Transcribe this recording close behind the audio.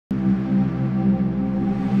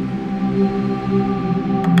Hello,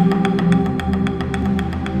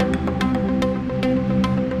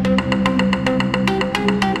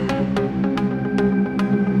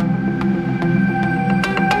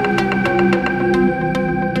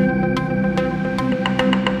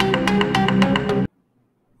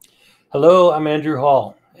 I'm Andrew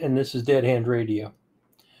Hall, and this is Dead Hand Radio.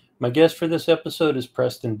 My guest for this episode is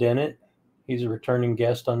Preston Dennett. He's a returning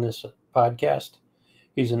guest on this podcast.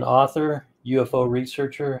 He's an author, UFO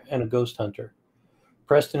researcher, and a ghost hunter.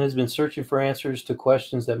 Preston has been searching for answers to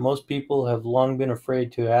questions that most people have long been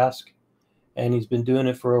afraid to ask, and he's been doing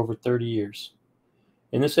it for over 30 years.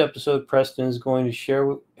 In this episode, Preston is going to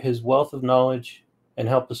share his wealth of knowledge and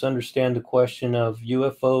help us understand the question of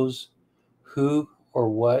UFOs, who or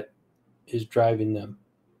what is driving them.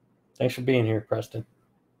 Thanks for being here, Preston.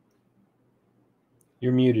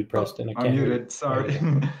 You're muted, Preston. I can't I'm muted. Sorry.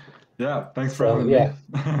 Yeah, thanks for having me.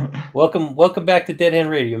 Welcome back to Dead Hand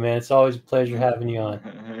Radio, man. It's always a pleasure having you on.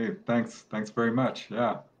 Hey, thanks very much.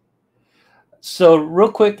 Yeah. So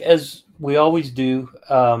real quick, as we always do,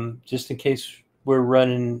 just in case we're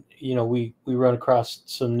running, we run across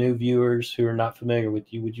some new viewers who are not familiar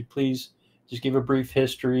with you. Would you please just give a brief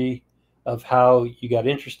history of how you got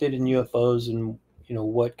interested in UFOs and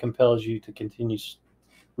what compels you to continue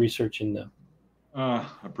researching them? A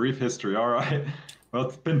brief history. All right. Well,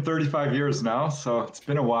 it's been 35 years now, so it's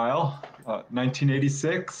been a while.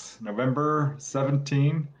 1986, November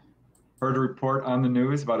 17, heard a report on the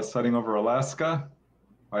news about a sighting over Alaska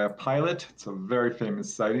by a pilot. It's a very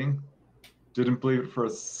famous sighting. Didn't believe it for a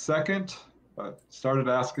second, but started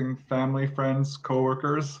asking family, friends,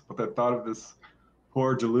 coworkers what they thought of this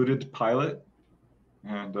poor deluded pilot,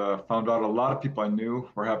 and found out a lot of people I knew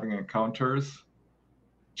were having encounters.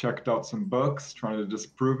 Checked out some books trying to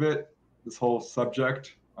disprove it. This whole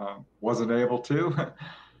subject wasn't able to.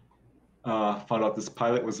 Found out this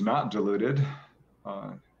pilot was not deluded.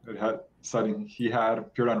 It had sighting he had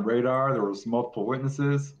appeared on radar. There was multiple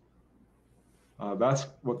witnesses. That's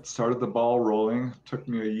what started the ball rolling. Took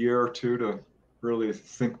me a year or two to really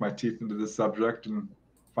sink my teeth into this subject and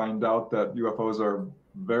find out that UFOs are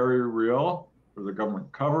very real. There's a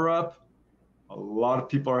government cover-up. A lot of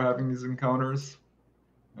people are having these encounters,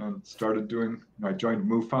 and started doing, I joined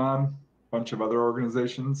MUFON, a bunch of other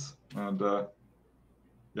organizations, and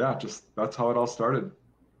just that's how it all started.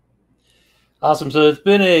 Awesome. So it's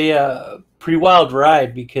been a pretty wild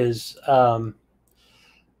ride, because over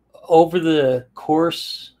the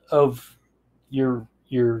course of your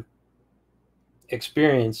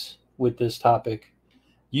experience with this topic,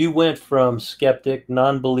 you went from skeptic,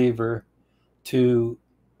 non-believer, to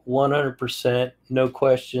 100% no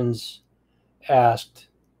questions asked,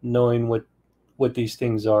 knowing what these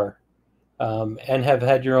things are, and have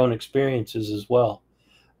had your own experiences as well.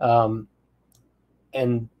 And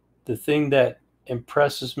the thing that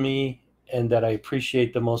impresses me and that I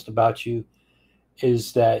appreciate the most about you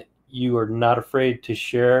is that you are not afraid to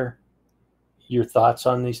share your thoughts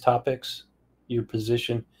on these topics, your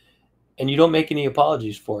position, and you don't make any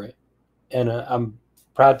apologies for it. And I'm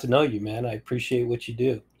proud to know you, man. I appreciate what you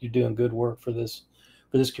do. You're doing good work for this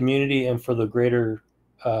community and for the greater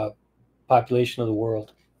population of the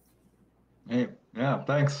world. Hey, yeah,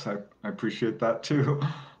 thanks. I appreciate that too.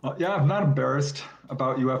 I'm not embarrassed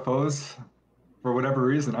about UFOs for whatever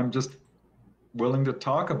reason. I'm just willing to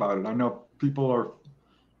talk about it. I know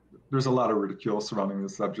there's a lot of ridicule surrounding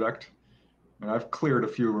this subject. And I've cleared a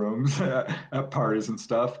few rooms at parties and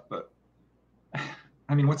stuff, but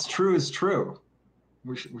I mean, what's true is true.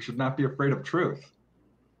 We should not be afraid of truth.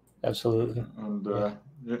 Absolutely. And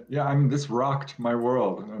I mean, this rocked my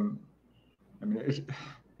world, and I mean, it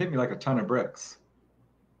hit me like a ton of bricks.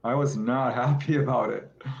 I was not happy about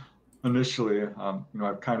it initially.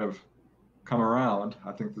 I've kind of come around.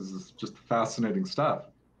 I think this is just fascinating stuff.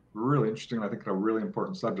 Really interesting. I think a really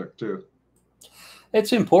important subject too.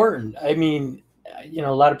 It's important. I mean, a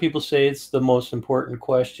lot of people say it's the most important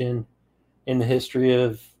question in the history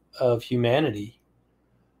of humanity.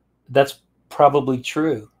 That's probably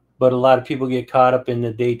true, but a lot of people get caught up in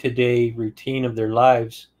the day-to-day routine of their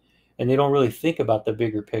lives, and they don't really think about the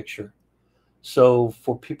bigger picture. So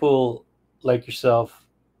for people like yourself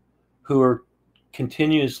who are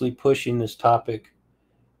continuously pushing this topic,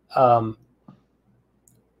 and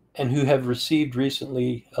who have received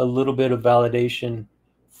recently a little bit of validation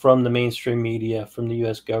from the mainstream media, from the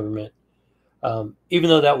U.S. government, even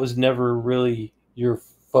though that was never really your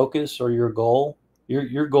focus or your goal.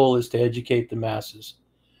 Your goal is to educate the masses.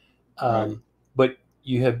 Right. But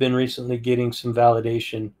you have been recently getting some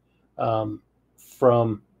validation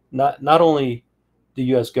from not only the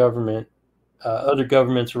U.S. government, other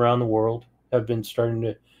governments around the world have been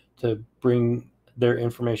starting to bring their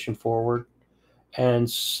information forward. And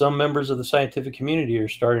some members of the scientific community are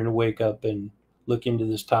starting to wake up and look into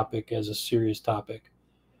this topic as a serious topic.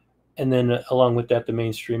 And then along with that, the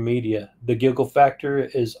mainstream media. The giggle factor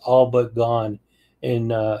is all but gone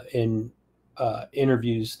in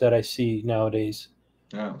interviews that I see nowadays.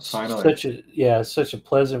 Yeah, finally. Such a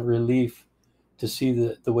pleasant relief to see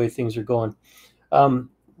the way things are going.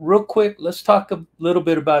 Real quick, let's talk a little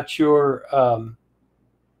bit about your,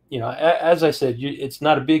 as I said, it's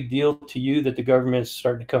not a big deal to you that the government is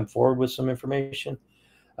starting to come forward with some information.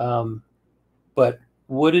 But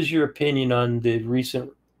what is your opinion on the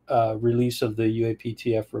recent release of the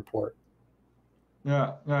UAPTF report?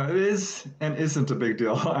 Yeah, it is and isn't a big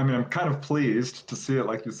deal. I mean, I'm kind of pleased to see it.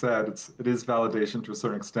 Like you said, it is validation to a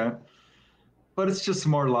certain extent, but it's just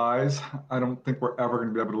more lies. I don't think we're ever going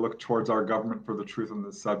to be able to look towards our government for the truth on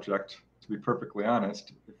this subject, to be perfectly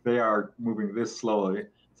honest. If they are moving this slowly,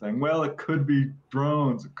 saying, well, it could be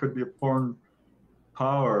drones, it could be a foreign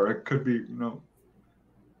power, it could be,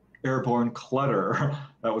 airborne clutter.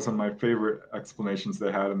 That was one of my favorite explanations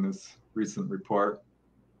they had in this recent report.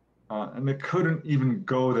 And they couldn't even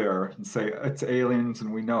go there and say it's aliens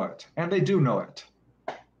and we know it. And they do know it.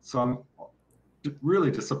 So I'm really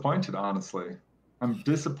disappointed, honestly. I'm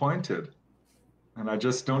disappointed. And I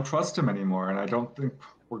just don't trust them anymore. And I don't think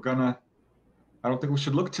we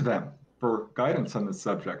should look to them for guidance on this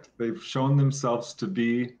subject. They've shown themselves to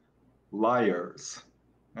be liars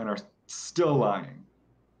and are still lying.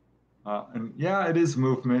 And yeah, it is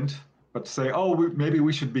movement, but to say, oh, maybe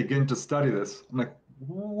we should begin to study this. I'm like,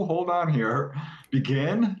 ooh, hold on here.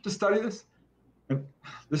 Begin to study this? And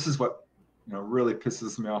this is what really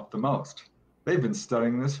pisses me off the most. They've been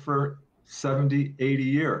studying this for 70, 80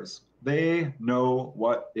 years. They know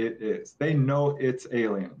what it is. They know it's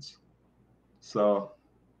aliens. So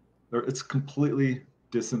it's completely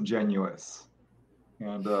disingenuous.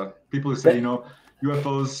 And people who say,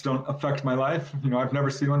 UFOs don't affect my life. I've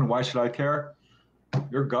never seen one. Why should I care?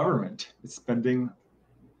 Your government is spending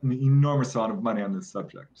an enormous amount of money on this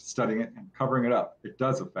subject, studying it and covering it up. It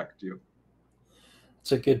does affect you.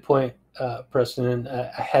 It's a good point, Preston. And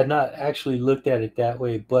I had not actually looked at it that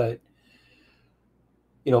way, but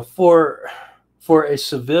for a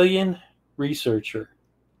civilian researcher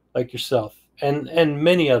like yourself and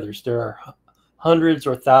many others, there are hundreds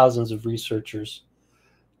or thousands of researchers,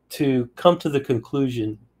 to come to the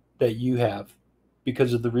conclusion that you have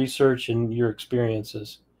because of the research and your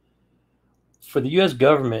experiences. For the U.S.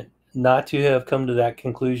 government not to have come to that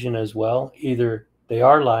conclusion as well, either they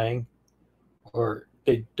are lying or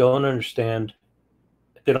they don't understand,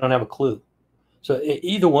 they don't have a clue. So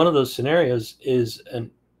either one of those scenarios is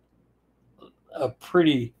a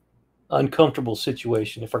pretty uncomfortable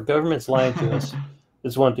situation. If our government's lying to us,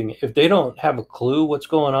 it's one thing. If they don't have a clue what's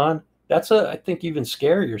going on, that's I think, even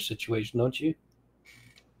scarier situation, don't you?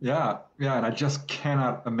 Yeah, and I just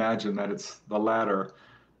cannot imagine that it's the latter.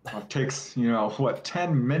 It takes,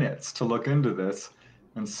 10 minutes to look into this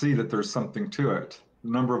and see that there's something to it. The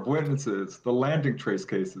number of witnesses, the landing trace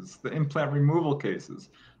cases, the implant removal cases,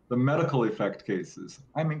 the medical effect cases.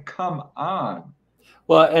 I mean, come on.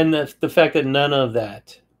 Well, and the fact that none of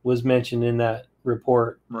that was mentioned in that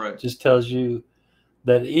report just tells you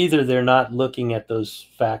that either they're not looking at those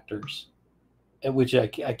factors, which I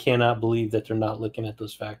cannot believe that they're not looking at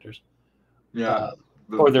those factors. Yeah.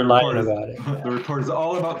 Or they're lying about it. The report is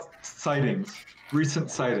all about sightings, recent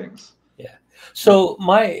sightings. Yeah. So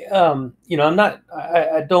I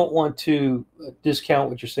don't want to discount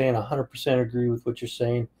what you're saying. 100% agree with what you're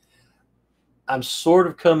saying. I'm sort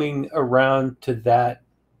of coming around to that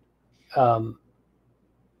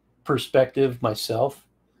perspective myself.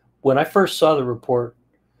 When I first saw the report,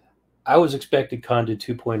 I was expecting Conda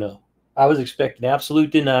 2.0. I was expecting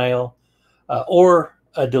absolute denial or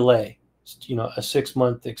a delay, a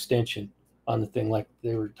 6-month extension on the thing like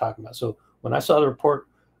they were talking about. So when I saw the report,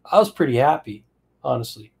 I was pretty happy,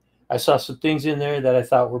 honestly. I saw some things in there that I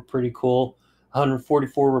thought were pretty cool.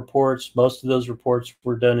 144 reports. Most of those reports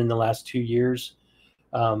were done in the last 2 years.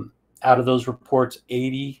 Out of those reports,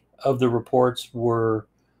 80 of the reports were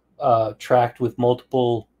tracked with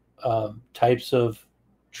multiple types of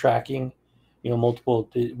tracking, multiple,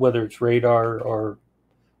 whether it's radar or,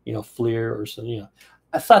 FLIR or something.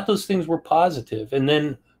 I thought those things were positive. And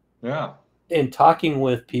then in talking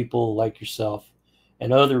with people like yourself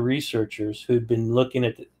and other researchers who'd been looking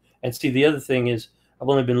at it, and see, the other thing is, I've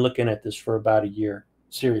only been looking at this for about a year,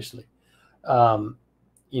 seriously.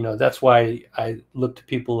 That's why I look to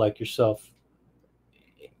people like yourself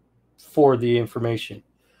for the information,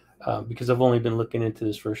 because I've only been looking into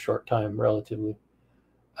this for a short time, relatively.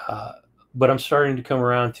 but I'm starting to come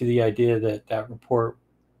around to the idea that that report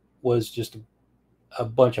was just a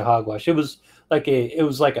bunch of hogwash. It was like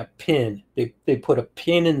a pin. They put a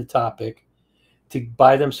pin in the topic to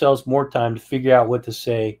buy themselves more time to figure out what to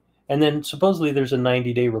say. And then supposedly there's a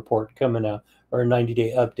 90-day report coming out, or a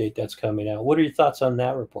 90-day update that's coming out. What are your thoughts on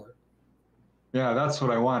that report? Yeah, that's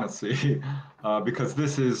what I want to see, because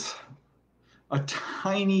this is a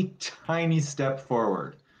tiny, tiny step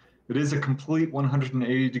forward. It is a complete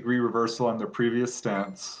 180-degree reversal on their previous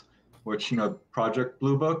stance, which, Project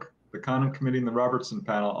Blue Book, the Condon Committee, and the Robertson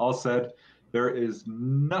panel all said there is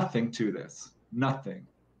nothing to this, nothing.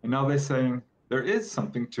 And now they're saying there is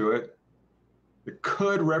something to it. It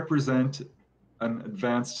could represent an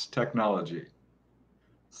advanced technology.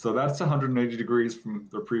 So that's 180 degrees from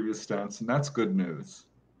their previous stance, and that's good news.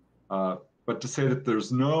 But to say that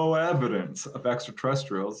there's no evidence of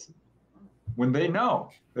extraterrestrials when they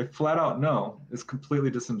flat out know, is completely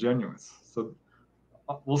disingenuous. So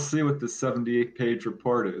we'll see what this 78-page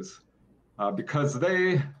report is, because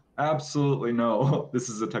they absolutely know this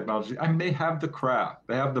is a technology. I mean, they have the craft,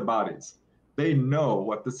 they have the bodies, they know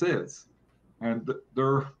what this is, and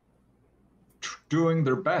they're doing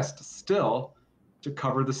their best still to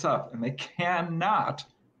cover this up, and they cannot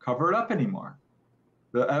cover it up anymore.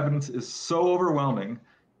 The evidence is so overwhelming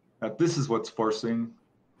that this is what's forcing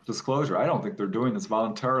disclosure. I don't think they're doing this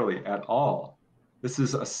voluntarily at all. This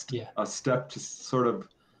is a step to sort of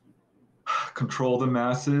control the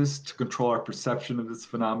masses, to control our perception of this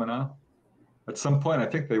phenomena. At some point, I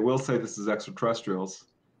think they will say this is extraterrestrials.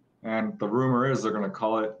 And the rumor is they're going to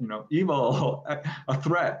call it, evil, a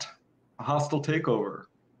threat, a hostile takeover,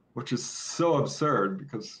 which is so absurd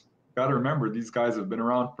because you got to remember, these guys have been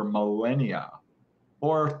around for millennia,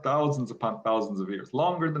 or thousands upon thousands of years,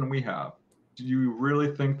 longer than we have. Do you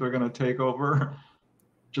really think they're going to take over?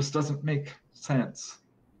 Just doesn't make sense.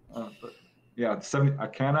 But yeah, I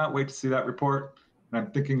cannot wait to see that report. And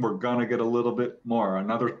I'm thinking we're going to get a little bit more,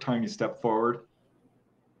 another tiny step forward.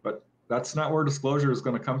 But that's not where disclosure is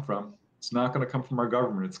going to come from. It's not going to come from our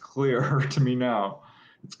government. It's clear to me now.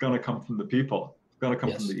 It's going to come from the people. It's going to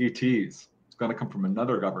come from the ETs. It's going to come from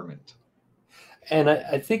another government. And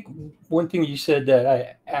I think one thing you said that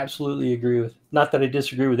I absolutely agree with, not that I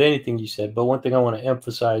disagree with anything you said, but one thing I want to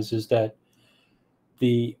emphasize is that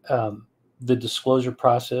the disclosure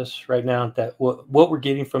process right now, that what we're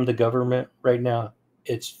getting from the government right now,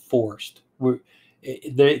 it's forced.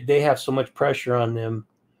 They have so much pressure on them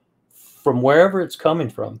from wherever it's coming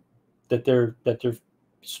from, that they're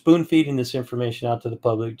spoon feeding this information out to the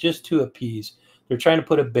public just to appease. They're trying to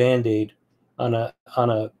put a Band-Aid on a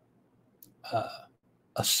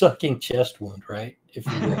sucking chest wound, right? If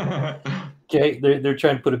you will. Okay, they're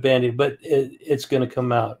trying to put a Band-Aid, but it's going to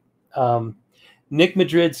come out. Nick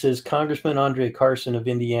Madrid says Congressman Andre Carson of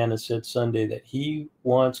Indiana said Sunday that he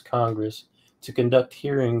wants Congress to conduct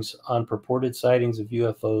hearings on purported sightings of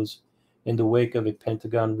UFOs in the wake of a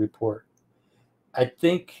Pentagon report. I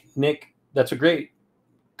think, Nick, that's a great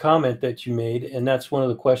comment that you made, and that's one of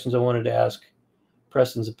the questions I wanted to ask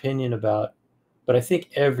Preston's opinion about. But I think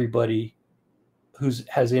everybody who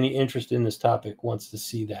has any interest in this topic wants to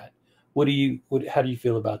see that. How do you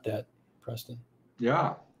feel about that, Preston?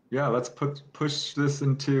 Yeah, let's push this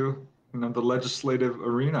into the legislative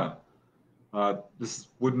arena. This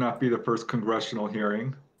would not be the first congressional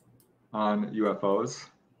hearing on UFOs.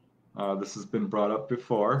 This has been brought up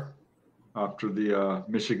before. After the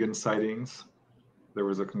Michigan sightings, there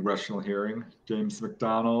was a congressional hearing. James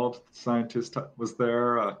McDonald, scientist, was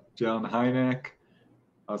there. Jalen Hynek,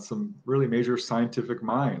 some really major scientific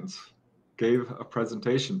minds gave a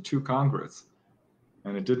presentation to Congress,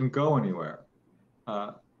 and it didn't go anywhere.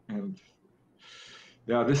 And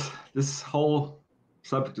yeah, this whole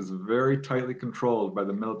subject is very tightly controlled by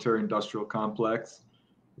the military-industrial complex,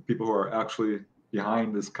 the people who are actually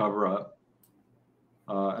behind this cover-up.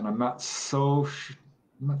 And I'm not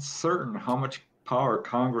certain how much power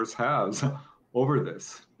Congress has over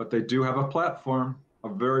this, but they do have a platform, a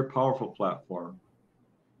very powerful platform.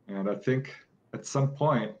 And I think at some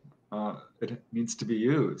point it needs to be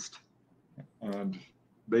used. And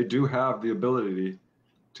they do have the ability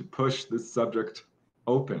to push this subject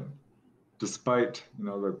open, despite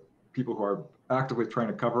the people who are actively trying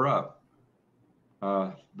to cover up.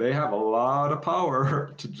 They have a lot of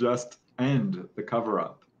power to just end the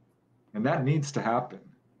cover-up, and that needs to happen.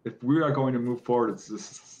 If we are going to move forward as a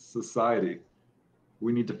society,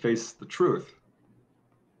 we need to face the truth.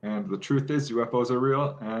 And the truth is, UFOs are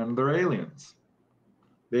real, and they're aliens.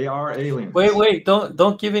 They are aliens. Wait!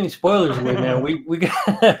 Don't give any spoilers away, man. We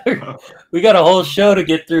got a whole show to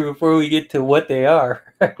get through before we get to what they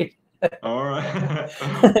are. Right? All right.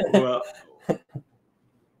 Well,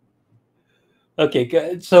 Okay,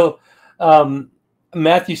 good. So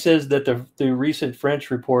Matthew says that the recent French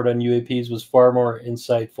report on UAPs was far more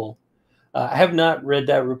insightful. I have not read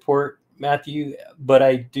that report, Matthew, but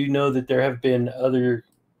I do know that there have been other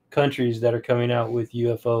countries that are coming out with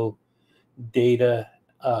UFO data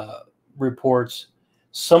reports.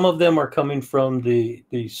 Some of them are coming from the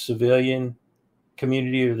civilian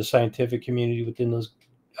community or the scientific community within those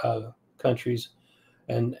countries,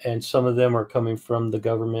 and some of them are coming from the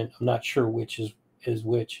government. I'm not sure which is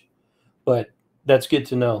which, but that's good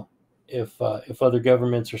to know. If other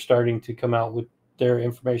governments are starting to come out with their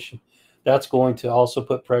information, that's going to also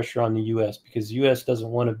put pressure on the U.S. because the U.S. doesn't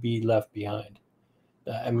want to be left behind.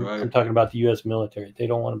 I'm right. talking about the U.S. military. They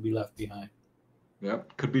don't want to be left behind.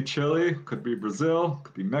 Yep. Could be Chile, could be Brazil,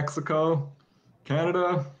 could be Mexico,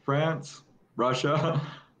 Canada, France, Russia,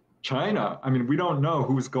 China. I mean, we don't know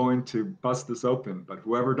who's going to bust this open, but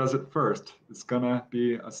whoever does it first is going to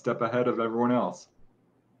be a step ahead of everyone else.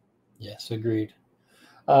 Yes, agreed.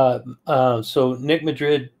 So Nick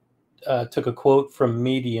Madrid took a quote from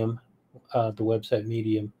Medium, the website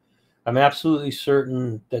Medium. I'm absolutely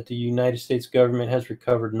certain that the United States government has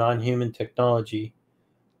recovered non-human technology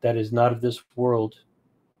that is not of this world,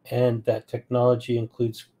 and that technology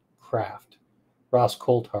includes craft. Ross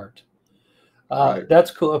Coulthart. Right. That's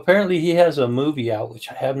cool. Apparently, he has a movie out, which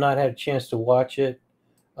I have not had a chance to watch it.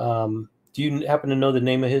 Do you happen to know the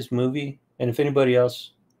name of his movie? And if anybody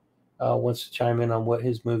else wants to chime in on what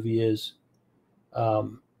his movie is,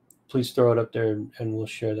 please throw it up there and we'll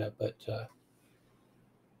share that. But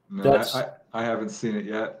No, that's I haven't seen it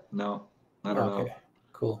yet. No, I don't know. okay.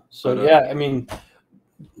 Cool. So But yeah, I mean,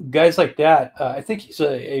 guys like that. I think he's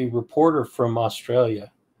a reporter from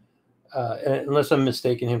Australia, unless I'm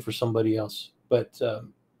mistaking him for somebody else. But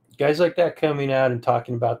guys like that coming out and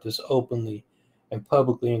talking about this openly and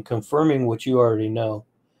publicly and confirming what you already know,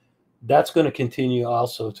 that's going to continue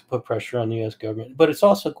also to put pressure on the U.S. government. But it's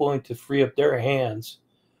also going to free up their hands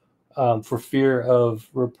for fear of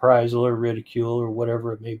reprisal or ridicule or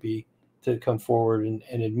whatever it may be to come forward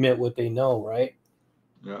and admit what they know, right?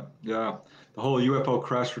 yeah, yeah. The whole UFO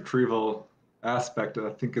crash retrieval aspect, I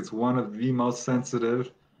think, is one of the most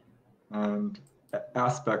sensitive and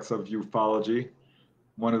aspects of ufology.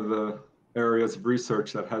 One of the areas of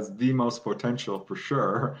research that has the most potential for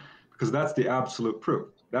sure, because that's the absolute proof.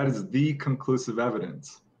 That is the conclusive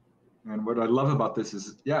evidence. And what I love about this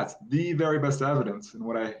is, yeah, it's the very best evidence. And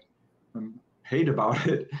what I hate about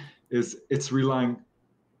it is it's relying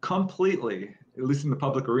completely, at least in the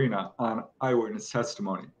public arena, on eyewitness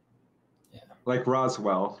testimony. Yeah. Like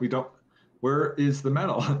Roswell, we don't. Where is the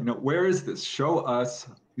metal? You know, where is this? Show us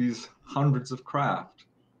these hundreds of craft.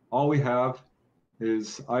 All we have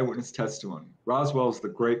is eyewitness testimony. Roswell is the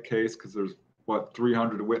great case because there's what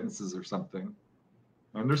 300 witnesses or something.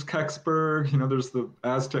 And there's Kecksburg, you know, there's the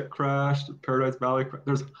Aztec crash, the Paradise Valley crash.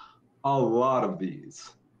 There's a lot of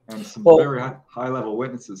these and some very high level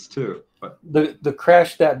witnesses too. But the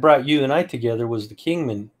crash that brought you and I together was the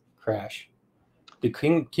Kingman crash, the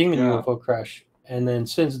Kingman UFO crash. And then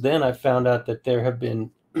since then, I found out that there have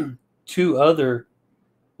been two other,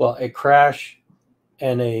 well, a crash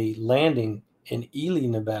and a landing in Ely,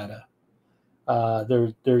 Nevada.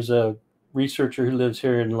 There's a researcher who lives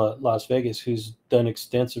here in Las Vegas who's done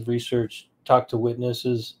extensive research, talked to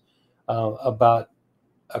witnesses about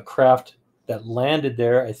a craft that landed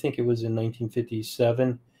there. I think it was in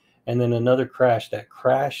 1957, and then another crash that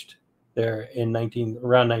crashed there in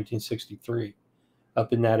around 1963,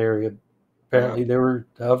 up in that area. Apparently, they were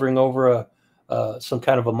hovering over some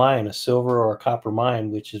kind of a mine, a silver or a copper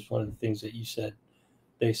mine, which is one of the things that you said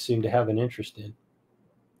they seem to have an interest in.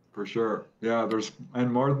 For sure. Yeah,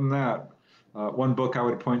 and more than that. One book I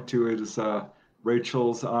would point to is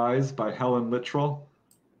Rachel's Eyes by Helen Littrell,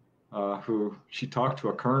 who she talked to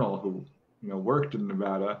a colonel who, you know, worked in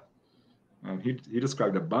Nevada, and he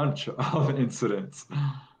described a bunch of incidents.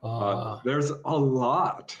 There's a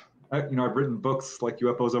lot. You know, I've written books like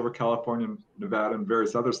UFOs over California, Nevada, and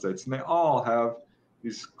various other states, and they all have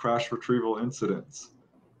these crash retrieval incidents.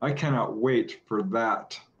 I cannot wait for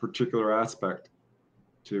that particular aspect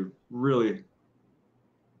to really,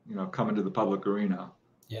 you know, come into the public arena.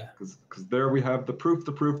 Yeah. Because there we have the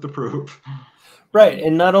proof. Right,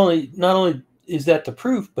 and not only is that the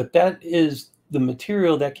proof, but that is the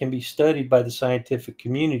material that can be studied by the scientific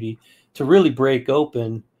community to really break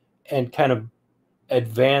open and kind of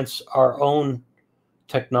advance our own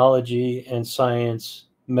technology and science,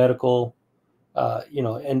 medical, you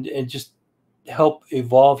know, and just help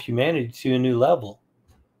evolve humanity to a new level,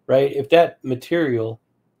 right? If that material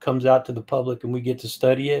comes out to the public and we get to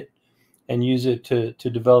study it, and use it to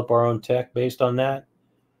develop our own tech based on that?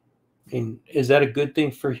 I mean, is that a good thing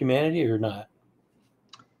for humanity or not?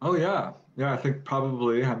 Oh yeah, yeah. I think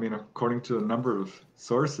probably. I mean, according to a number of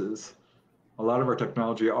sources, a lot of our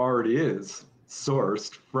technology already is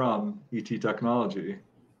sourced from ET technology.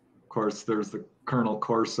 Of course, there's the Colonel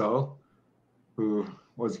Corso, who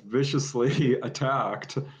was viciously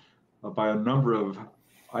attacked by a number of,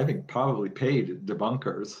 I think, probably paid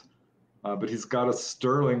debunkers. But he's got a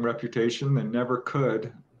sterling reputation. They never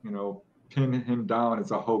could, pin him down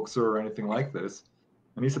as a hoaxer or anything like this.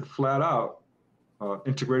 And he said flat out,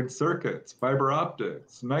 integrated circuits, fiber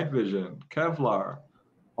optics, night vision, Kevlar,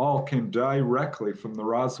 all came directly from the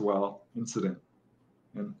Roswell incident.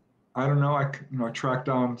 And I don't know, I tracked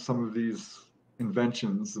down some of these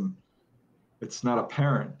inventions, and it's not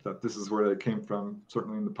apparent that this is where they came from,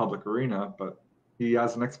 certainly in the public arena, but he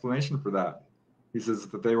has an explanation for that. He says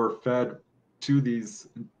that they were fed to these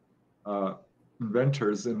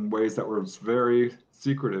inventors in ways that were very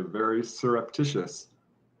secretive, very surreptitious.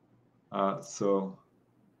 So,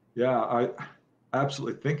 yeah, I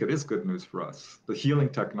absolutely think it is good news for us. The healing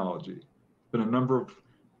technology. There's been a number of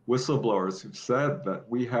whistleblowers who've said that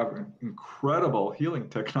we have an incredible healing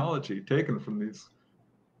technology taken from these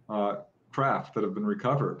craft that have been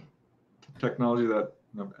recovered. Technology that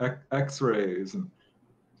X-rays and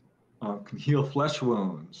can heal flesh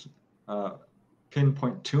wounds,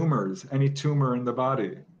 pinpoint tumors, any tumor in the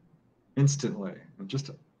body instantly, and just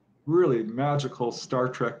really magical Star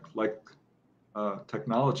Trek-like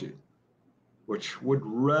technology, which would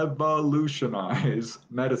revolutionize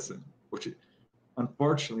medicine, which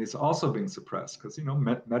unfortunately is also being suppressed because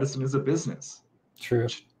medicine is a business. True.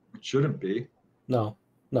 It shouldn't be. No,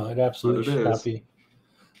 it absolutely should not be.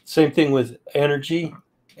 Same thing with energy.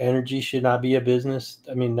 Energy should not be a business.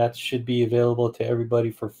 I mean, that should be available to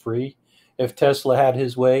everybody for free. If Tesla had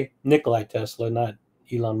his way, Nikolai Tesla, not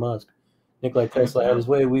Elon Musk, Nikolai Tesla had his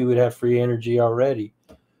way, we would have free energy already.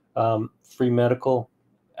 Free medical.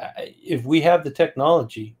 If we have the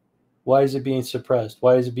technology, why is it being suppressed?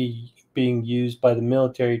 Why is it being used by the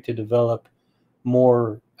military to develop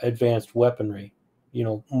more advanced weaponry?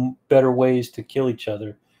 Better ways to kill each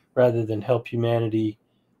other rather than help humanity.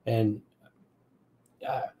 And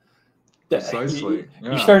precisely,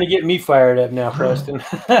 you're starting to get me fired up now, Preston.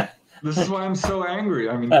 This is why I'm so angry.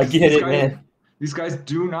 I mean, I get it, man. These guys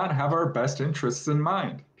do not have our best interests in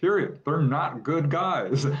mind, period. They're not good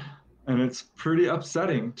guys. And it's pretty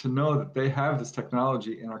upsetting to know that they have this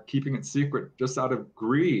technology and are keeping it secret just out of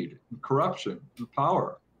greed and corruption and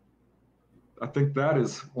power. I think that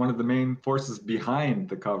is one of the main forces behind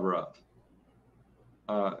the cover-up.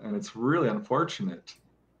 And it's really unfortunate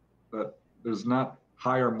that there's not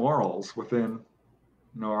higher morals within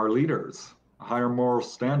our leaders, a higher moral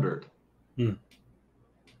standard.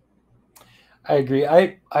 I agree.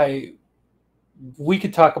 We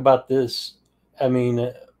could talk about this, I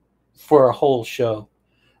mean, for a whole show.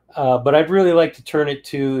 But I'd really like to turn it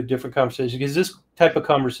to a different conversation, because this type of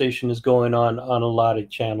conversation is going on a lot of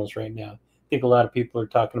channels right now. I think a lot of people are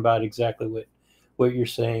talking about exactly what you're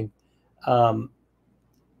saying.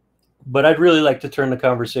 But I'd really like to turn the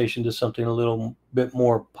conversation to something a little bit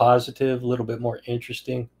more positive, a little bit more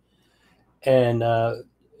interesting, and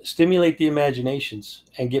stimulate the imaginations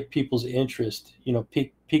and get people's interest,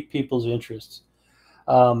 pique people's interests.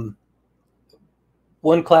 One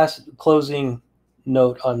closing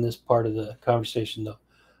note on this part of the conversation, though.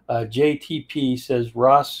 JTP says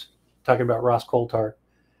Ross, talking about Ross Coulthart,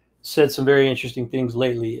 said some very interesting things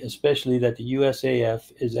lately, especially that the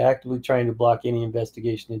USAF is actively trying to block any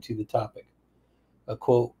investigation into the topic. A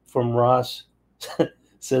quote from Ross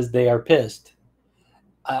says they are pissed.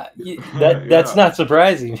 That's not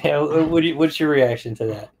surprising. What's your reaction to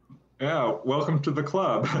that? Yeah, welcome to the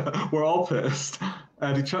club. We're all pissed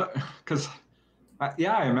at each other because, I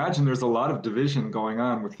imagine there's a lot of division going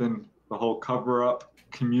on within the whole cover-up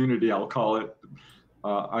community, I'll call it.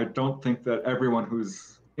 I don't think that everyone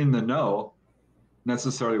who's in the know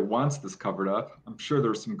necessarily wants this covered up. I'm sure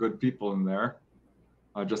there's some good people in there,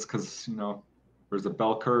 just because there's a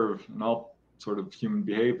bell curve in all sort of human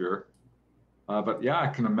behavior. But I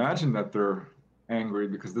can imagine that they're angry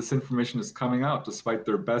because this information is coming out despite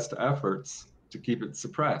their best efforts to keep it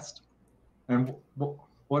suppressed. And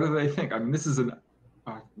what do they think? I mean, this is a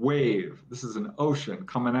wave. This is an ocean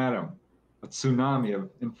coming at them, a tsunami of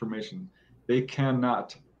information. They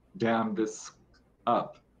cannot dam this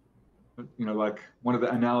up. Like one of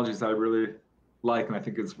the analogies I really like, and I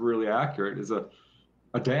think is really accurate, is a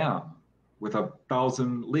dam with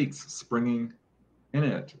 1,000 leaks springing in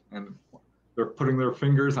it. And they're putting their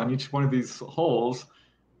fingers on each one of these holes,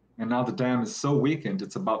 and now the dam is so weakened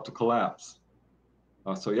it's about to collapse.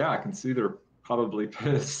 So yeah, I can see they're probably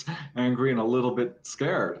pissed, angry, and a little bit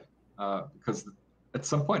scared because at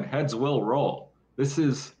some point heads will roll. This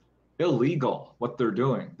is illegal what they're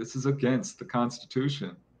doing. This is against the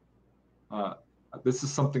Constitution. This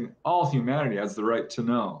is something all humanity has the right to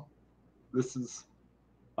know. This is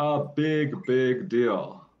a big, big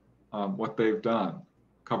deal, what they've done,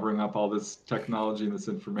 covering up all this technology and this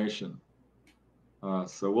information.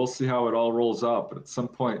 So we'll see how it all rolls out, but at some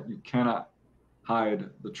point you cannot hide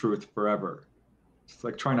the truth forever. It's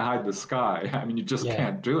like trying to hide the sky. I mean, you just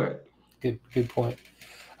can't do it. Good point.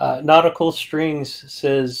 Nautical Strings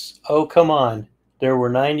says, "Oh, come on. There were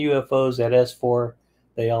 9 UFOs at S4.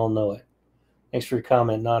 They all know it." Thanks for your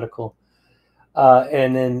comment, Nautical.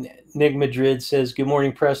 And then Nick Madrid says, "Good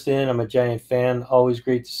morning, Preston. I'm a giant fan. Always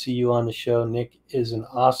great to see you on the show. Nick is an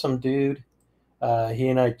awesome dude. He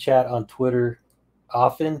and I chat on Twitter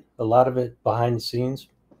often, a lot of it behind the scenes.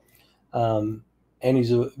 And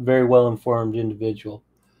he's a very well-informed individual.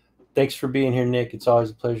 Thanks for being here, Nick. It's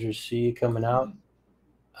always a pleasure to see you coming out."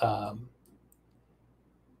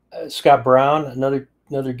 Scott Brown,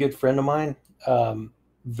 another good friend of mine,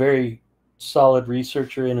 very solid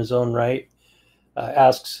researcher in his own right,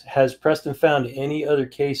 asks, "Has Preston found any other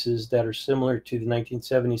cases that are similar to the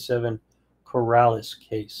 1977 Corrales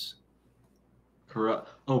case?"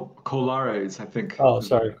 Colares, I think.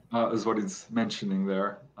 Sorry. Is what he's mentioning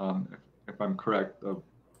there, if I'm correct,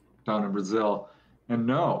 down in Brazil. And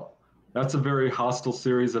no, that's a very hostile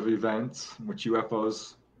series of events in which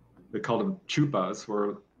UFOs, they called them chupas,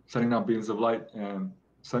 were sending out beams of light and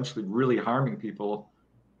essentially really harming people.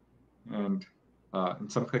 And in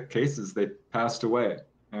some cases, they passed away.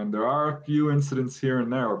 And there are a few incidents here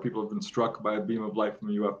and there where people have been struck by a beam of light from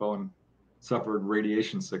a UFO and suffered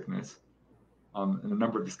radiation sickness. In a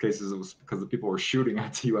number of these cases, it was because the people were shooting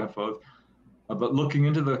at the UFOs. But looking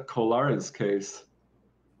into the Colares case,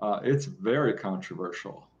 it's very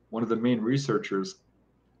controversial. One of the main researchers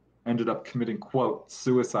ended up committing, quote,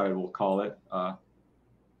 suicide, we'll call it.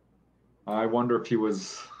 I wonder if he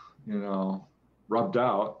was, rubbed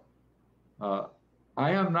out.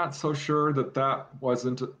 I am not so sure that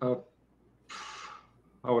wasn't how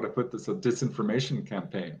would I put this, a disinformation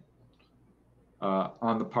campaign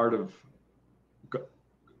on the part of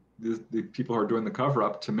the people who are doing the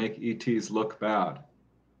cover-up to make ETs look bad.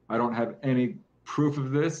 I don't have any proof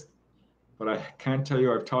of this, but I can tell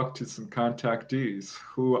you I've talked to some contactees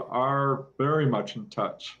who are very much in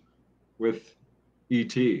touch with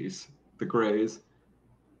ETs, the Greys,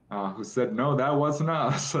 who said, no, that wasn't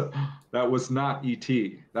us. That was not ET.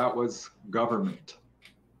 That was government.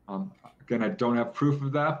 Again, I don't have proof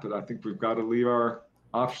of that, but I think we've got to leave our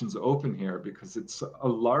options open here because it's a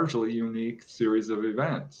largely unique series of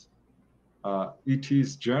events.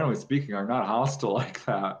 ETs, generally speaking, are not hostile like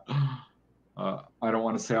that. I don't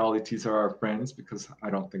want to say all ETs are our friends because I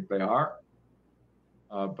don't think they are.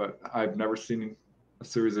 But I've never seen a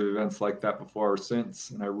series of events like that before or since,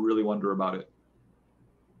 and I really wonder about it.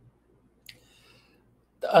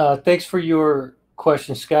 Thanks for your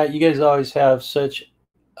question, Scott. You guys always have such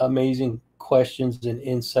amazing questions and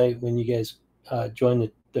insight when you guys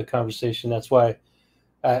join the conversation. That's why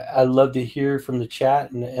I love to hear from the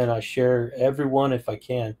chat, and I share everyone if I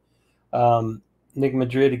can. Nick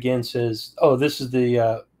Madrid again says, "Oh, this is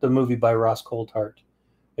the movie by Ross Coulthart.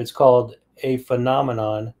 It's called A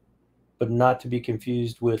Phenomenon, but not to be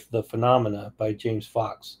confused with The Phenomena by James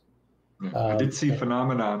Fox." I did see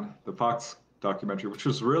Phenomenon, the Fox documentary, which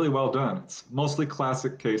was really well done. It's mostly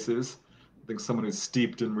classic cases. I think someone who's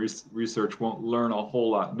steeped in research won't learn a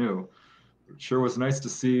whole lot new. It sure was nice to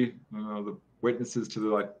see, the witnesses to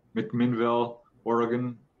the McMinnville,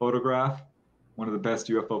 Oregon photograph, one of the best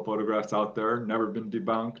UFO photographs out there, never been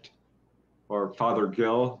debunked. Or Father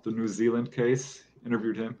Gill, the New Zealand case,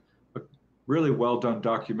 interviewed him. A really well done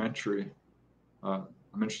documentary. I'm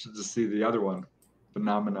interested to see the other one,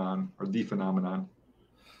 Phenomenon, or The Phenomenon.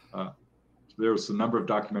 There was a number of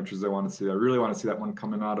documentaries I want to see. I really want to see that one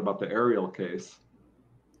coming out about the Ariel case.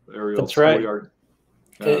 The Ariel That's right. schoolyard.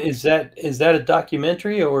 Yeah. Is that a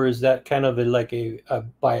documentary, or is that kind of like a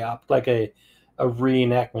biop, like a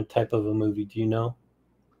reenactment type of a movie? Do you know?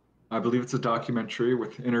 I believe it's a documentary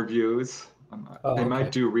with interviews. They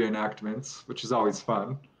might do reenactments, which is always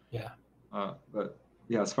fun. Yeah. But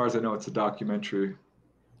yeah, as far as I know, it's a documentary.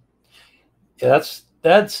 Yeah,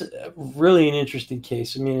 that's really an interesting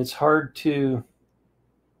case. I mean, it's hard to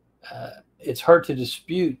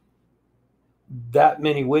dispute that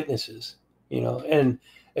many witnesses, and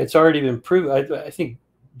it's already been proven. I think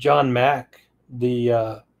John Mack,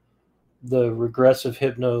 the regressive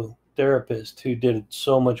therapist who did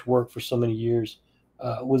so much work for so many years,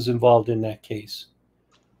 was involved in that case.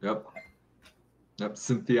 Yep. Yep.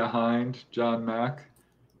 Cynthia Hind, John Mack.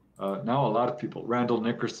 Now a lot of people. Randall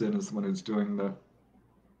Nickerson is the one who's doing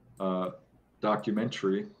the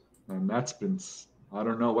documentary, and that's been, I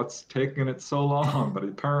don't know what's taking it so long, but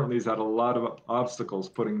apparently he's had a lot of obstacles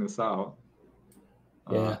putting this out.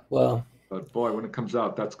 Yeah, well. But boy, when it comes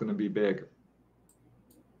out, that's going to be big.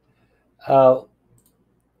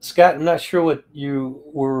 Scott, I'm not sure what you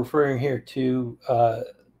were referring here to.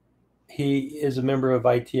 He is a member of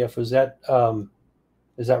ITF. Is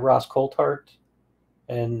that Ross Coulthart?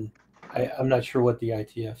 And I'm not sure what the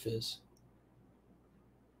ITF is.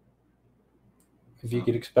 If you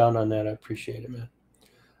could expound on that, I appreciate it, man.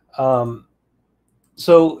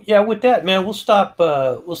 So yeah, with that, man, we'll stop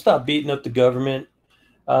beating up the government.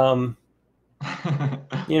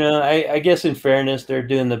 You know, I guess in fairness, they're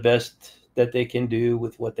doing the best that they can do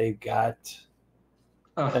with what they've got.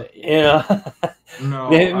 You know, no,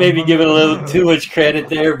 maybe giving a little too much credit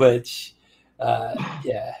there, but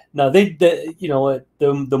yeah, no, they you know what,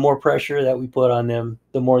 the more pressure that we put on them,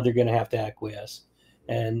 the more they're going to have to acquiesce,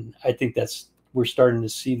 and I think we're starting to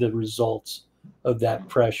see the results of that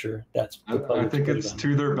pressure. I think it's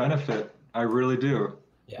to their benefit. I really do.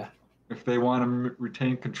 Yeah. If they want to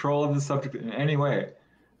retain control of the subject in any way,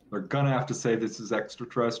 they're going to have to say this is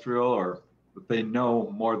extraterrestrial, or that they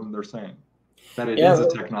know more than they're saying, that it is a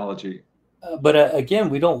technology. But again,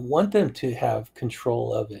 we don't want them to have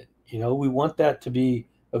control of it. You know, we want that to be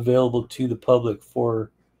available to the public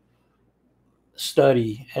for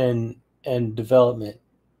study and development,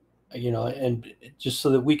 you know, and just so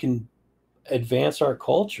that we can advance our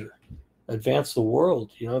culture, advance the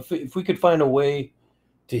world. You know, if we could find a way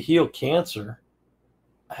to heal cancer,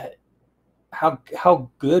 how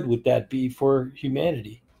good would that be for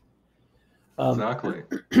humanity? Exactly.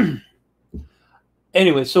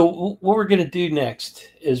 Anyway, so what we're going to do next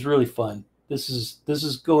is really fun. This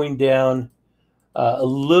is going down a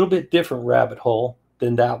little bit different rabbit hole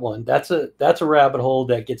than that one. That's a rabbit hole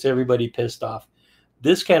that gets everybody pissed off.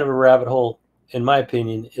 This kind of a rabbit hole, in my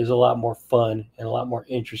opinion, is a lot more fun and a lot more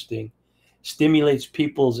interesting. Stimulates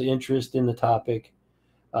people's interest in the topic,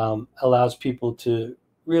 allows people to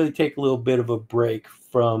really take a little bit of a break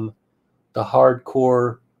from the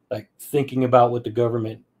hardcore, like thinking about what the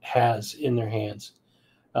government has in their hands.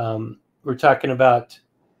 We're talking about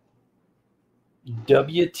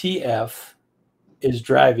WTF is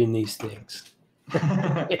driving these things.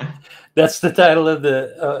 That's the title of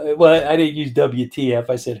the. Well, I didn't use WTF.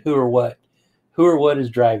 I said who or what is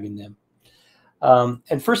driving them.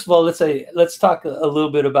 And first of all, let's talk a little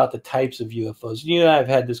bit about the types of UFOs. You and I have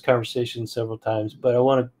had this conversation several times, but I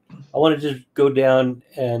want to just go down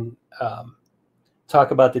and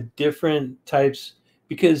talk about the different types,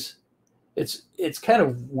 because it's kind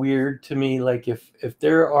of weird to me. Like if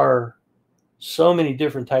there are so many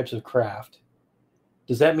different types of craft,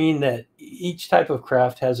 does that mean that each type of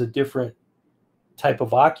craft has a different type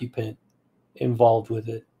of occupant involved with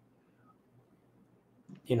it?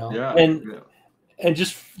 You know, yeah, and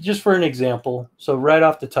just for an example, so right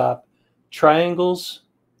off the top, triangles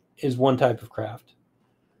is one type of craft.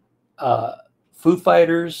 Foo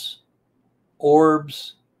Fighters,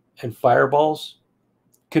 orbs, and fireballs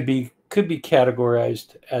could be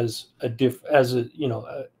categorized as a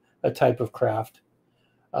type of craft.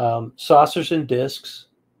 Saucers and discs,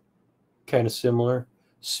 kind of similar.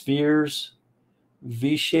 Spheres,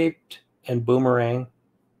 V-shaped and boomerang.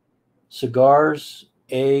 Cigars,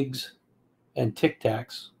 eggs, and Tic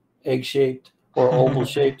Tacs, egg-shaped or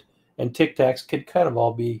oval-shaped, and Tic Tacs could kind of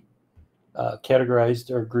all be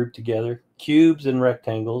categorized or grouped together. Cubes and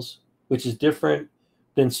rectangles, which is different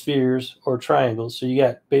than spheres or triangles. So you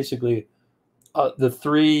got basically the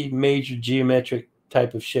three major geometric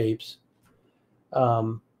type of shapes.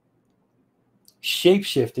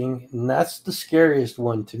 Shape-shifting, and that's the scariest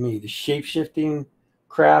one to me. The shape-shifting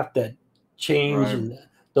craft that change, right. And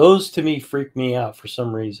those to me freak me out for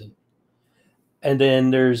some reason. And then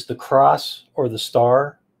there's the cross or the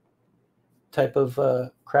star type of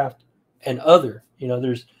craft, and other. You know,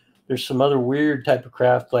 there's some other weird type of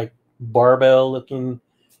craft like barbell looking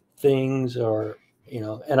things, or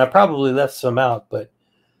and I probably left some out, but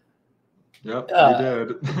yep,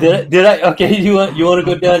 you did. Did I? Okay, you want to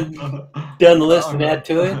go down the list and add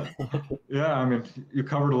to it? Yeah, I mean, you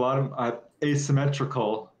covered a lot of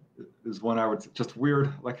asymmetrical is one I would just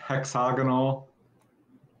weird, like hexagonal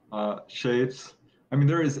shapes. I mean,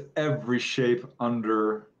 there is every shape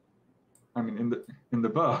under. I mean, in the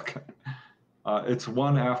book, it's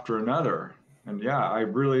one after another, and yeah, I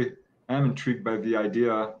really am intrigued by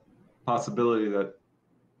the possibility that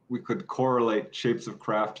we could correlate shapes of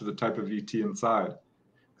craft to the type of ET inside.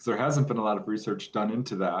 Because there hasn't been a lot of research done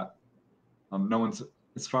into that. No one's,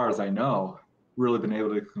 as far as I know, really been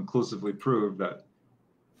able to conclusively prove that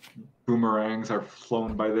boomerangs are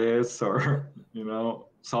flown by this, or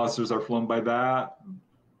saucers are flown by that.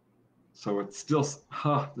 So it's still,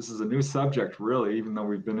 this is a new subject, really, even though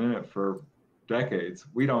we've been in it for decades.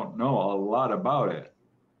 We don't know a lot about it.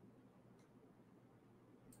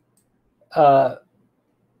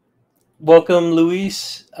 Welcome,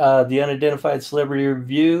 Luis, the Unidentified Celebrity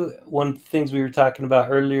Review. One of the things we were talking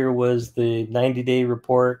about earlier was the 90-day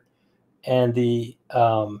report and the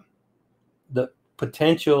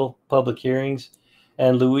potential public hearings.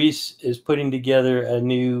 And Luis is putting together a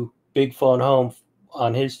new Big Phone Home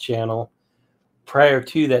on his channel prior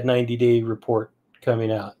to that 90-day report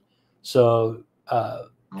coming out. So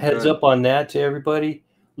heads up on that to everybody.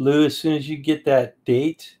 Lou, as soon as you get that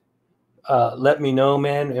date, let me know,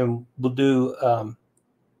 man, and we'll do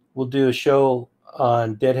a show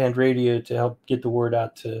on Dead Hand Radio to help get the word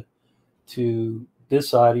out to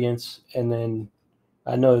this audience. And then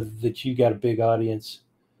I know that you got a big audience,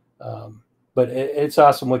 but it's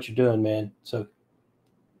awesome what you're doing, man. So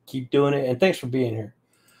keep doing it, and thanks for being here.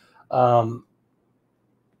 So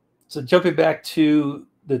jumping back to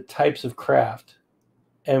the types of craft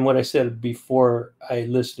and what I said before I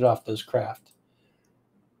listed off those craft.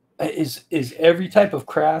 Is every type of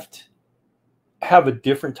craft have a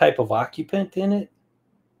different type of occupant in it?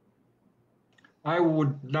 I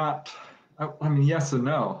would not. I mean, yes and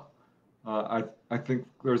no. I think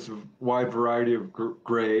there's a wide variety of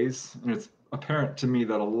grays, and it's apparent to me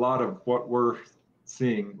that a lot of what we're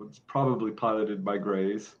seeing was probably piloted by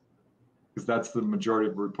grays, because that's the majority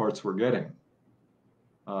of reports we're getting.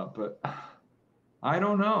 But I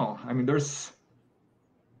don't know. I mean, there's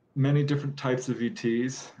many different types of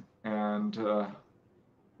ETs, and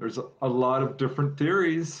there's a lot of different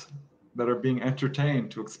theories that are being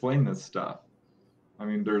entertained to explain this stuff. I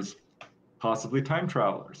mean, there's possibly time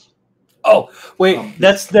travelers. Oh, wait,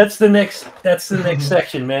 that's the next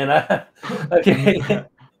section, man. Okay.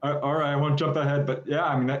 All right, I won't jump ahead, but yeah,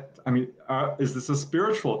 I mean, is this a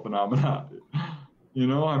spiritual phenomenon?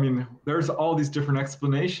 I mean, there's all these different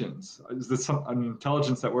explanations. Is this an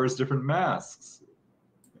intelligence that wears different masks?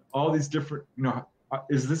 All these different,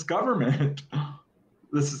 is this government?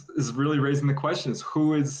 This is really raising the question: is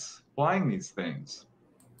who is flying these things?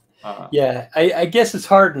 Yeah, I guess it's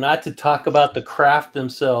hard not to talk about the craft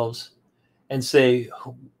themselves and say,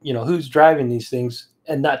 who's driving these things,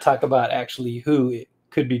 and not talk about actually who it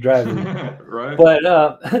could be driving them. Right.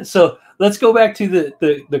 But so let's go back to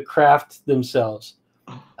the craft themselves.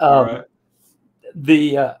 All right.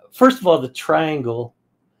 First of all, the triangle.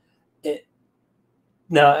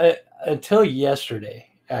 Until yesterday,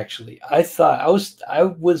 actually, I thought I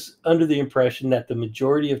was under the impression that the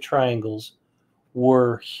majority of triangles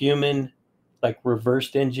were human, like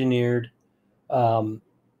reversed engineered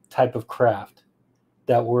type of craft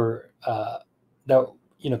that were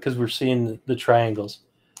because we're seeing the triangles.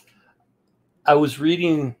 I was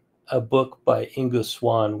reading a book by Ingo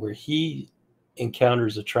Swann where he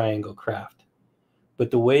encounters a triangle craft,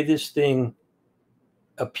 but the way this thing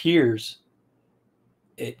appears,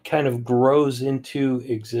 it kind of grows into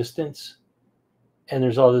existence, and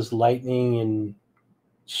there's all this lightning and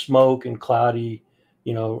smoke and cloudy,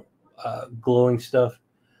 glowing stuff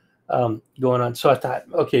going on. So I thought,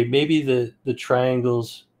 okay, maybe the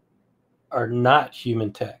triangles are not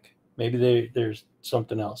human tech. Maybe there's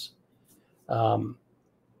something else.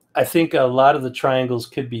 I think a lot of the triangles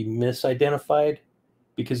could be misidentified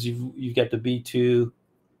because you've got the B-2,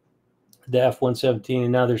 the F-117,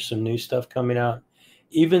 and now there's some new stuff coming out.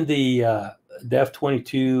 Even the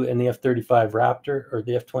F-22 and the F-35 Raptor, or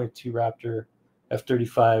the F-22 Raptor,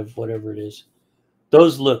 F-35, whatever it is,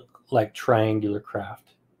 those look like triangular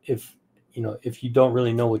craft if you don't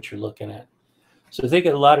really know what you're looking at. So I think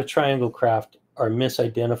a lot of triangle craft are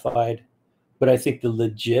misidentified, but I think the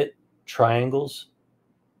legit triangles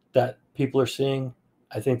that people are seeing,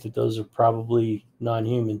 I think that those are probably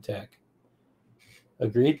non-human tech.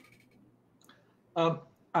 Agreed? I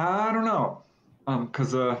don't know,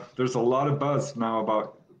 because there's a lot of buzz now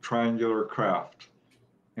about triangular craft.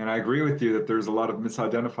 And I agree with you that there's a lot of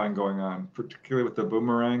misidentifying going on, particularly with the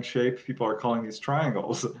boomerang shape. People are calling these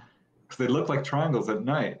triangles because they look like triangles at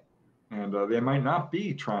night, and they might not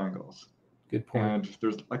be triangles. Good point. And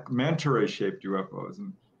there's like manta ray shaped UFOs,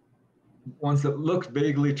 and ones that look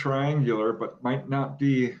vaguely triangular but might not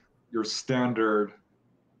be your standard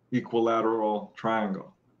equilateral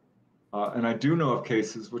triangle. And I do know of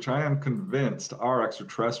cases which I am convinced are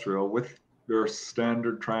extraterrestrial with your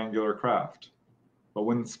standard triangular craft. But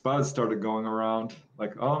when this buzz started going around,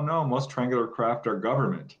 like, oh no, most triangular craft are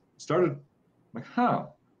government, started like, huh.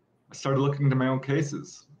 I started looking into my own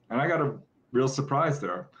cases, and I got a real surprise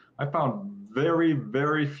there. I found very,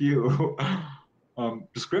 very few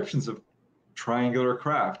descriptions of triangular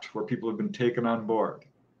craft where people have been taken on board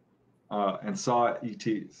and saw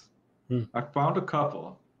ETs. I found a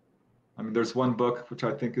couple. I mean, there's one book which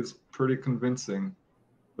I think is pretty convincing,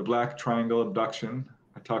 The Black Triangle Abduction.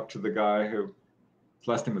 I talked to the guy who, his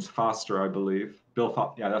last name was Foster, I believe.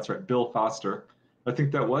 Yeah, that's right, Bill Foster. I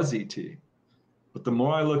think that was ET. But the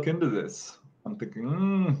more I look into this, I'm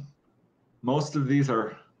thinking, most of these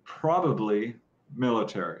are probably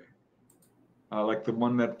military. Like the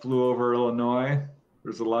one that flew over Illinois,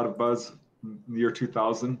 there's a lot of buzz in the year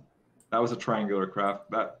 2000. That was a triangular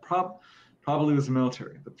craft. That probably was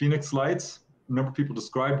military. The Phoenix Lights, a number of people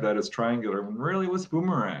described that as triangular when really it was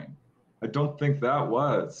boomerang. I don't think that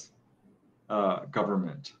was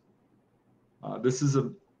government. This is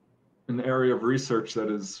an area of research that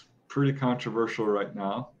is pretty controversial right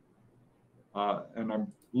now. And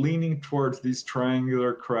I'm leaning towards these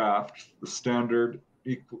triangular craft, the standard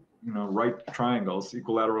right triangles,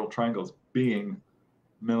 equilateral triangles, being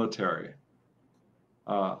military.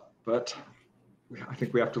 But I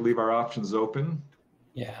think we have to leave our options open.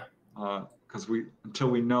 Yeah. Because until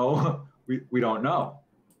we know, we don't know.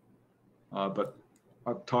 But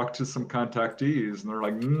I've talked to some contactees, and they're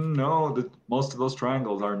like, no, most of those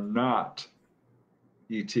triangles are not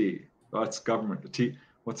ET. That's government.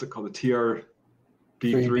 What's it called? The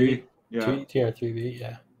TR-3B? Yeah. TR-3B,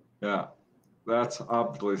 yeah. Yeah. That's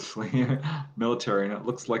obviously military, and it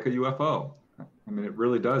looks like a UFO. I mean, it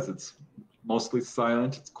really does. It's mostly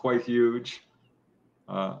silent. It's quite huge.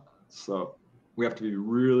 So we have to be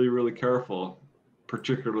really, really careful,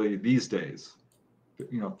 particularly these days.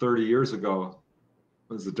 30 years ago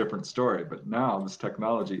was a different story, but now this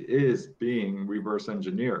technology is being reverse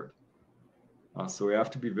engineered. So we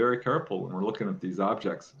have to be very careful when we're looking at these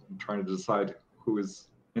objects and trying to decide who is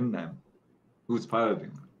in them, who's piloting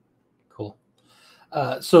them. Cool.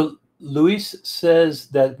 So Luis says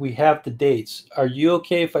that we have the dates. Are you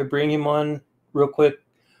okay if I bring him on real quick?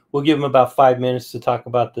 We'll give him about 5 minutes to talk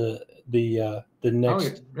about the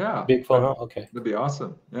next big phone. Okay. That'd be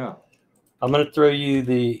awesome. Yeah. I'm going to throw you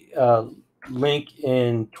the link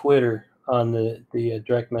in Twitter on the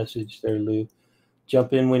direct message there, Lou.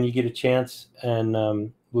 Jump in when you get a chance, and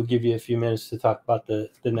we'll give you a few minutes to talk about the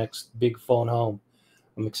next big phone home.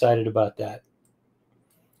 I'm excited about that.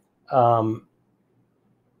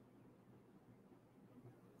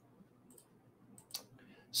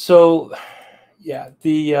 So, yeah,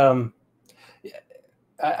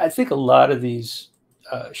 I think a lot of these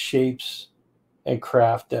shapes and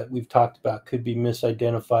craft that we've talked about could be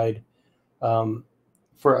misidentified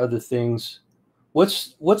for other things.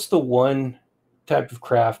 What's the one type of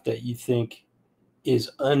craft that you think is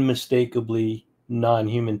unmistakably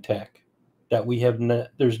non-human tech that we have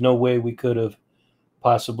there's no way we could have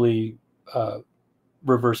possibly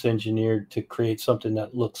reverse engineered to create something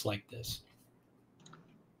that looks like this?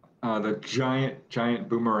 The giant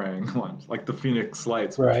boomerang ones, like the Phoenix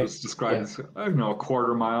Lights, which was described as a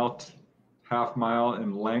quarter mile, half mile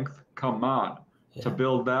in length. Come on, to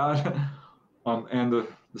build that, and the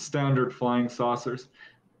standard flying saucers,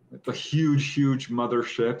 the huge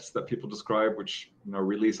motherships that people describe, which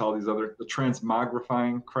release all these the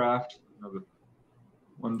transmogrifying craft, the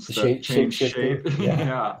ones that change shape.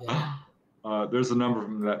 Yeah. There's a number of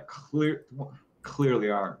them that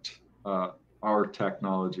clearly aren't our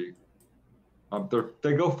technology.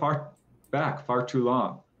 They go far too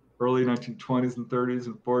long. Early 1920s and 30s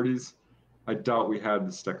and 40s. I doubt we had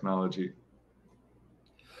this technology.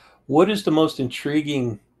 What is the most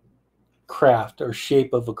intriguing craft or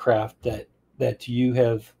shape of a craft that you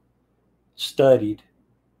have studied?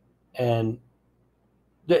 And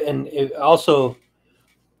it also,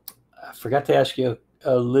 I forgot to ask you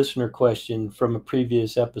a listener question from a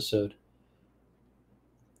previous episode.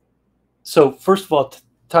 So first of all,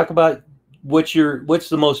 talk about what's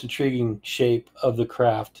the most intriguing shape of the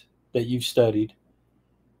craft that you've studied,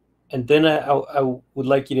 and then I would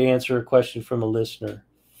like you to answer a question from a listener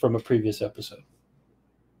from a previous episode.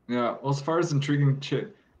 Yeah, well, as far as the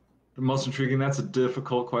most intriguing, that's a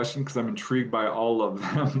difficult question because I'm intrigued by all of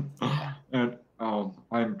them, and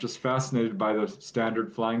I'm just fascinated by the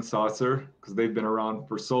standard flying saucer because they've been around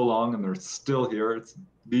for so long and they're still here. It's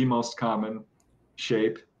the most common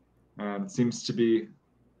shape, and it seems to be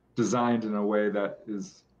designed in a way that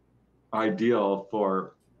is ideal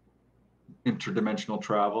for interdimensional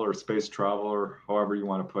travel or space travel or however you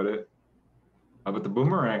want to put it. But the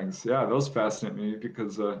boomerangs, yeah, those fascinate me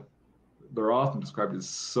because they're often described as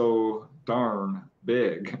so darn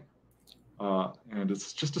big, and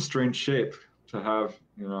it's just a strange shape to have,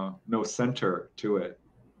 no center to it.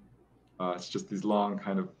 It's just these long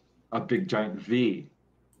kind of a big giant V.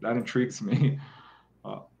 That intrigues me.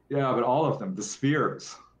 Yeah, but all of them, the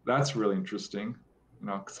spheres, that's really interesting.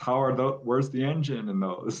 Because where's the engine in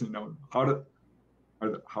those? How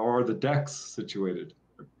are the decks situated?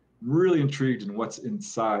 I'm really intrigued in what's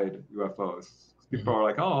inside UFOs. People are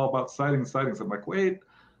like, oh, all about sightings. I'm like, wait,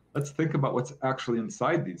 let's think about what's actually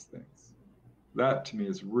inside these things. That to me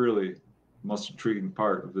is really the most intriguing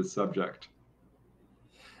part of this subject.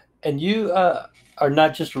 And you are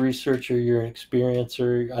not just a researcher, you're an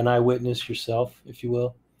experiencer, an eyewitness yourself, if you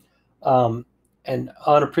will. And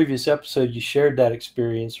on a previous episode, you shared that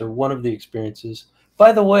experience, or one of the experiences.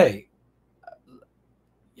 By the way,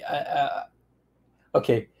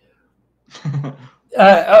 okay,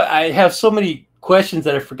 I have so many questions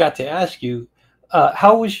that I forgot to ask you.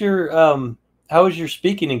 How was your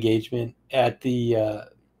speaking engagement at the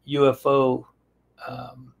UFO?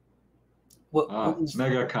 What was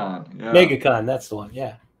MegaCon? Yeah. MegaCon? That's the one.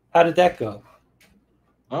 Yeah. How did that go?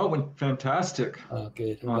 Oh, it went fantastic. Oh,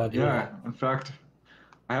 good. I'm glad to hear that. In fact,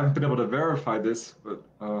 I haven't been able to verify this, but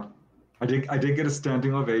I did get a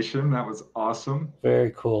standing ovation. That was awesome.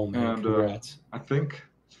 Very cool, man. And Congrats. I think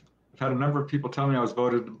I've had a number of people tell me I was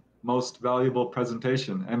voted most valuable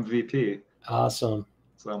presentation, MVP. Awesome.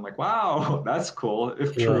 So I'm like, wow, that's cool.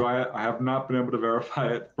 If true, I have not been able to verify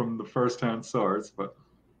it from the first-hand source, but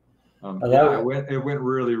it went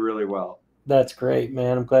really, really well. That's great,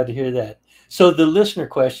 man. I'm glad to hear that. So the listener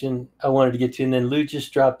question I wanted to get to, and then Lou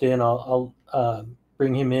just dropped in. I'll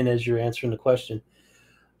bring him in as you're answering the question.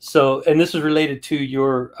 So, and this is related to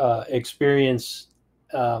your experience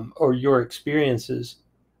or your experiences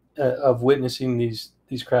of witnessing these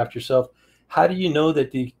craft yourself. How do you know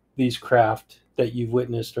that these craft that you've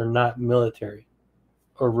witnessed are not military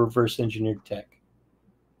or reverse engineered tech?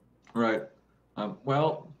 Right.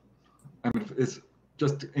 Well, I mean, it's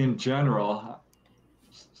just in general,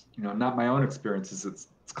 not my own experiences. It's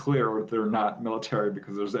clear they're not military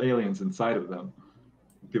because there's aliens inside of them.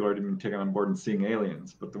 People are even taken on board and seeing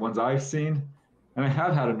aliens. But the ones I've seen, and I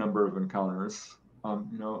have had a number of encounters, a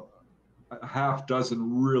half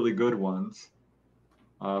dozen really good ones,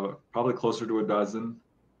 probably closer to a dozen,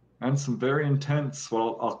 and some very intense,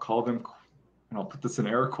 well, I'll call them, and I'll put this in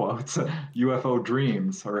air quotes, UFO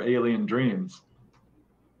dreams or alien dreams.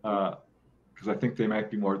 Because I think they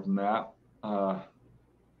might be more than that.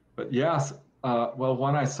 But yes, well,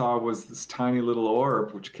 one I saw was this tiny little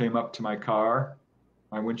orb which came up to my car,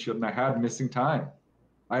 my windshield, and I had missing time.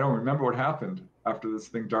 I don't remember what happened after this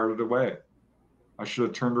thing darted away. I should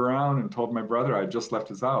have turned around and told my brother I had just left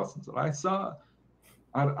his house and said,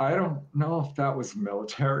 I don't know if that was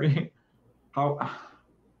military. But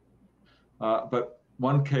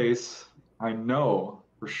one case I know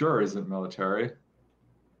for sure isn't military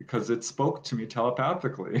because it spoke to me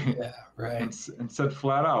telepathically. Yeah, right. and said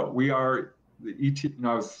flat out, we are the ET.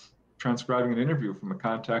 I was transcribing an interview from a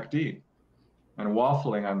contactee and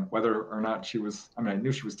waffling on whether or not she was, I mean, I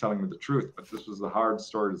knew she was telling me the truth, but this was a hard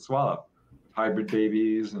story to swallow. Hybrid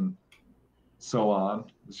babies and so on.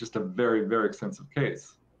 It's just a very, very extensive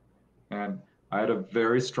case. And I had a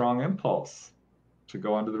very strong impulse to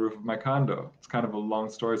go onto the roof of my condo. It's kind of a long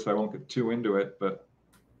story, so I won't get too into it, but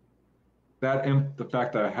the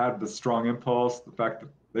fact that I had the strong impulse, the fact that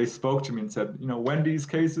they spoke to me and said, Wendy's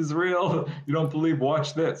case is real. You don't believe,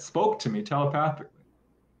 watch this, spoke to me telepathically.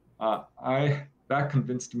 That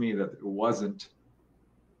convinced me that it wasn't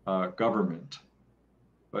government.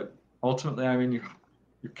 But ultimately, I mean, you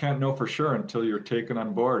can't know for sure until you're taken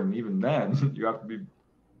on board. And even then, you have to be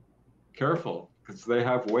careful because they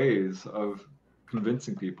have ways of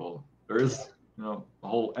convincing people. There is, the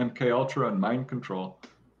whole MK Ultra and mind control.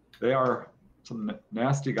 They are some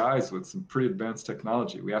nasty guys with some pretty advanced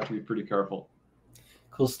technology. We have to be pretty careful.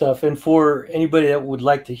 Cool stuff. And for anybody that would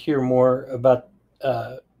like to hear more about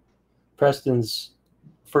Preston's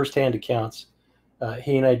firsthand accounts,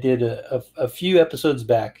 he and I did a few episodes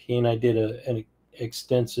back. He and I did an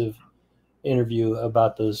extensive interview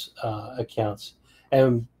about those accounts.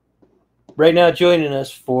 And right now, joining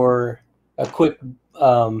us for a quick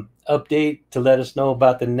update to let us know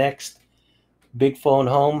about the next big phone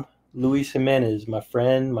home, Luis Jimenez, my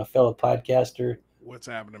friend, my fellow podcaster. What's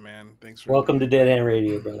happening, man? Thanks for welcome to Dead Hand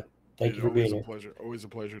Radio, brother. Thank you for being here. Always a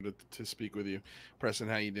pleasure to speak with you. Preston,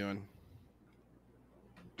 how you doing?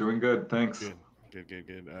 Doing good, thanks.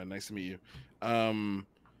 Good. Nice to meet you.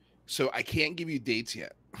 So I can't give you dates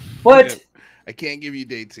yet. What? I can't give you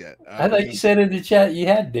dates yet. I thought you said in the chat you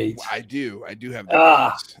had dates. I do have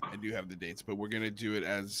the dates. I do have the dates, but we're gonna do it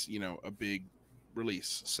as a big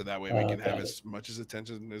release, so that way we can have as much as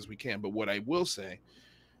attention as we can. But what I will say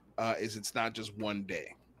is it's not just one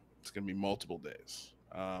day; it's gonna be multiple days.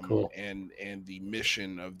 Cool. And the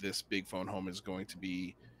mission of this Big Phone Home is going to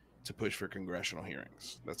be to push for congressional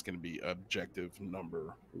hearings. That's going to be objective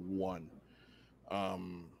number one.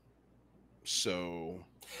 So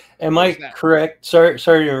am I correct? Sorry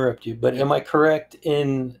to interrupt you, but am I correct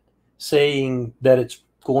in saying that it's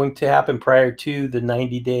going to happen prior to the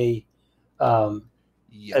 90-day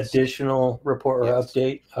additional report or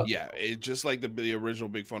update? Okay. Yeah, just like the original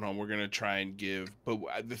Big Phone Home, we're going to try and give. But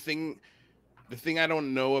the thing I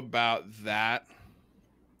don't know about that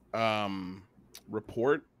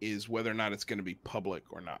report is whether or not it's going to be public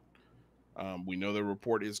or not. We know the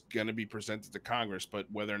report is going to be presented to Congress, but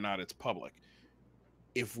whether or not it's public.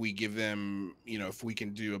 If we give them, if we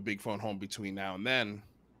can do a Big Phone Home between now and then,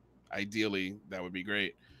 ideally that would be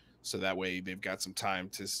great. So that way they've got some time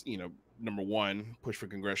to, number one, push for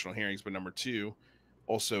congressional hearings, but number two,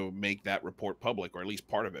 also make that report public, or at least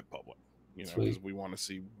part of it public, because we want to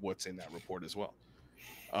see what's in that report as well.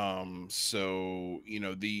 So,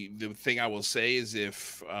 the thing I will say is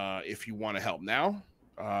if you want to help now,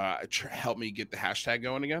 help me get the hashtag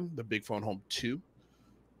going again, the Big Phone Home 2.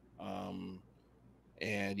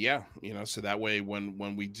 And yeah, so that way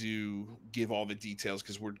when we do give all the details,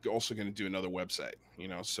 because we're also going to do another website,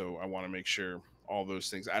 so I want to make sure all those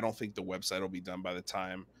things. I don't think the website will be done by the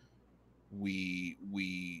time we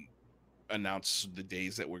announce the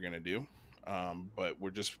days that we're going to do. But we're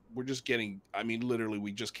just getting, literally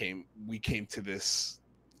we came to this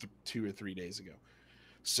 2 or 3 days ago.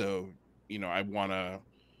 So, I want to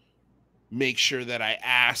make sure that I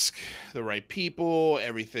ask the right people,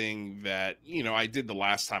 everything that, I did the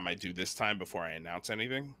last time, I do this time before I announce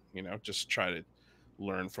anything, just try to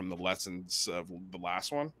learn from the lessons of the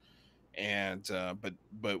last one. And,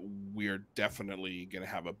 but we're definitely going to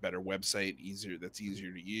have a better website, that's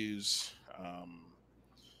easier to use.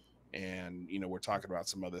 And, we're talking about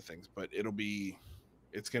some other things, but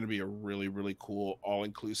it's going to be a really, really cool,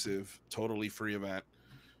 all-inclusive, totally free event.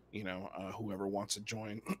 Whoever wants to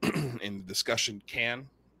join in the discussion can.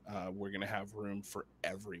 We're going to have room for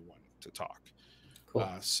everyone to talk. Cool.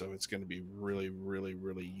 So it's going to be really, really,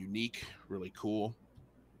 really unique, really cool.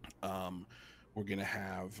 We're going to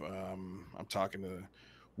have, I'm talking to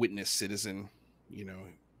Witness Citizen,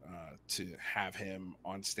 to have him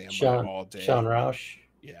on standby all day. Sean Roush.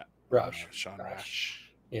 Yeah. Roush. Sean Roush.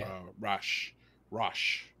 Yeah. Rosh.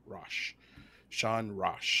 Sean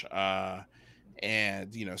Roush.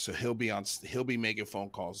 And so he'll be making phone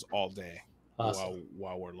calls all day. Awesome.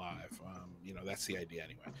 while we're live. That's the idea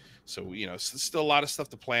anyway. So it's still a lot of stuff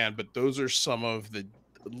to plan, but those are some of the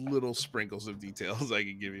little sprinkles of details I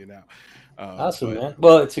can give you now. Awesome, man.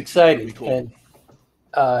 Well, it's exciting. Cool.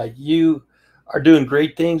 And you are doing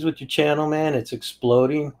great things with your channel, man. It's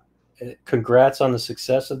exploding. Congrats on the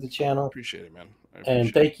success of the channel. Appreciate it, man.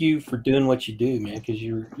 And thank you for doing what you do, man, because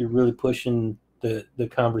you're really pushing the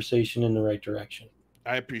conversation in the right direction.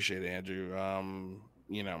 I appreciate it, Andrew.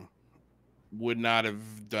 Would not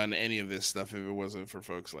have done any of this stuff if it wasn't for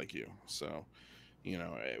folks like you. So,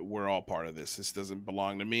 we're all part of this. This doesn't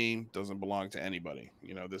belong to me, doesn't belong to anybody.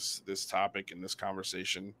 This topic and this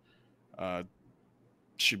conversation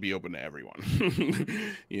should be open to everyone.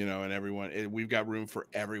 And everyone, we've got room for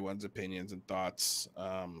everyone's opinions and thoughts.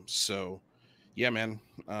 So yeah, man,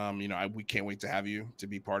 we can't wait to have you to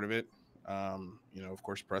be part of it. Of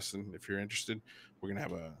course, Preston, if you're interested, we're going to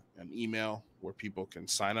have an email where people can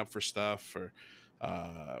sign up for stuff for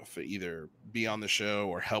either be on the show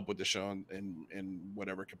or help with the show in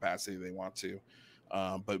whatever capacity they want to.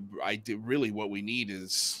 But really what we need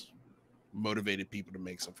is motivated people to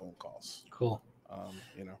make some phone calls. Cool.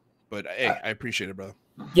 But hey, I appreciate it, brother.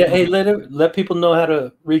 Yeah. Hey, let people know how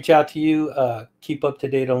to reach out to you, keep up to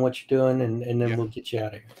date on what you're doing, and then we'll get you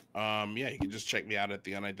out of here. You can just check me out at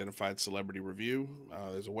the Unidentified Celebrity Review.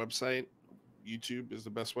 There's a website. YouTube is the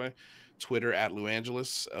best way. Twitter at Lou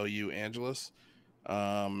Angeles, Lu Angeles.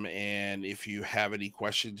 And if you have any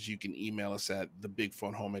questions, you can email us at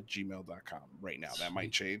thebigphonehome@gmail.com. Right now, that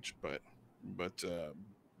might change, but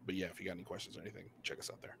yeah, if you got any questions or anything, check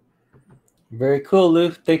us out there. Very cool,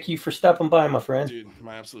 Lou. Thank you for stopping by, my friend. Dude,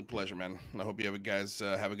 my absolute pleasure, man. I hope you guys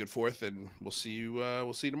have a good 4th, and we'll see you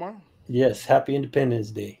tomorrow. Yes, happy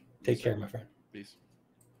Independence Day. Take care, my friend. Peace.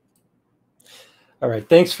 All right,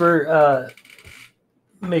 thanks for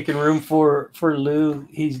making room for Lou.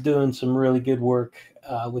 He's doing some really good work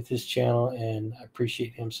with his channel, and I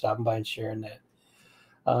appreciate him stopping by and sharing that.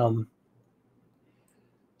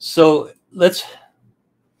 So let's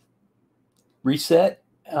reset.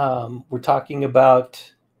 We're talking about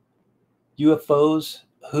UFOs,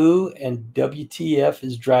 who and WTF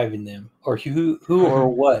is driving them, or who or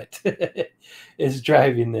what is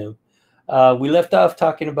driving them. We left off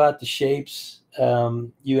talking about the shapes.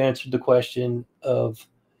 You answered the question of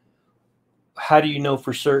how do you know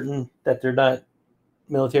for certain that they're not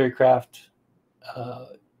military craft.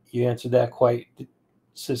 You answered that quite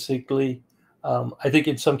succinctly. I think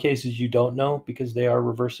in some cases you don't know because they are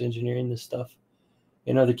reverse engineering this stuff.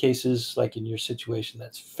 In other cases, like in your situation,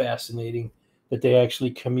 that's fascinating that they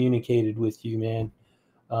actually communicated with you, man,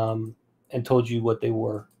 and told you what they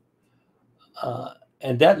were.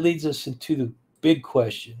 And that leads us into the big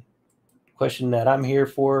question that I'm here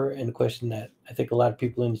for, and the question that I think a lot of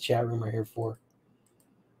people in the chat room are here for.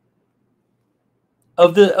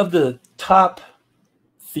 Of the top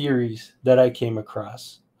theories that I came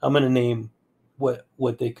across, I'm going to name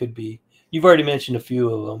what they could be. You've already mentioned a few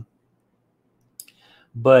of them,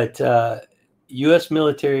 but U.S.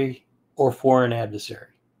 military or foreign adversary,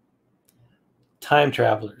 time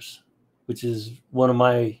travelers, which is one of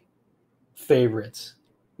my favorites.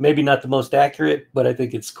 Maybe not the most accurate, but I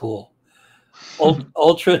think it's cool.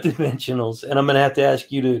 Ultra dimensionals, and I'm going to have to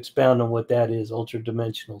ask you to expound on what that is. Ultra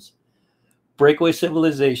dimensionals, breakaway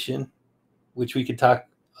civilization, which we could talk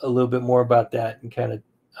a little bit more about that and kind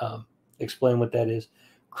of explain what that is.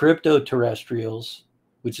 Crypto terrestrials,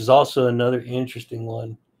 which is also another interesting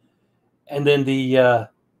one, and then the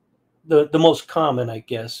most common, I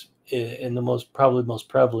guess, and the probably most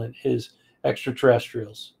prevalent is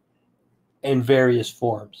extraterrestrials in various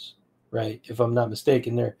forms, right? If I'm not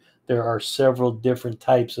mistaken, there are several different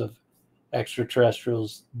types of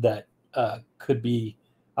extraterrestrials that could be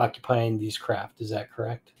occupying these craft. Is that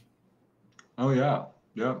correct? Oh yeah,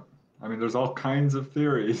 yeah. I mean, there's all kinds of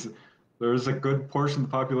theories. There's a good portion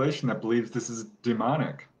of the population that believes this is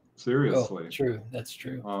demonic. Seriously. Oh, true. That's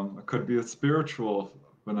true. It could be a spiritual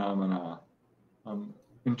phenomena,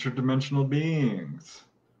 interdimensional beings,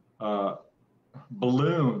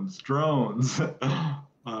 balloons, drones.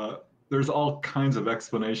 There's all kinds of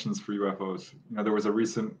explanations for UFOs. You know, there was a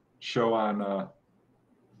recent show on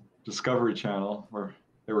Discovery Channel where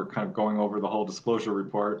they were kind of going over the whole disclosure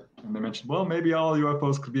report, and they mentioned, well, maybe all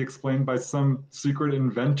UFOs could be explained by some secret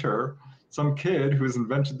inventor, some kid who's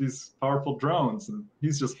invented these powerful drones, and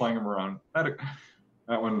he's just flying them around. That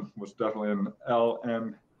one was definitely an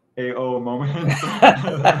LMAO moment.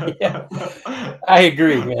 Yeah, I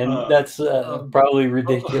agree, man. That's probably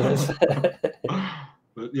ridiculous.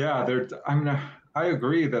 But yeah, I mean, I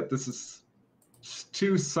agree that this is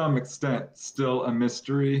to some extent still a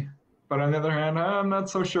mystery. But on the other hand, I'm not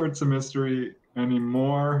so sure it's a mystery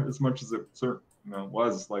anymore as much as it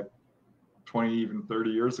was like 20, even 30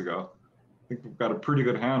 years ago. I think we've got a pretty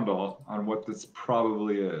good handle on what this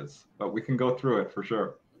probably is, but we can go through it for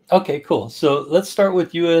sure. Okay, cool. So let's start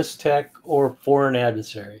with U.S. tech or foreign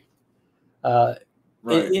adversary.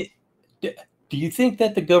 Right. Do you think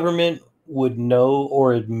that the government would know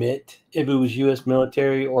or admit if it was U.S.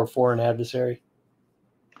 military or foreign adversary?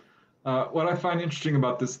 What I find interesting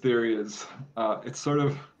about this theory is it's sort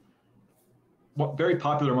of very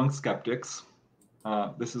popular among skeptics.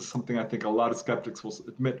 This is something I think a lot of skeptics will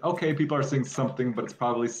admit, okay, people are saying something, but it's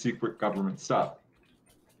probably secret government stuff.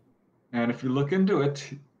 And if you look into it,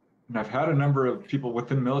 and I've had a number of people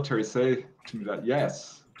within military say to me that,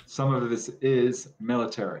 yes, some of this is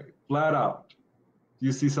military, flat out.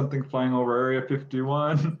 You see something flying over Area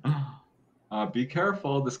 51? Be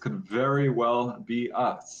careful, this could very well be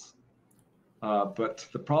us. But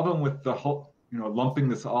the problem with the whole, lumping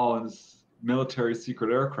this all in as military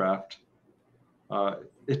secret aircraft,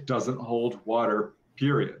 it doesn't hold water,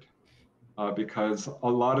 period. Because a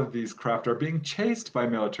lot of these craft are being chased by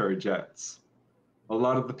military jets. A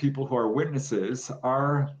lot of the people who are witnesses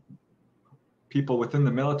are people within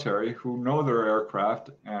the military who know their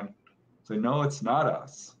aircraft and say, no, it's not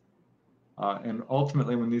us. And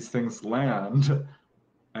ultimately, when these things land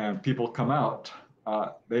and people come out,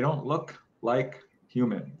 they don't look like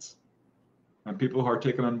humans. And people who are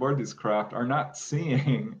taken on board these craft are not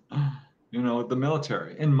seeing, the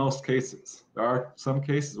military in most cases. There are some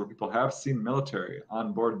cases where people have seen military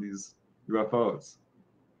on board these UFOs.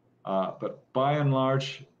 But by and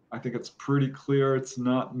large, I think it's pretty clear it's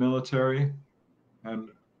not military. And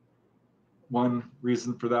one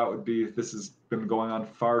reason for that would be this has been going on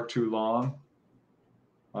far too long.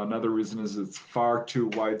 Another reason is it's far too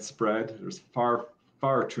widespread. There's far,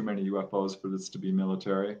 far too many UFOs for this to be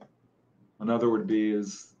military. Another would be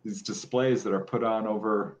is these displays that are put on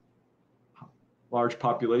over large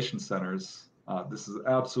population centers. This is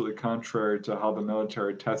absolutely contrary to how the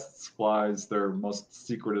military tests, flies their most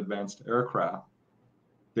secret advanced aircraft.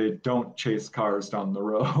 They don't chase cars down the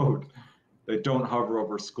road. They don't hover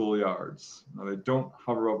over schoolyards. They don't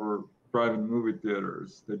hover over drive-in movie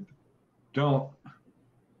theaters. They don't,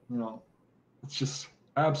 it's just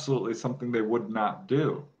absolutely something they would not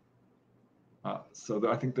do. So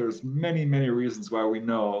I think there's many, many reasons why we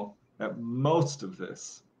know that most of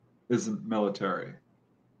this isn't military.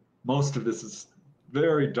 Most of this is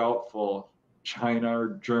very doubtful China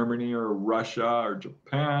or Germany or Russia or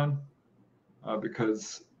Japan,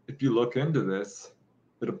 because if you look into this,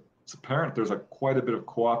 it's apparent there's quite a bit of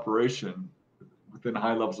cooperation within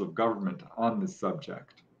high levels of government on this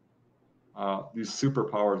subject. These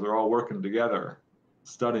superpowers are all working together,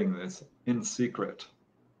 studying this in secret.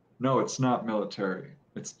 No, it's not military.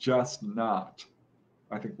 It's just not.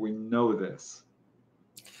 I think we know this.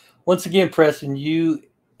 Once again, Preston, you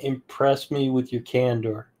impress me with your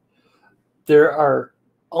candor. There are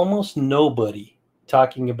almost nobody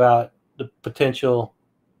talking about the potential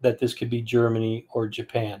that this could be Germany or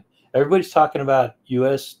Japan. Everybody's talking about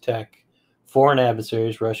U.S. tech, foreign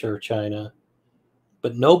adversaries, Russia or China,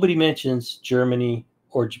 but nobody mentions Germany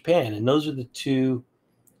or Japan. And those are the two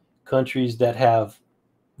countries that have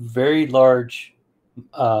very large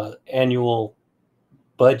annual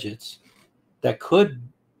budgets that could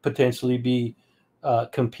potentially be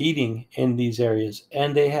competing in these areas.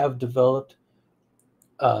 And they have developed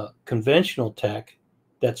conventional tech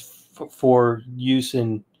that's for use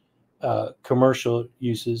in commercial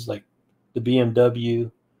uses, like the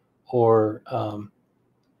BMW or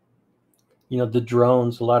the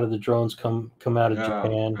drones. A lot of the drones come out of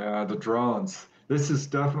Japan. Yeah, the drones. This is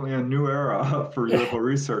definitely a new era for UFO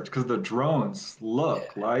research, because the drones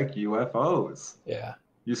look like UFOs. Yeah.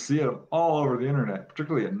 You see them all over the internet,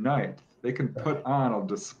 particularly at night. They can put on a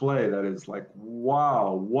display that is like,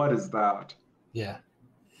 wow, what is that? Yeah.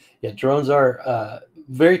 Yeah, drones are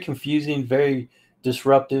very confusing, very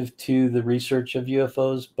disruptive to the research of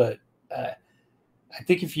UFOs. But I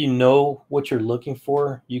think if you know what you're looking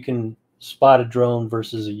for, you can spot a drone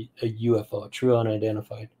versus a UFO, a true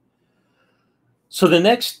unidentified. So the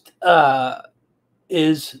next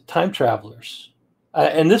is time travelers.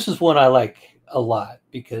 And this is one I like a lot,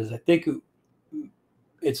 because I think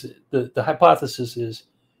it's the hypothesis is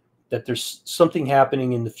that there's something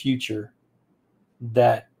happening in the future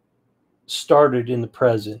that started in the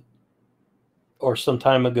present or some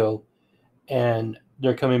time ago, and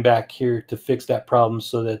they're coming back here to fix that problem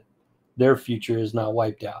so that their future is not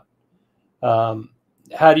wiped out.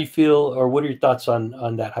 How do you feel, or what are your thoughts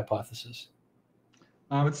on that hypothesis?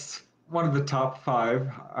 It's one of the top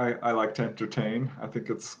 5 I like to entertain. I think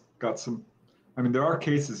it's got some, there are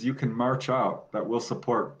cases you can march out that will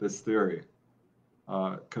support this theory.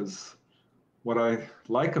 Because what I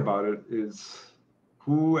like about it is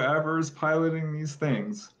whoever's piloting these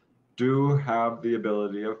things do have the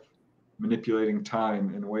ability of manipulating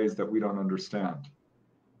time in ways that we don't understand,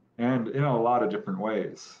 and in a lot of different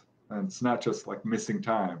ways. And it's not just like missing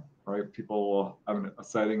time, right? People will have a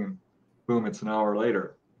sighting and boom, it's an hour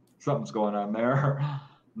later. Something's going on there. I'm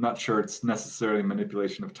not sure it's necessarily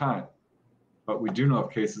manipulation of time, but we do know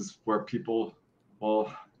of cases where people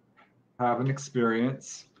will have an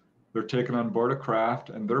experience, they're taken on board a craft,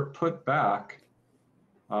 and they're put back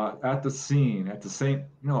at the scene at the same,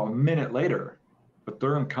 a minute later, but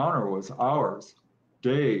their encounter was hours,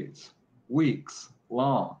 days, weeks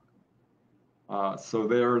long. So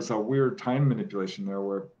there's a weird time manipulation there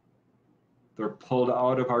where they're pulled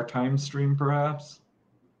out of our time stream, perhaps.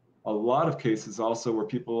 A lot of cases also where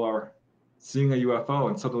people are seeing a UFO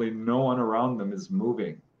and suddenly no one around them is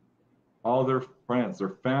moving. All their friends,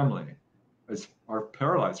 their family are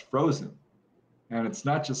paralyzed, frozen. And it's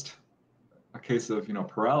not just a case of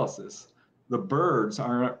paralysis. The birds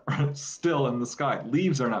are still in the sky.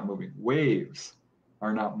 Leaves are not moving. Waves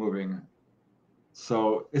are not moving.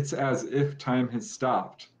 So it's as if time has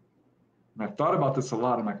stopped. And I've thought about this a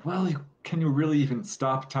lot. I'm like, well, can you really even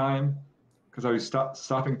stop time? Because are you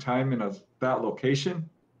stopping time in that location?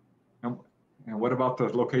 And what about the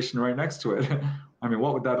location right next to it?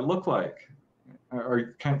 What would that look like? Or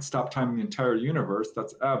you can't stop time in the entire universe.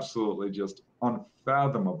 That's absolutely just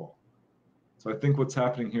unfathomable. So I think what's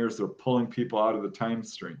happening here is they're pulling people out of the time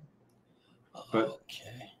stream. But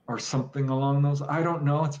or something along those, I don't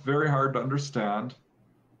know. It's very hard to understand.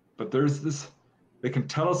 But there's this, they can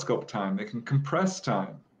telescope time, they can compress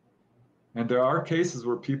time. And there are cases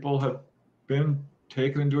where people have been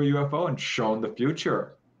taken into a UFO and shown the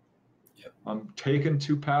future. Taken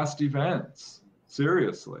to past events,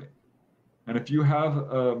 seriously. And if you have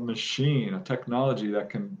a machine, a technology that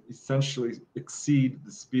can essentially exceed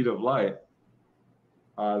the speed of light,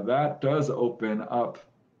 that does open up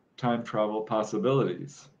time travel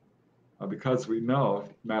possibilities. Because we know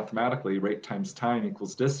mathematically rate times time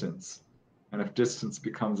equals distance. And if distance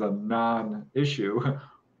becomes a non-issue,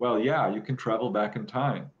 well, yeah, you can travel back in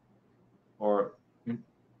time. Or,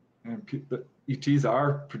 and the ETs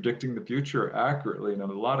are predicting the future accurately in a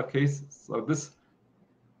lot of cases. So this,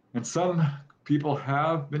 and some people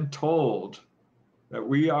have been told that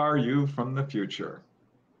we are you from the future.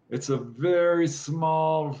 It's a very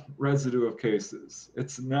small residue of cases.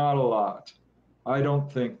 It's not a lot. I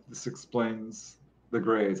don't think this explains the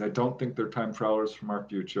Greys. I don't think they're time travelers from our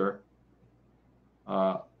future.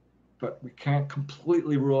 But we can't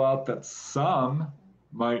completely rule out that some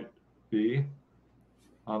might be.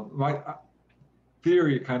 My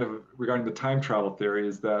theory, kind of regarding the time travel theory,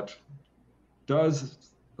 is that does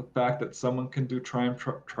the fact that someone can do time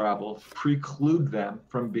travel preclude them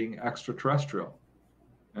from being extraterrestrial?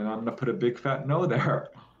 And I'm going to put a big fat no there.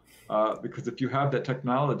 Because if you have that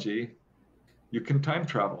technology, you can time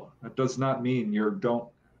travel. That does not mean you don't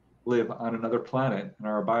live on another planet and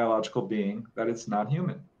are a biological being that is not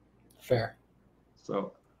human. Fair.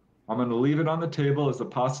 So I'm going to leave it on the table as a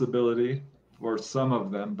possibility for some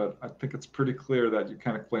of them, but I think it's pretty clear that you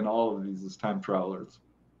can't explain all of these as time travelers.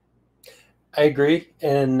 I agree,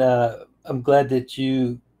 and I'm glad that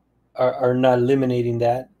you are not eliminating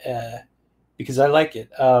that because I like it.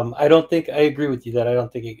 I don't think I agree with you that I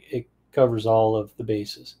don't think it covers all of the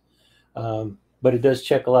bases, but it does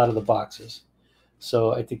check a lot of the boxes.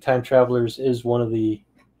 So I think time travelers is one of the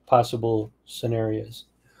possible scenarios.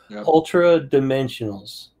 Yep. Ultra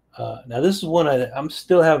dimensionals. Now this is one I'm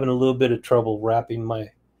still having a little bit of trouble wrapping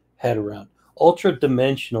my head around. Ultra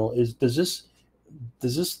dimensional is is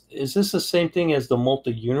this the same thing as the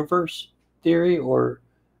multi-universe theory, or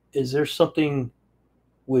is there something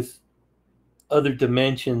with other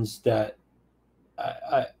dimensions that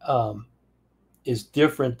is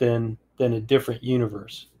different than a different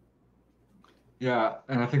universe? Yeah,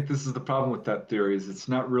 and I think this is the problem with that theory is it's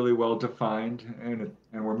not really well defined, and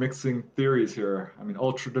we're mixing theories here. I mean,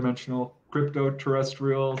 ultra-dimensional,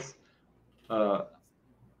 crypto-terrestrials,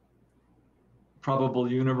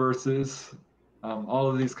 probable universes, all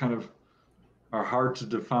of these kind of are hard to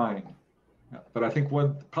define. But I think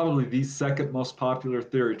probably the second most popular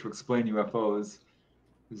theory to explain UFOs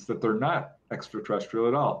is that they're not extraterrestrial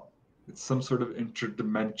at all. It's some sort of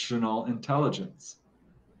interdimensional intelligence.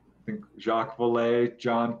 I think Jacques Vallée,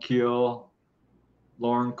 John Keel,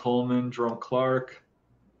 Lauren Coleman, Jerome Clark,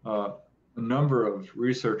 a number of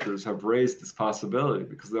researchers have raised this possibility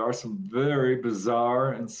because there are some very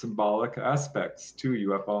bizarre and symbolic aspects to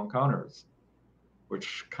UFO encounters,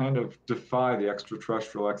 which kind of defy the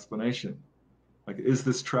extraterrestrial explanation. Like, is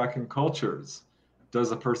this tracking cultures?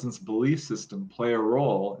 Does a person's belief system play a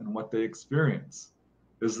role in what they experience?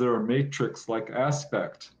 Is there a matrix-like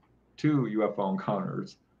aspect to UFO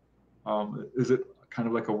encounters? Is it kind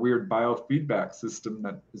of like a weird biofeedback system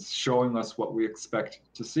that is showing us what we expect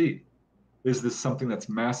to see? Is this something that's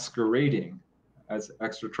masquerading as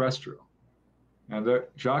extraterrestrial? And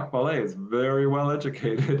Jacques Vallée is very well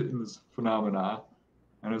educated in this phenomena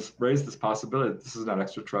and has raised this possibility that this is not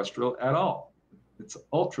extraterrestrial at all. It's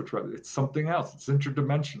ultra-terrestrial. It's something else. It's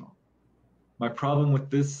interdimensional. My problem with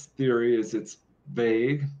this theory is it's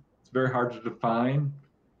vague. It's very hard to define.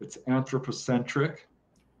 It's anthropocentric,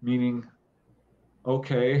 meaning,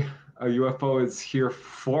 okay, a UFO is here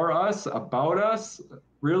for us, about us.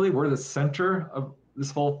 Really, we're the center of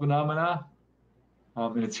this whole phenomena,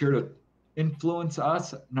 and it's here to influence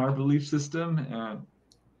us and our belief system, and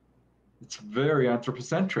it's very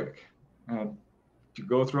anthropocentric. And if you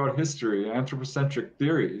go throughout history, anthropocentric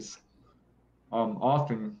theories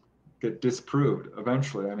often get disproved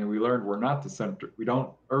eventually. I mean, we learned we're not the center.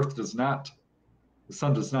 Earth does not, the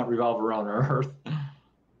sun does not revolve around Earth.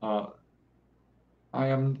 I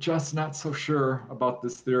am just not so sure about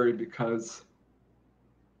this theory because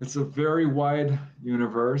it's a very wide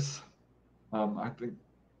universe. I think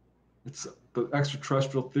the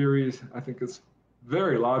extraterrestrial theory, I think, is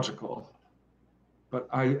very logical. But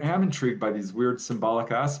I am intrigued by these weird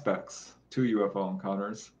symbolic aspects to UFO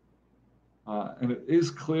encounters. And it is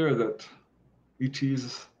clear that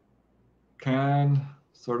ETs can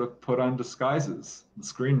sort of put on disguises and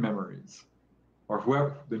screen memories, or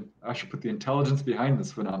whoever, I should put the intelligence behind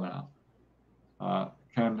this phenomenon,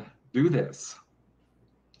 can do this.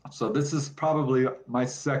 So this is probably my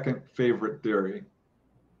second favorite theory,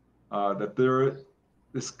 that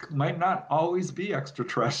this might not always be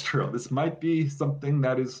extraterrestrial. This might be something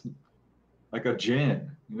that is like a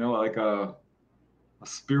jinn, like a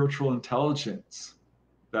spiritual intelligence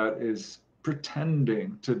that is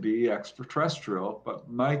pretending to be extraterrestrial, but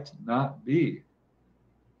might not be.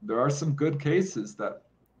 There are some good cases that,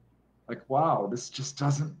 like, wow, this just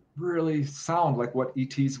doesn't really sound like what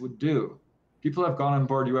ETs would do. People have gone on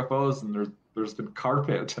board UFOs and there's been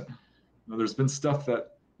carpet. There's been stuff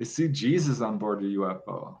that they see Jesus on board a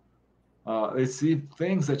UFO. They see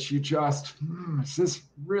things that you just, is this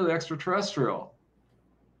really extraterrestrial?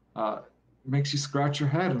 It makes you scratch your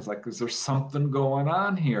head. And it's like, is there something going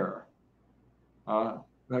on here?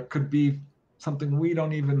 That could be something we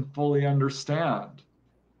don't even fully understand.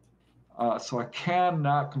 So I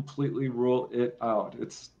cannot completely rule it out.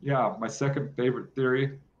 It's, my second favorite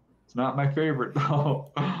theory. It's not my favorite,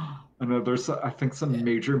 though. And there's, I think, some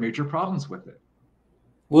major problems with it.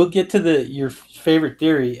 We'll get to your favorite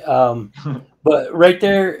theory. But right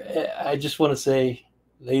there, I just want to say,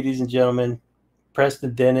 ladies and gentlemen,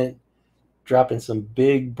 Preston Dennett dropping some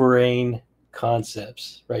big brain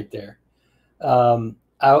concepts right there.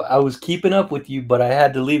 I was keeping up with you, but I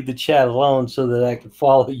had to leave the chat alone so that I could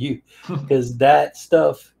follow you, because that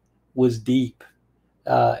stuff was deep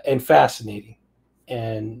and fascinating.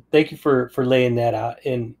 And thank you for laying that out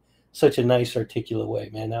in such a nice, articulate way,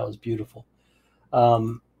 man. That was beautiful.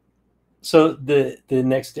 So the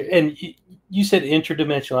next, and you said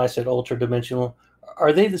interdimensional, I said ultradimensional.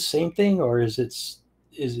 Are they the same thing, or is it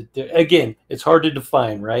again? It's hard to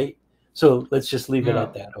define, right? So let's just leave it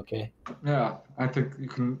at that, okay? Yeah, I think you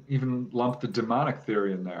can even lump the demonic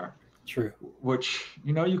theory in there. True. Which,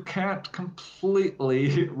 you can't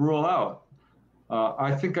completely rule out.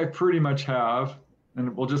 I think I pretty much have,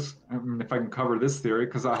 and we'll just, if I can cover this theory,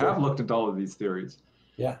 because I have looked into all of these theories.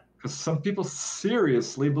 Yeah. Because some people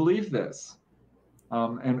seriously believe this.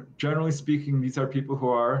 And generally speaking, these are people who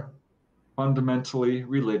are fundamentally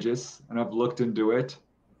religious, and I've looked into it.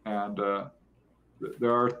 And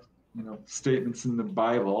there are, statements in the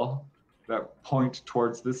Bible that point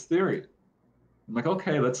towards this theory. I'm like,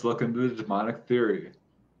 okay, let's look into the demonic theory,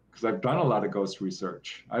 because I've done a lot of ghost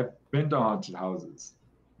research. I've been to haunted houses,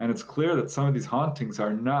 and it's clear that some of these hauntings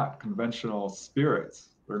are not conventional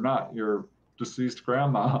spirits. They're not your deceased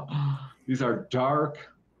grandma. These are dark,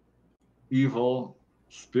 evil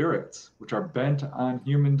spirits, which are bent on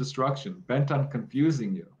human destruction, bent on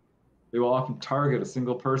confusing you. They will often target a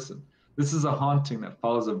single person. This is a haunting that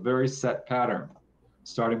follows a very set pattern,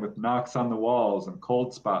 starting with knocks on the walls and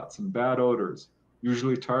cold spots and bad odors,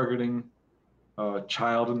 usually targeting a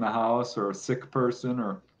child in the house or a sick person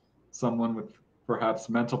or someone with perhaps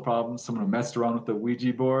mental problems, someone who messed around with the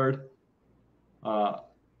Ouija board.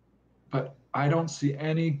 But I don't see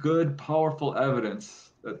any good, powerful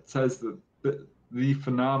evidence that says that the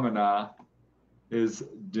phenomena is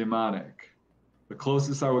demonic. The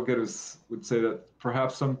closest I would get would say that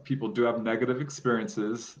perhaps some people do have negative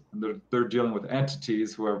experiences, and they're dealing with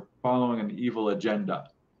entities who are following an evil agenda.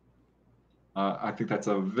 I think that's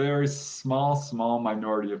a very small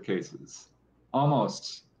minority of cases,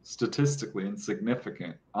 almost statistically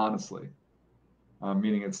insignificant, honestly,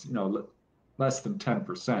 meaning it's less than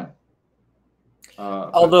 10%.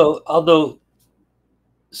 Although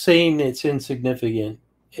saying it's insignificant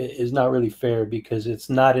is not really fair, because it's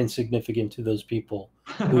not insignificant to those people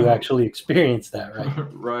who actually experience that, right?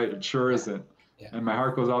 Right, it sure isn't. Yeah. And my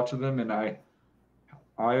heart goes out to them, and I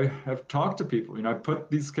have talked to people. I put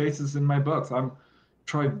these cases in my books. I'm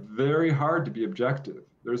tried very hard to be objective.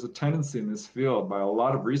 There's a tendency in this field by a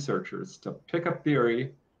lot of researchers to pick a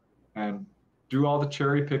theory and do all the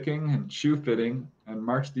cherry picking and shoe fitting and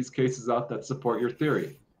march these cases out that support your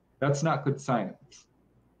theory. That's not good science.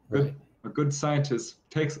 Right. A good scientist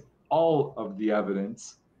takes all of the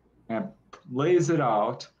evidence and lays it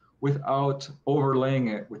out without overlaying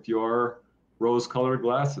it with your rose-colored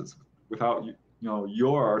glasses, without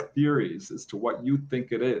your theories as to what you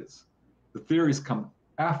think it is. The theories come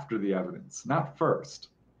after the evidence, not first.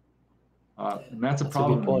 And that's a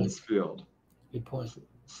problem in this field. Good point.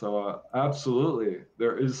 So absolutely,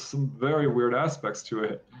 there is some very weird aspects to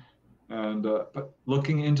it. And but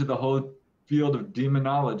looking into the whole field of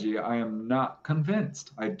demonology, I am not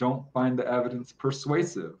convinced. I don't find the evidence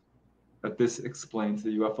persuasive that this explains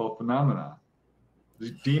the UFO phenomena.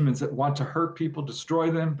 The demons that want to hurt people,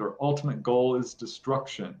 destroy them, their ultimate goal is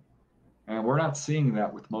destruction. And we're not seeing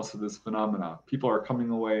that with most of this phenomena. People are coming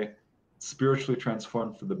away spiritually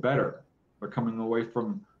transformed for the better. They're coming away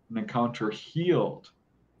from an encounter healed.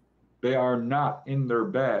 They are not in their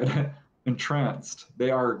bed entranced.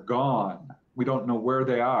 They are gone. We don't know where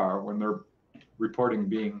they are when they're reporting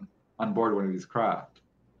being on board one of these craft,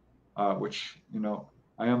 which,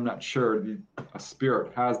 I am not sure a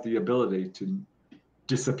spirit has the ability to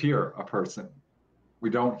disappear a person. We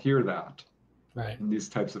don't hear that Right. in these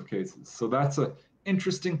types of cases. So that's an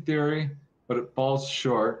interesting theory, but it falls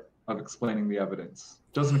short of explaining the evidence.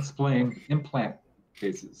 It doesn't explain implant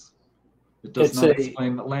cases. It does It's not a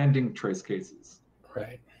explain landing trace cases.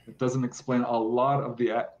 right. It doesn't explain a lot of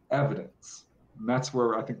the evidence. And that's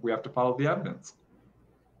where I think we have to follow the evidence.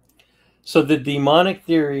 So the demonic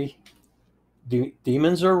theory,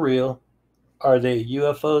 demons are real. Are they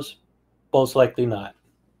UFOs? Most likely not.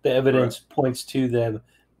 The evidence Correct. points to them,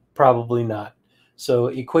 probably not. So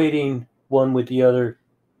equating one with the other,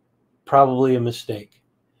 probably a mistake.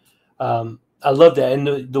 I love that.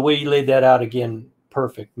 And the way you laid that out again,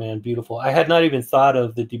 perfect, man. Beautiful. I had not even thought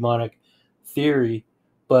of the demonic theory,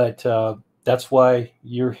 but that's why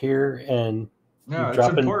you're here and you're Yeah, it's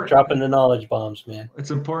dropping important. the knowledge bombs, man.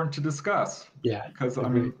 It's important to discuss. Yeah. Because, I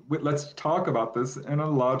Agreed. mean, let's talk about this in a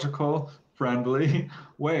logical, friendly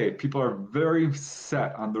way. People are very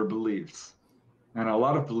set on their beliefs. And a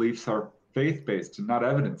lot of beliefs are faith-based and not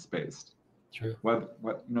evidence-based. True.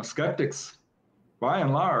 Skeptics, by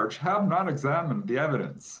and large, have not examined the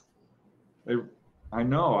evidence. I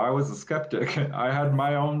know I was a skeptic. I had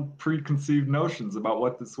my own preconceived notions about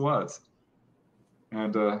what this was.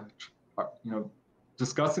 And,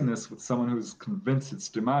 discussing this with someone who's convinced it's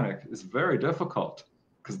demonic is very difficult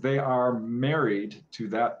because they are married to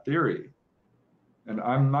that theory. And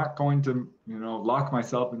I'm not going to, lock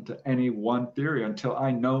myself into any one theory until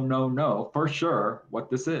I know for sure what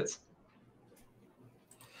this is.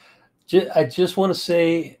 I just want to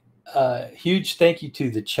say a huge thank you to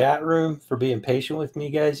the chat room for being patient with me,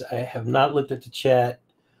 guys. I have not looked at the chat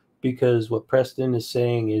because what Preston is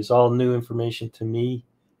saying is all new information to me.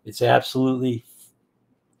 It's absolutely,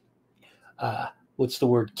 what's the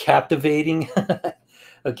word, captivating.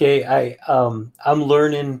 Okay, I'm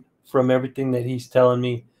learning from everything that he's telling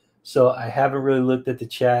me. So I haven't really looked at the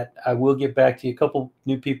chat. I will get back to you. A couple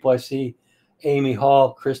new people I see. Amy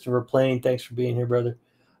Hall, Christopher Plain, thanks for being here, brother.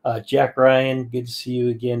 Jack Ryan, good to see you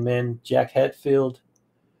again, man. Jack Hetfield,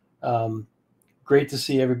 great to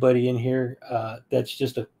see everybody in here. That's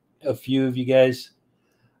just a few of you guys.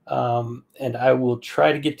 And I will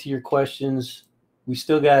try to get to your questions. We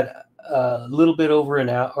still got a little bit over an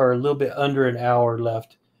hour or a little bit under an hour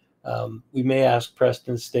left. We may ask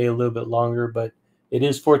Preston to stay a little bit longer, but it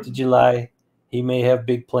is 4th of July. He may have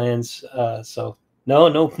big plans. So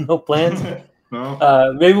no plans.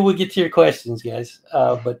 No. Maybe we'll get to your questions, guys.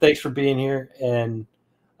 But thanks for being here. And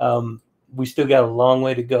we still got a long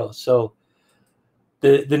way to go. So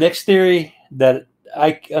the next theory that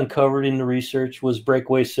I uncovered in the research was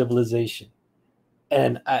breakaway civilization.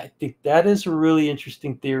 And I think that is a really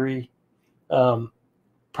interesting theory.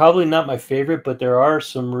 Probably not my favorite, but there are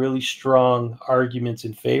some really strong arguments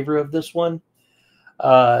in favor of this one.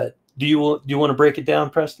 Do you want to break it down,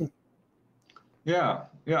 Preston? Yeah,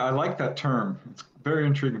 I like that term. It's very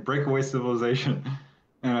intriguing. Breakaway civilization.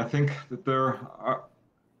 And I think that there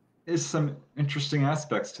is some interesting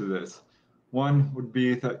aspects to this. One would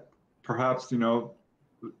be that perhaps, the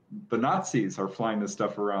Nazis are flying this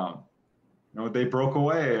stuff around. They broke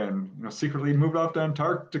away and, secretly moved off to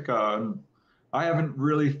Antarctica. And I haven't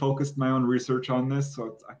really focused my own research on this,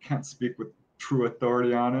 so I can't speak with true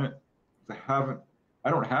authority on it. I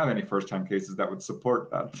don't have any first-time cases that would support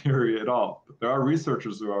that theory at all. But there are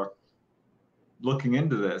researchers who are looking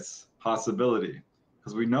into this possibility,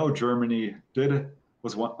 because we know Germany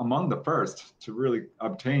was among the first to really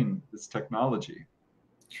obtain this technology.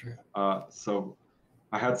 True. So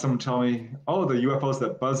I had someone tell me, oh, the UFOs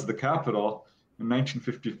that buzzed the Capitol in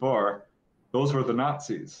 1954, those were the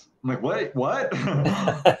Nazis. I'm like, wait, what?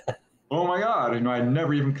 Oh my God, I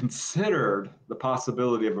never even considered the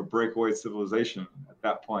possibility of a breakaway civilization at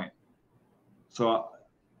that point. So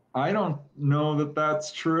I don't know that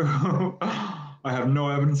that's true. I have no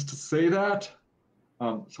evidence to say that.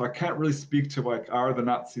 So I can't really speak to are the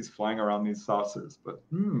Nazis flying around these saucers? But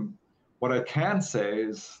what I can say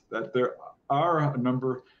is that there are a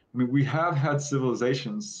number, we have had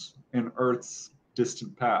civilizations in Earth's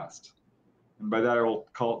distant past. And by that I will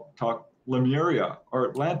talk Lemuria or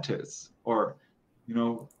Atlantis, or,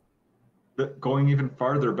 going even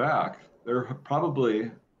farther back, there have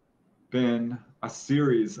probably been a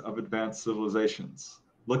series of advanced civilizations.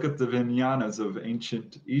 Look at the Vinyanas of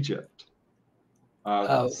ancient Egypt.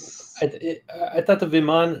 I thought the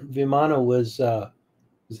Vimana was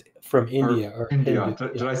from India or India.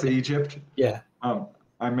 Hindu. Did I say Egypt? Yeah.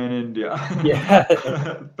 I'm in India. Yeah.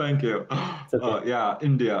 Thank you. Okay. Yeah,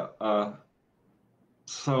 India.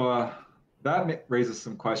 So that raises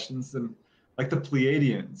some questions. And like the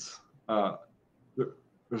Pleiadians,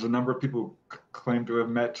 there's a number of people who claim to have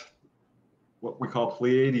met what we call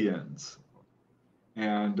Pleiadians.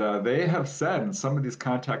 And they have said in some of these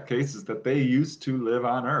contact cases that they used to live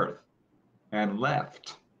on Earth and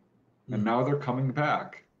left. And now they're coming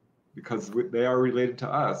back because they are related to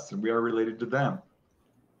us and we are related to them.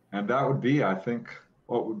 And that would be, I think,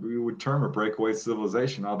 what we would term a breakaway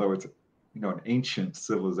civilization, although it's, an ancient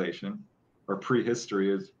civilization, or prehistory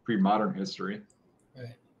is pre-modern history.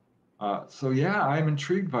 Right. So yeah, I'm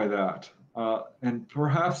intrigued by that. And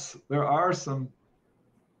perhaps there are some,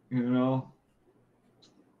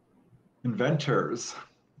 inventors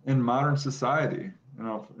in modern society, in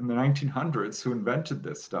the 1900s who invented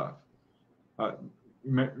this stuff. You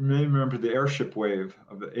may remember the airship wave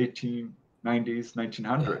of the 1890s,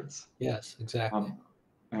 1900s. Yeah. Yes, exactly.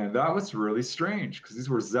 And that was really strange because these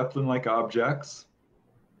were Zeppelin-like objects,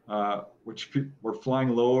 which were flying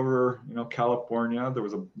low over, California. There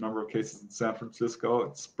was a number of cases in San Francisco.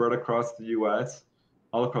 It spread across the U.S.,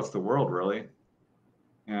 all across the world, really.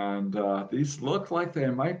 And these look like they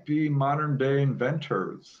might be modern day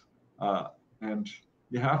inventors. And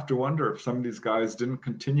you have to wonder if some of these guys didn't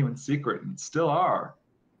continue in secret and still are,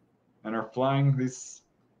 and are flying these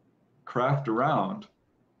craft around.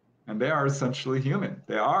 And they are essentially human.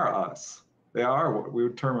 They are us. They are what we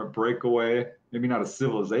would term a breakaway, maybe not a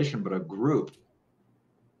civilization, but a group.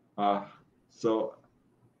 So,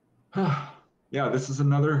 yeah, this is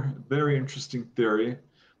another very interesting theory,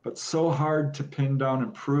 but so hard to pin down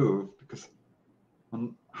and prove because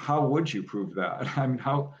how would you prove that? I mean,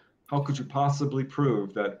 how could you possibly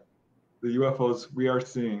prove that the UFOs we are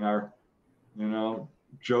seeing are,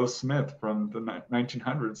 Joe Smith from the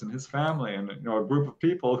 1900s and his family, and a group of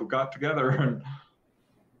people who got together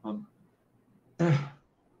and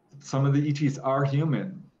some of the ETs are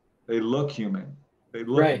human. They look human. They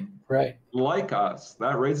look right like us.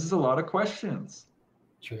 That raises a lot of questions.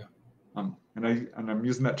 True. And I'm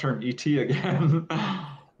using that term ET again.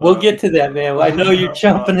 We'll get to that, man. I know you're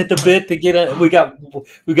chomping at the bit to get a. We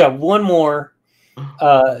got one more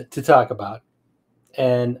to talk about,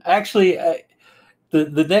 and actually,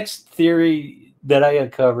 the next theory that I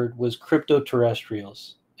uncovered was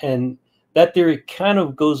cryptoterrestrials, and that theory kind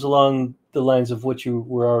of goes along the lines of what you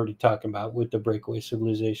were already talking about with the breakaway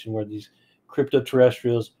civilization, where these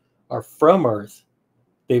cryptoterrestrials are from Earth.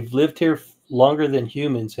 They've lived here longer than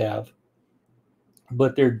humans have,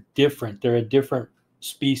 but they're different. They're a different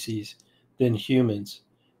species than humans,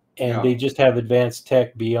 and they just have advanced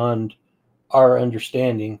tech beyond our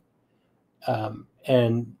understanding,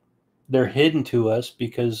 and they're hidden to us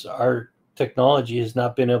because our technology has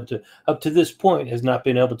not been able to, up to this point, has not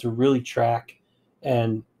been able to really track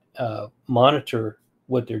and monitor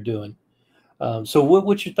what they're doing. So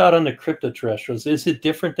what's your thought on the cryptoterrestrials? Is it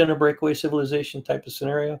different than a breakaway civilization type of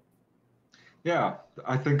scenario? Yeah,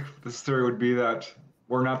 I think this theory would be that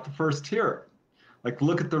we're not the first here. Like,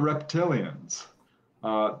 look at the reptilians.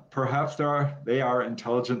 Perhaps they are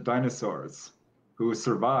intelligent dinosaurs who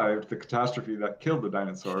survived the catastrophe that killed the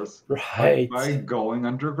dinosaurs by going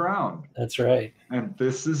underground. That's right. And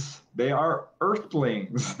they are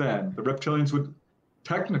Earthlings then. The reptilians would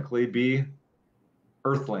technically be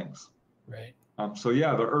Earthlings. Right. So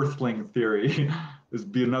yeah, the Earthling theory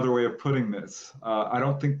would be another way of putting this. I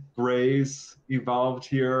don't think Greys evolved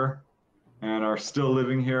here and are still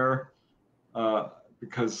living here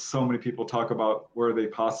because so many people talk about where they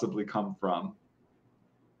possibly come from.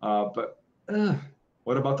 But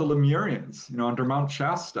what about the Lemurians, under Mount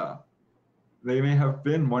Shasta? They may have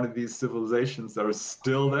been one of these civilizations that are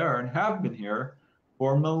still there and have been here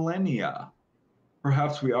for millennia.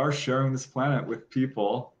 Perhaps we are sharing this planet with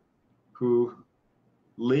people who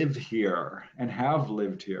live here and have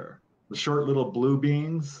lived here. The short little blue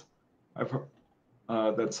beings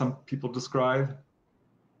that some people describe.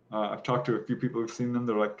 I've talked to a few people who've seen them.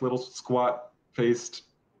 They're like little squat-faced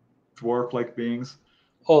dwarf-like beings.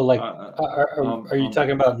 Oh, like are you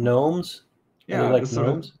talking about gnomes? Yeah, like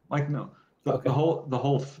gnomes. The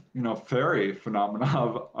whole fairy phenomena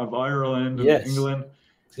of Ireland and England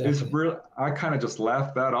is real. I kind of just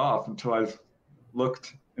laughed that off until I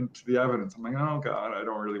looked into the evidence. I'm like, oh God, I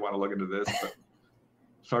don't really want to look into this. But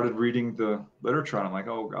started reading the literature, and I'm like,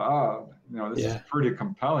 oh God, this is pretty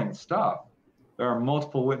compelling stuff. There are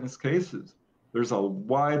multiple witness cases. There's a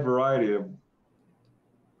wide variety of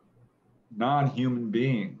non-human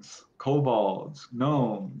beings, kobolds,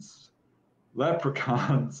 gnomes,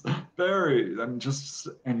 leprechauns, fairies,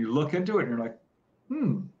 and you look into it and you're like,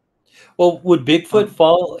 Well, would Bigfoot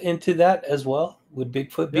fall into that as well? Would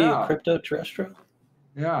Bigfoot be a crypto-terrestrial?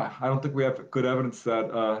 Yeah, I don't think we have good evidence that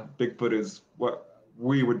Bigfoot is what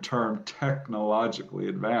we would term technologically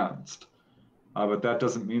advanced. But that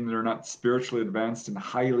doesn't mean they're not spiritually advanced and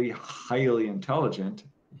highly, highly intelligent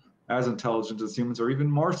as humans, or even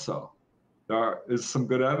more so. There is some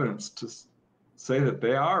good evidence to say that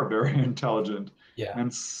they are very intelligent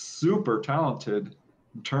and super talented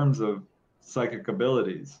in terms of psychic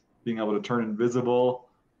abilities, being able to turn invisible,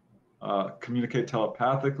 communicate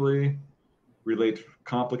telepathically, relate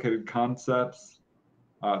complicated concepts.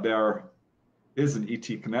 There is an ET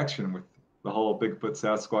connection with the whole Bigfoot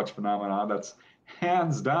Sasquatch phenomenon. That's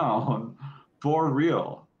hands down for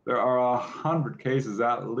real. There are 100 cases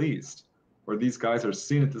at least where these guys are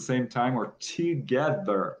seen at the same time or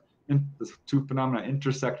together, in the two phenomena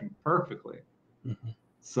intersecting perfectly. Mm-hmm.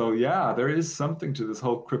 So yeah, there is something to this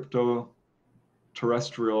whole crypto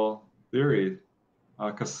terrestrial theory.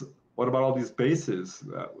 Because what about all these bases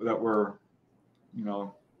that were,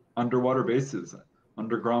 underwater bases,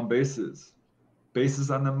 underground bases, bases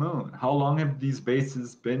on the moon? How long have these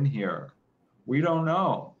bases been here? We don't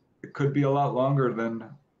know. It could be a lot longer than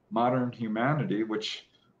modern humanity, which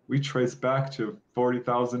we trace back to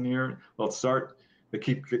 40,000 years. Well, they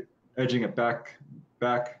keep edging it back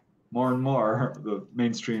more and more, the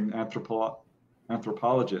mainstream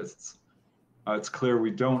anthropologists. It's clear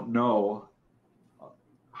we don't know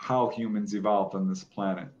how humans evolved on this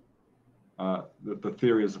planet. The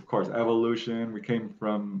theory is, of course, evolution. We came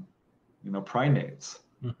from, primates.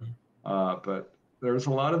 Mm-hmm. But there's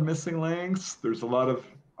a lot of missing links. There's a lot of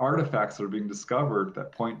artifacts that are being discovered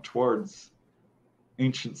that point towards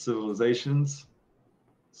ancient civilizations.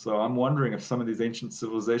 So I'm wondering if some of these ancient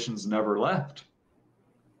civilizations never left,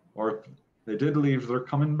 or if they did leave, they're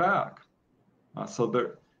coming back. This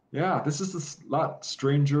is a lot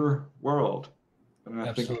stranger world. And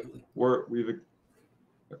I think we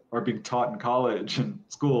are being taught in college and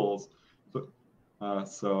schools.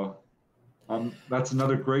 That's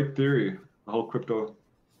another great theory, the whole crypto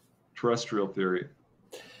terrestrial theory.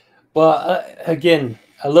 Well, again,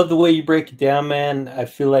 I love the way you break it down, man. I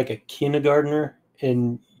feel like a kindergartner,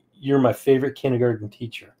 and you're my favorite kindergarten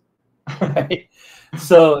teacher. Right?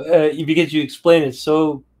 So because you explain it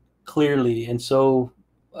so clearly and so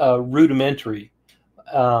rudimentary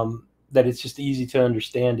that it's just easy to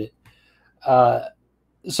understand it.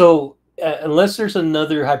 Unless there's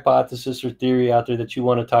another hypothesis or theory out there that you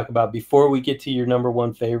want to talk about before we get to your number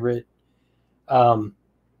one favorite,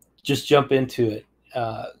 just jump into it.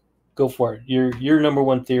 Go for it. Your number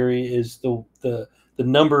one theory is the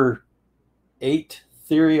number 8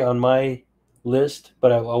 theory on my list,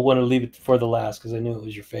 but I want to leave it for the last because I knew it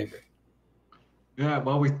was your favorite. Yeah,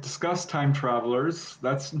 well, we discussed time travelers.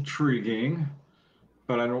 That's intriguing,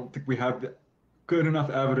 but I don't think we have good enough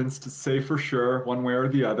evidence to say for sure one way or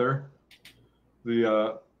the other.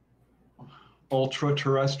 The ultra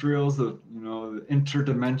terrestrials, the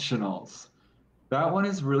interdimensionals. That one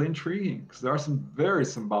is really intriguing because there are some very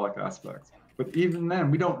symbolic aspects. But even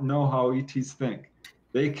then, we don't know how ETs think.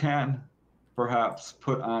 They can perhaps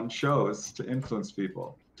put on shows to influence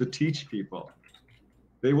people, to teach people.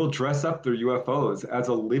 They will dress up their UFOs as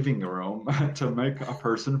a living room to make a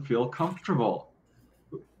person feel comfortable.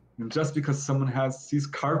 And just because someone sees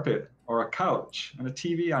carpet or a couch and a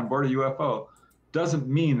TV on board a UFO doesn't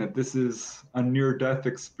mean that this is a near-death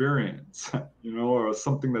experience, or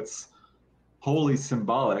something that's wholly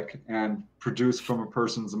symbolic and produced from a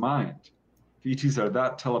person's mind. If ETs are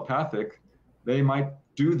that telepathic, they might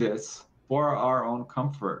do this for our own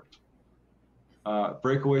comfort.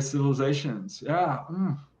 Breakaway civilizations,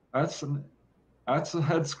 that's a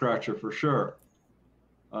head scratcher for sure.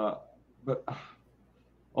 But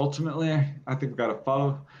ultimately, I think we've got to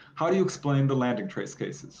follow. How do you explain the landing trace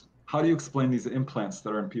cases? How do you explain these implants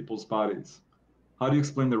that are in people's bodies? How do you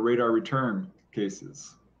explain the radar return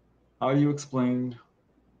cases? How do you explain,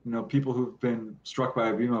 people who've been struck by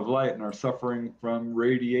a beam of light and are suffering from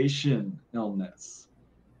radiation illness?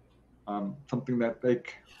 Something that they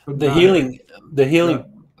could the healing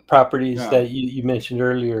properties that you mentioned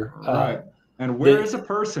earlier. Right. And where is a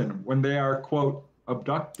person when they are, quote,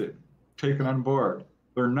 abducted, taken on board?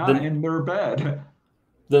 They're not in their bed.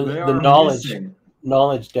 The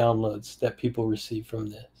knowledge downloads that people receive from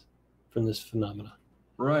this phenomenon.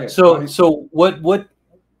 Right. So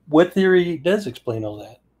what theory does explain all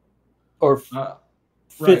that, or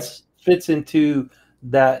fits into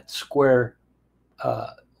that square?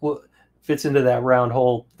 Fits into that round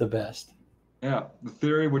hole the best? Yeah, the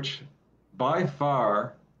theory which by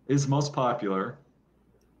far is most popular.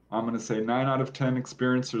 I'm going to say 9 out of 10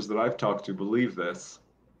 experiencers that I've talked to believe this.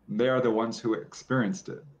 They are the ones who experienced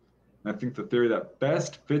it. And I think the theory that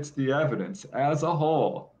best fits the evidence as a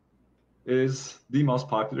whole is the most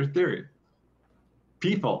popular theory.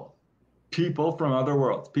 People people from other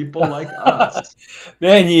worlds, people like us.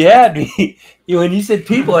 Man, you had me. When you said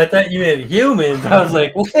people, I thought you meant humans. I was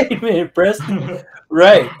like, wait a minute, Preston.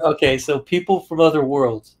 Right. Okay, so people from other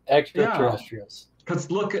worlds, Yeah, extraterrestrials. because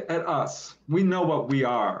look at us. We know what we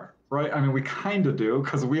are, right? I mean, we kind of do,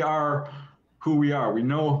 because we are who we are. We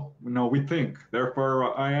know, we think,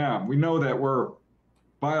 therefore I am. We know that we're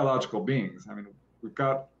biological beings. I mean, we've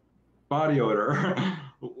got body odor.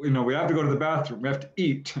 We have to go to the bathroom. We have to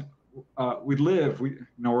eat. We live.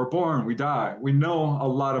 We're born. We die. We know a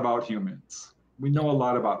lot about humans. We know a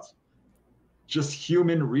lot about just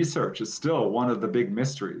human research is still one of the big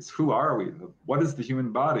mysteries. Who are we? What is the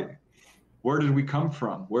human body? Where did we come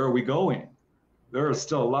from? Where are we going? There are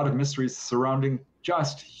still a lot of mysteries surrounding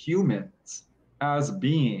just humans as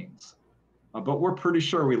beings. But we're pretty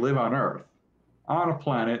sure we live on Earth, on a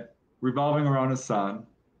planet revolving around a sun,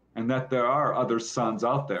 and that there are other suns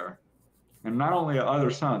out there. And not only other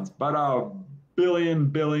suns, but a billion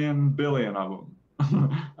of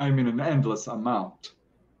them. I mean, an endless amount.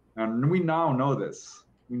 And we now know this.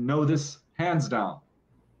 We know this hands down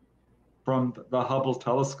from the Hubble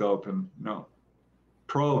telescope and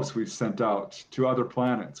probes we've sent out to other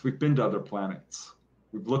planets. We've been to other planets.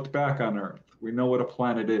 We've looked back on Earth. We know what a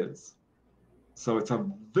planet is. So it's a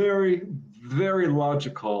very, very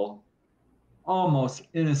logical, almost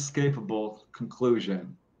inescapable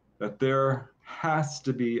conclusion that there has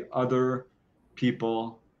to be other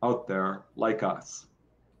people out there like us.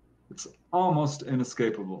 It's almost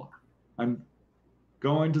inescapable. I'm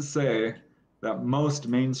going to say that most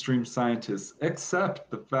mainstream scientists accept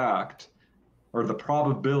the fact or the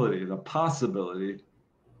probability, the possibility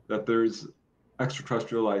that there's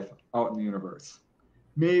extraterrestrial life out in the universe.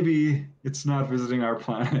 Maybe it's not visiting our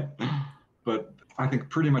planet, but I think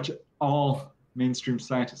pretty much all mainstream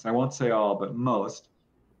scientists, I won't say all, but most,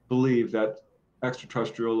 believe that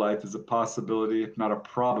extraterrestrial life is a possibility, if not a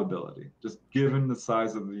probability, just given the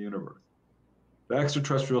size of the universe. The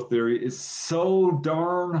extraterrestrial theory is so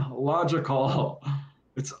darn logical.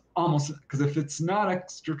 It's almost, because if it's not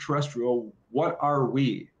extraterrestrial, what are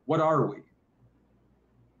we? What are we?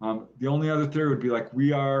 The only other theory would be like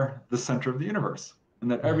we are the center of the universe,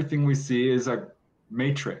 and that everything we see is a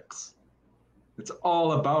matrix. It's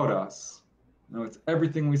all about us. It's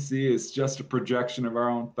everything we see is just a projection of our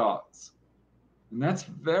own thoughts. And that's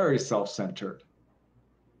very self-centered.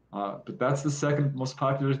 But that's the second most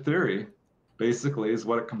popular theory, basically, is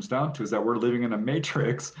what it comes down to, is that we're living in a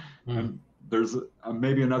matrix and there's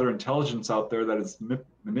maybe another intelligence out there that is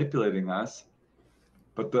manipulating us.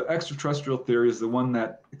 But the extraterrestrial theory is the one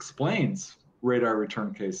that explains radar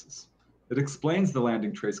return cases. It explains the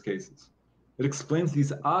landing trace cases. It explains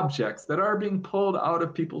these objects that are being pulled out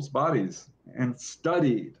of people's bodies and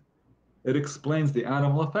studied. It explains the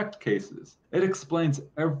animal effect cases. It explains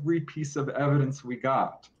every piece of evidence we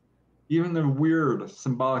got. Even the weird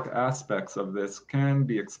symbolic aspects of this can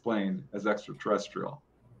be explained as extraterrestrial.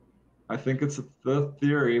 I think it's the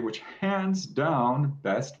theory which hands down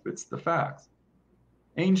best fits the facts.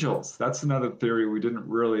 Angels, that's another theory we didn't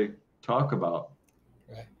really talk about.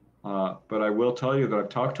 Right. But I will tell you that I've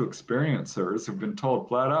talked to experiencers who've been told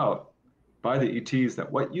flat out by the ETs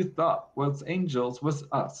that what you thought was angels was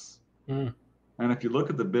us. And if you look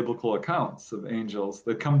at the biblical accounts of angels,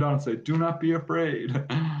 they come down and say, do not be afraid.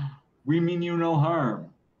 We mean you no harm.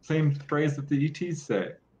 Same phrase that the ETs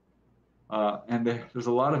say. And there's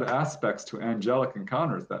a lot of aspects to angelic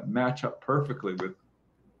encounters that match up perfectly with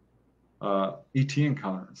ET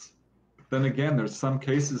encounters. But then again, there's some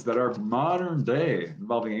cases that are modern day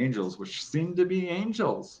involving angels, which seem to be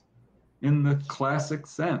angels in the classic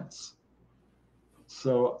sense.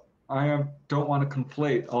 So I don't want to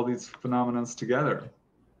conflate all these phenomena together.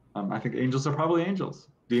 I think angels are probably angels.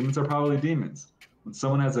 Demons are probably demons. When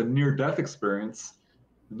someone has a near-death experience,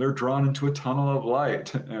 and they're drawn into a tunnel of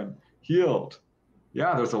light and healed,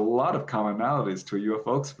 yeah, there's a lot of commonalities to a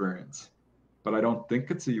UFO experience. But I don't think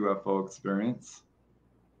it's a UFO experience.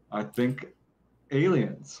 I think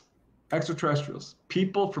aliens, extraterrestrials,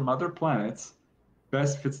 people from other planets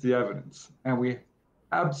best fits the evidence. And we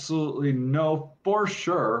absolutely know for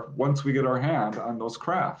sure once we get our hand on those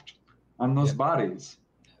craft, on those bodies.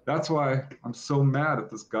 That's why I'm so mad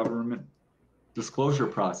at this government disclosure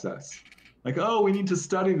process. Like, oh, we need to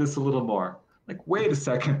study this a little more. Like, wait a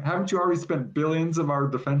second, haven't you already spent billions of our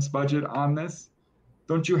defense budget on this?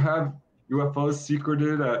 Don't you have UFOs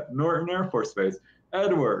secreted at Norton Air Force Base,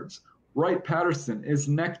 Edwards, Wright-Patterson is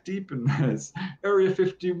neck deep in this, Area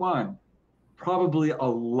 51. Probably a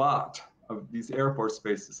lot of these Air Force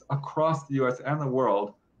bases across the US and the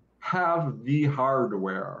world have the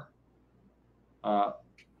hardware.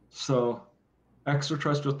 So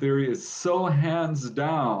extraterrestrial theory is so hands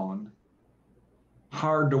down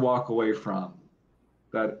hard to walk away from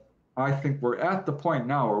that I think we're at the point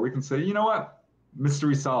now where we can say, you know what,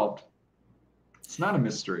 mystery solved. It's not a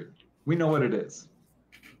mystery. We know what it is.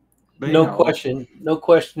 They No know. question, no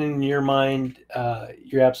question in your mind.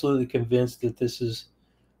 You're absolutely convinced that this is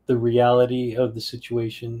the reality of the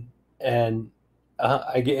situation, and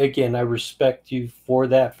again, I respect you for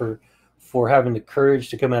that, for having the courage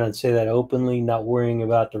to come out and say that openly, not worrying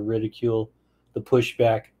about the ridicule, the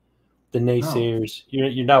pushback, the No. naysayers.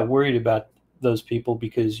 You're not worried about those people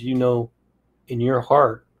because you know in your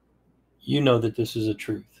heart, you know that this is a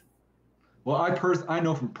truth. Well, I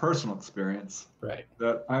know from personal experience Right.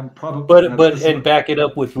 that I'm probably, And back it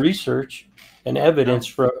up with research and evidence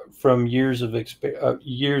from years of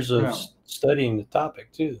yeah. studying the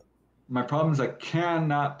topic too. My problem is I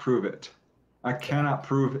cannot prove it. I Okay. cannot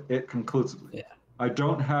prove it conclusively. Yeah. I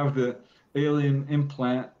don't have the alien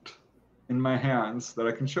implant in my hands that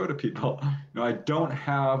I can show to people. I don't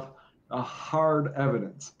have a hard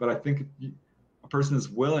evidence, but I think if a person is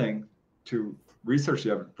willing to research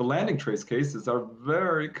the evidence. The landing trace cases are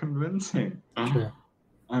very convincing. Sure.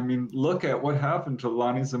 I mean, look at what happened to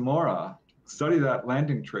Lonnie Zamora. Study that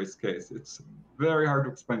landing trace case. It's very hard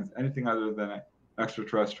to explain as anything other than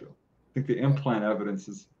extraterrestrial. I think the implant evidence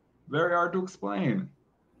is very hard to explain.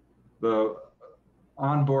 The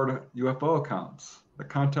onboard UFO accounts, the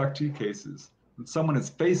contactee cases, when someone is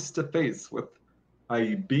face to face with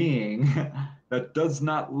a being that does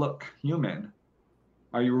not look human.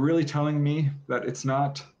 Are you really telling me that it's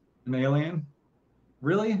not an alien?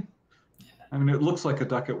 Really? I mean, it looks like a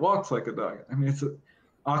duck, it walks like a duck. I mean, it's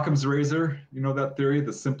Occam's razor. You know that theory?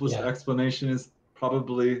 The simplest explanation is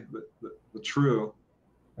probably the true.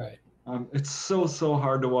 Right. It's so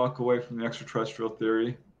hard to walk away from the extraterrestrial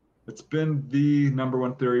theory. It's been the number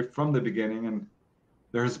one theory from the beginning, and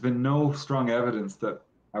there has been no strong evidence that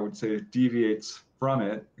I would say deviates from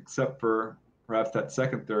it, except for perhaps that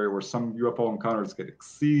second theory where some UFO encounters get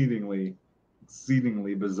exceedingly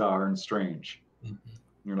bizarre and strange. Mm-hmm.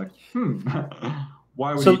 And you're like,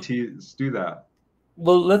 why would ETs do that?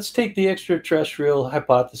 Well, let's take the extraterrestrial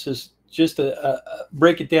hypothesis, just to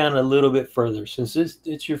break it down a little bit further, since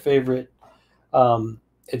it's your favorite.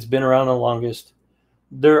 It's been around the longest.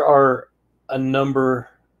 There are a number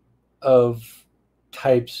of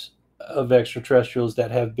types of extraterrestrials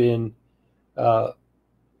that have been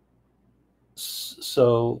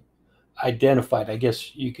so identified, I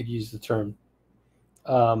guess you could use the term.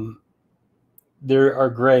 There are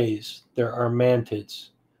grays, there are mantids,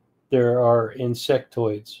 there are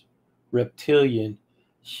insectoids, reptilian,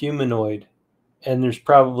 humanoid, and there's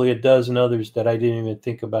probably a dozen others that I didn't even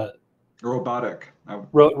think about. Robotic.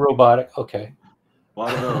 Robotic, okay. A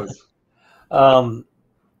lot of those.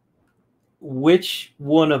 Which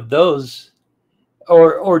one of those,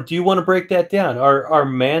 or do you want to break that down? Are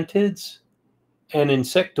mantids and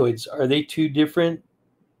insectoids, are they two different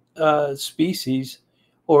species,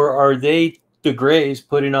 or are they the grays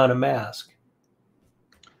putting on a mask?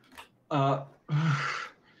 I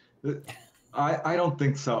don't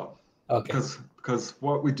think so. Okay. Because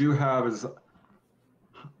what we do have is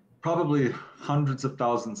probably hundreds of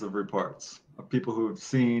thousands of reports of people who have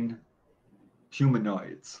seen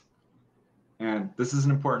humanoids. And this is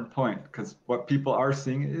an important point because what people are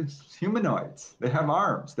seeing is humanoids. They have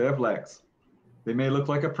arms, they have legs. They may look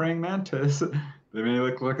like a praying mantis. They may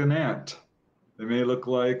look like an ant. They may look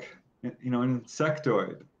like, an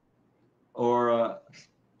insectoid or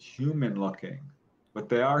human looking, but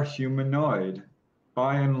they are humanoid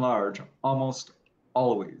by and large, almost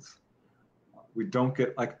always. We don't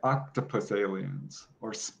get like octopus aliens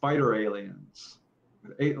or spider aliens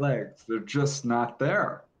with 8 legs. They're just not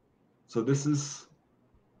there. So this is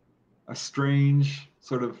a strange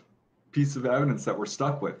sort of piece of evidence that we're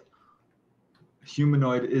stuck with.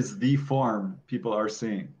 Humanoid is the form people are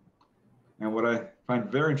seeing. And what I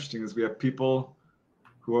find very interesting is we have people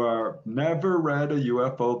who are never read a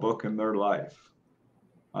UFO book in their life,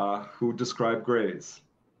 who describe grays.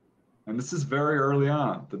 And this is very early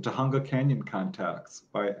on. The Tujunga Canyon contacts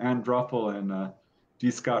by Ann Druffel and D.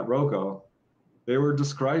 Scott Rogo, they were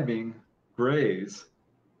describing grays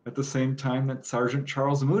at the same time that Sergeant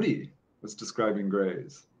Charles Moody was describing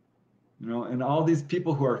grays. And all these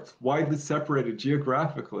people who are widely separated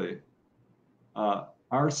geographically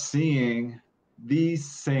are seeing the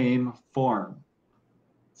same form.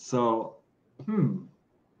 So,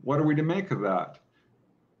 what are we to make of that?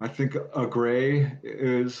 I think a gray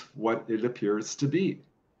is what it appears to be.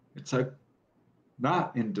 It's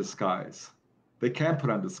not in disguise. They can put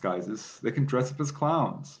on disguises. They can dress up as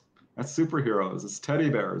clowns. as superheroes, as teddy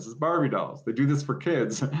bears, as Barbie dolls. They do this for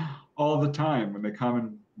kids all the time when they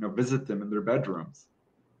come and visit them in their bedrooms.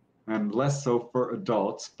 And less so for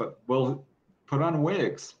adults, but will put on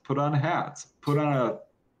wigs, put on hats, put on a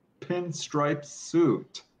pinstripe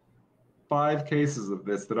suit. 5 cases of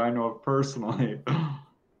this that I know of personally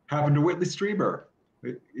happened to Whitley Strieber.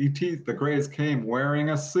 The Greys came wearing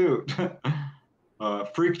a suit,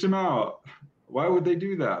 freaked him out. Why would they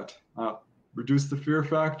do that? Reduce the fear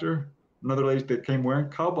factor. Another lady that came wearing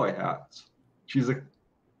cowboy hats. She's a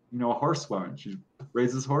horsewoman. She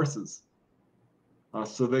raises horses.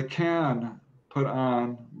 So they can put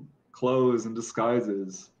on clothes and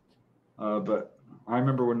disguises. But I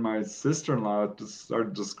remember when my sister-in-law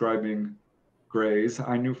started describing Greys,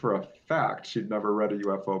 I knew for a fact she'd never read a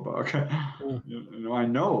UFO book. I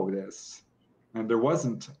know this. And there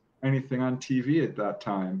wasn't anything on TV at that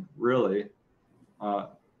time, really.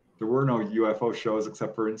 There were no UFO shows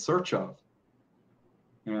except for In Search Of.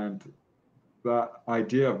 And that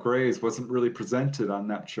idea of Greys wasn't really presented on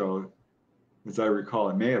that show, as I recall.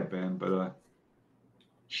 It may have been, but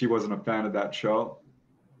she wasn't a fan of that show.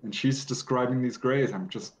 And she's describing these Greys.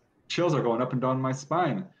 Chills are going up and down my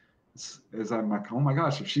spine. As I'm like, oh my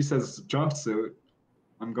gosh, if she says jumpsuit,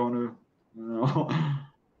 I'm going to,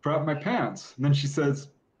 crap my pants. And then she says,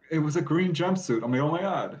 it was a green jumpsuit. I'm like, oh my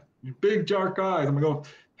God, big dark eyes. I'm going to go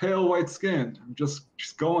pale white skin. I'm just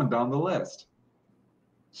going down the list.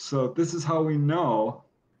 So this is how we know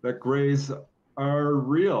that Greys are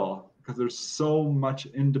real, because there's so much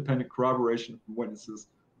independent corroboration from witnesses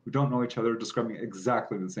who don't know each other describing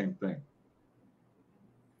exactly the same thing.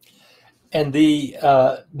 And the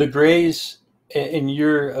Greys, in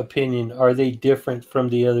your opinion, are they different from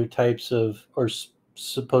the other types of, or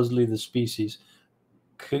supposedly the species?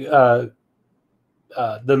 The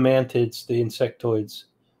mantids, the insectoids,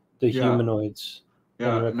 the humanoids,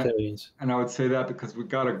 and reptilians. And I would say that because we've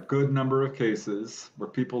got a good number of cases where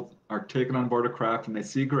people are taken on board a craft and they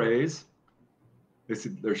see Greys. They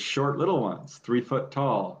see they're short little ones, 3 foot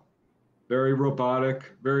tall, very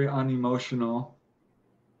robotic, very unemotional.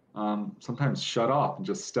 Sometimes shut off and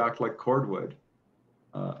just stacked like cordwood.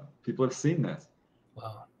 People have seen this.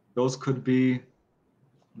 Wow. Those could be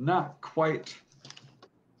not quite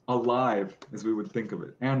alive as we would think of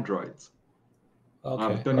it, androids.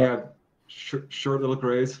 Okay. But then you have short little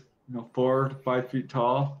Greys, 4 to 5 feet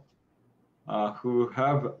tall, who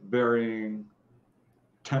have varying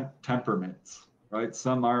temperaments, right?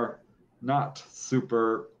 Some are not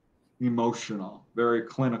super emotional, very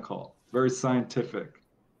clinical, very scientific.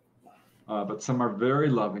 But some are very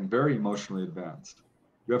loving, very emotionally advanced.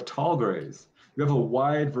 You have tall Greys. You have a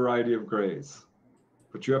wide variety of Greys.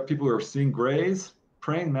 But you have people who are seeing Greys,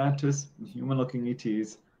 praying mantis, and human-looking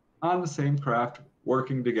ETs on the same craft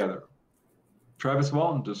working together. Travis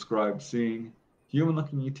Walton described seeing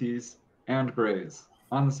human-looking ETs and Greys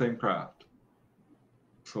on the same craft.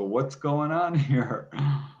 So what's going on here?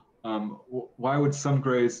 Why would some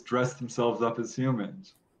Greys dress themselves up as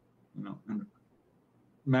humans? And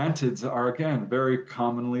mantids are, again, very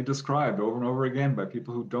commonly described over and over again by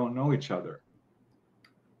people who don't know each other.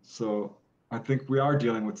 So I think we are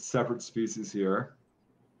dealing with separate species here.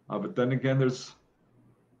 But then again,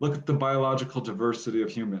 look at the biological diversity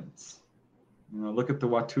of humans. Look at the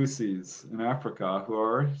Watusis in Africa who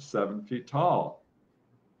are 7 feet tall.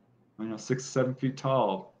 6, 7 feet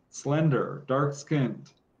tall, slender,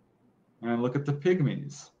 dark-skinned. And look at the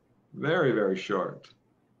pygmies, very, very short.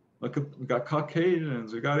 We got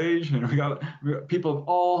Caucasians, we got Asian, we got people of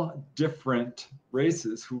all different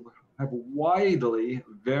races who have widely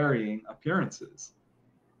varying appearances.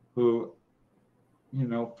 Who,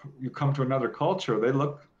 you come to another culture, they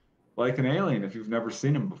look like an alien if you've never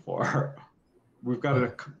seen them before. We've got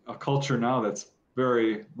a culture now that's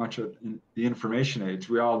very much in the information age.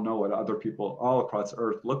 We all know what other people all across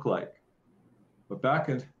Earth look like. But back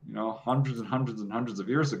in, hundreds and hundreds and hundreds of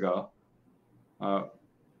years ago,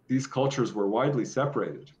 these cultures were widely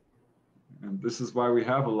separated. And this is why we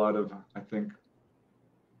have a lot of, I think,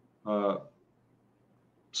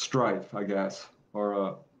 strife, I guess,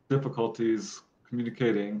 or difficulties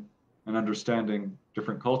communicating and understanding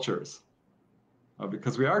different cultures,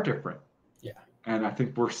 because we are different. Yeah. And I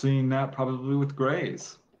think we're seeing that probably with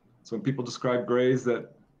Greys. So when people describe Greys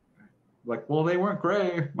that, like, well, they weren't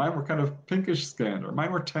gray, mine were kind of pinkish skinned, or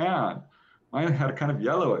mine were tan, mine had a kind of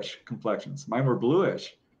yellowish complexions, mine were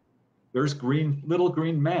bluish. There's little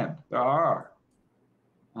green men. There are.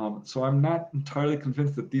 So I'm not entirely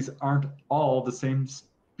convinced that these aren't all the same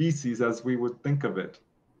species as we would think of it.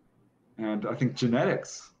 And I think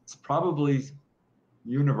genetics is probably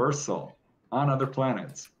universal on other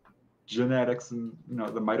planets. genetics and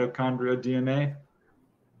the mitochondria, DNA,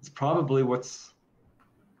 is probably what's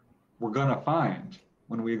we're gonna find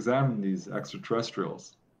when we examine these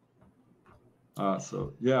extraterrestrials.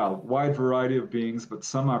 So yeah, wide variety of beings, but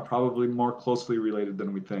some are probably more closely related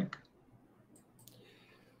than we think.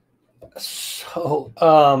 So,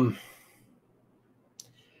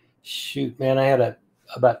 shoot, man, I had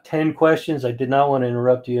about 10 questions. I did not want to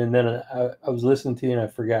interrupt you, and then I was listening to you and I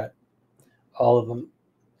forgot all of them.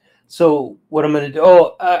 So what I'm going to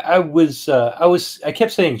do? I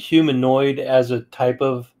kept saying humanoid as a type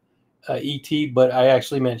of ET, but I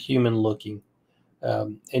actually meant human looking.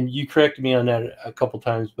 And you corrected me on that a couple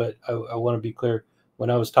times, but I want to be clear. When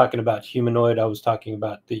I was talking about humanoid, I was talking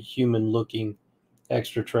about the human looking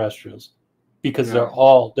extraterrestrials, because Yeah.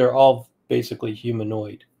 they're all basically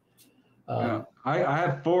humanoid. Yeah. I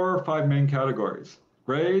have 4 or 5 main categories: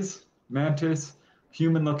 grays, mantis,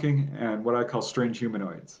 human looking, and what I call strange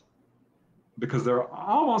humanoids, because they're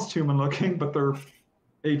almost human looking, but they're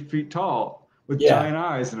 8 feet tall with giant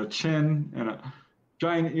eyes and a chin and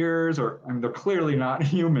giant ears, they're clearly not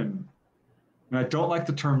human. And I don't like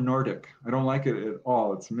the term Nordic. I don't like it at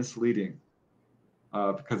all. It's misleading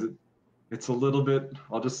because it's a little bit,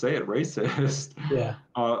 I'll just say it, racist. Yeah.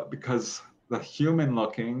 Because the human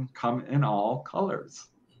looking come in all colors.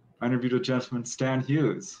 I interviewed a gentleman, Stan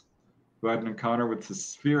Hughes, who had an encounter with the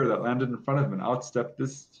sphere that landed in front of him and outstepped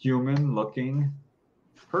this human looking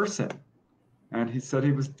person. And he said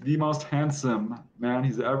he was the most handsome man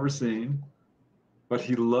he's ever seen, but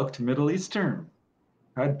he looked Middle Eastern,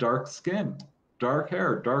 had dark skin, dark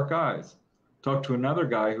hair, dark eyes. Talked to another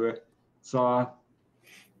guy who saw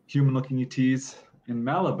human-looking ETs in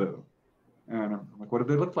Malibu. And I'm like, what did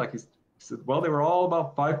they look like? He said, well, they were all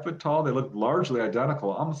about 5 foot tall. They looked largely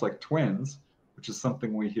identical, almost like twins, which is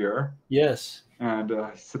something we hear. Yes. And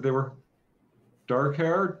he said they were dark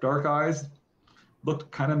hair, dark eyes,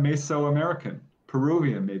 looked kind of Mesoamerican,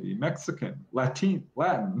 Peruvian maybe, Mexican,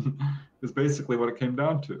 Latin is basically what it came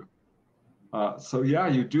down to. So yeah,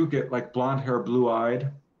 you do get like blonde hair,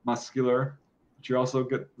 blue-eyed, muscular, but you also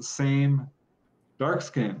get the same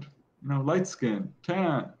dark-skinned, light-skinned,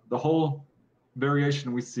 tan, the whole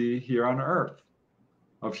variation we see here on Earth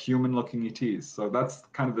of human-looking ETs. So that's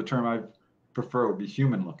kind of the term I prefer, would be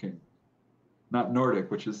human-looking, not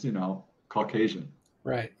Nordic, which is, Caucasian.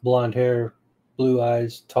 Right. Blonde hair, blue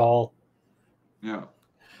eyes, tall. Yeah.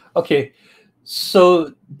 Okay.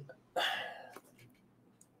 So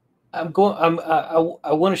I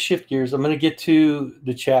want to shift gears. I'm going to get to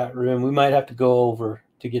the chat room. We might have to go over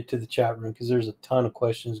to get to the chat room because there's a ton of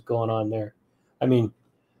questions going on there. I mean,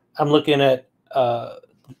 I'm looking at the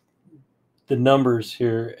numbers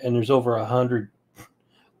here, and there's over 100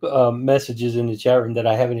 messages in the chat room that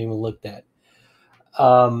I haven't even looked at.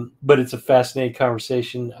 But it's a fascinating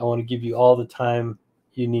conversation. I want to give you all the time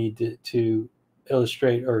you need to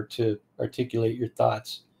illustrate or to articulate your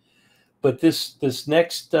thoughts. But this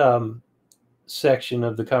next section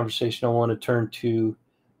of the conversation I want to turn to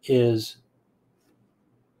is,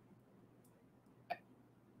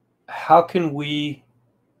 how can we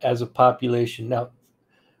as a population now,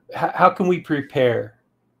 how can we prepare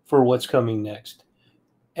for what's coming next?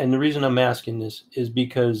 And the reason I'm asking this is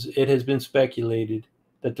because it has been speculated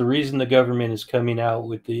that the reason the government is coming out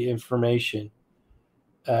with the information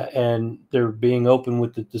and they're being open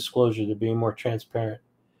with the disclosure, they're being more transparent,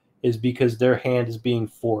 is because their hand is being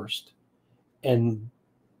forced. And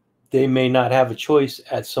they may not have a choice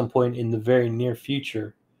at some point in the very near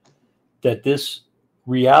future that this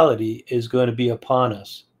reality is going to be upon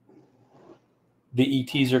us. The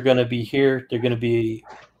ETs are going to be here. They're going to be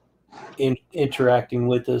interacting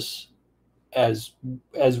with us as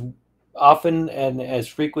often and as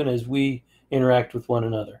frequent as we interact with one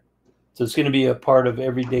another. So it's going to be a part of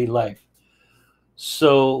everyday life.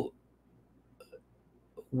 So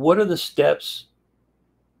what are the steps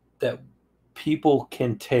that people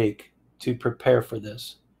can take to prepare for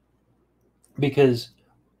this? Because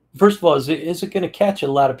first of all, is it going to catch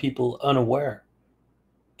a lot of people unaware?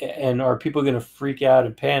 And are people going to freak out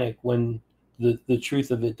and panic when the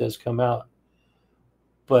truth of it does come out?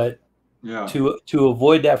 But yeah, to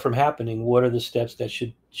avoid that from happening, what are the steps that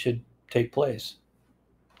should take place?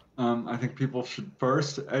 I think people should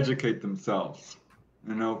first educate themselves.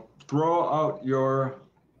 Throw out your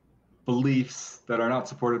beliefs that are not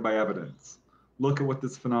supported by evidence. Look at what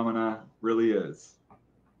this phenomena really is,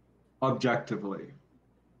 objectively.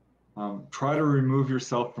 Try to remove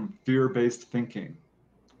yourself from fear-based thinking.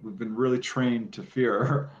 We've been really trained to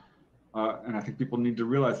fear, and I think people need to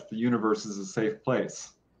realize that the universe is a safe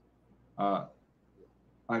place. I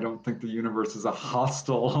don't think the universe is a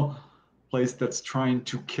hostile place that's trying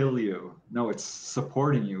to kill you. No, it's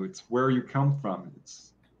supporting you. It's where you come from.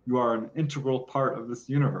 You are an integral part of this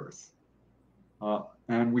universe.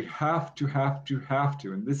 And we have to,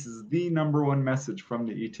 and this is the number one message from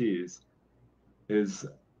the ETs, is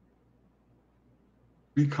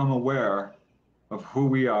become aware of who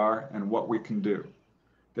we are and what we can do.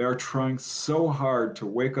 They are trying so hard to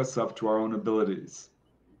wake us up to our own abilities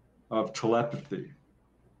of telepathy,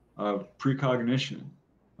 of precognition,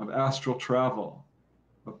 of astral travel,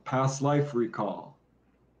 of past life recall,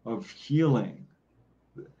 of healing.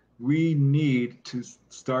 We need to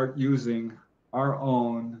start using our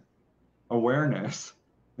own awareness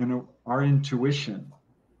and our intuition.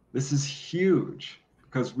 This is huge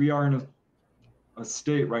because we are in a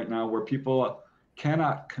state right now where people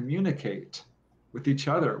cannot communicate with each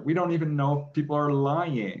other. We don't even know if people are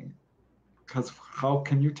lying, because how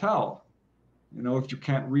can you tell? You know, if you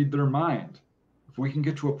can't read their mind. If we can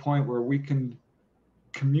get to a point where we can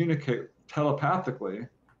communicate telepathically,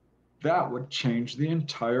 that would change the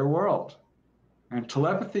entire world. And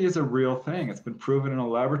telepathy is a real thing. It's been proven in a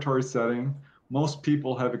laboratory setting. Most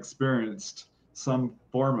people have experienced some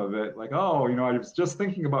form of it, like, oh, you know, I was just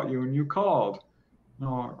thinking about you and you called.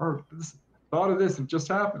 No, or this, thought of this and it just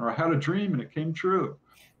happened, or I had a dream and it came true.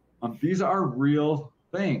 These are real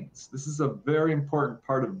things. This is a very important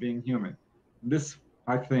part of being human. This,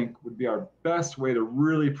 I think, would be our best way to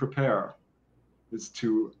really prepare, is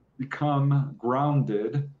to become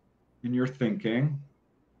grounded in your thinking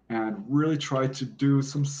and really try to do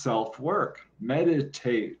some self-work.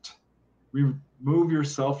 Meditate. Remove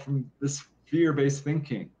yourself from this fear-based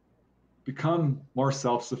thinking. Become more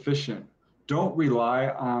self-sufficient. Don't rely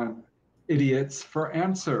on idiots for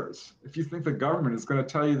answers. If you think the government is going to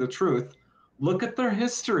tell you the truth, look at their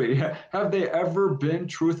history. Have they ever been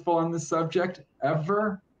truthful on this subject?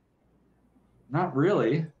 Ever? Not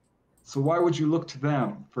really. So why would you look to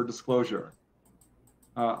them for disclosure?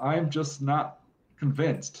 I'm just not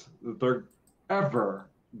convinced that they're ever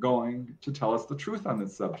going to tell us the truth on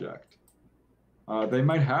this subject. They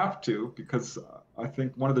might have to, because I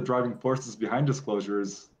think one of the driving forces behind disclosure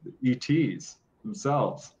is the ETs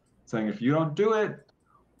themselves, saying if you don't do it,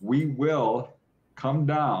 we will come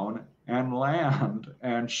down and land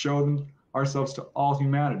and show them ourselves to all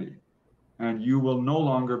humanity. And you will no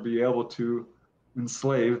longer be able to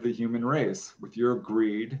enslave the human race with your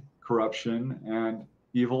greed, corruption, and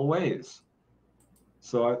evil ways.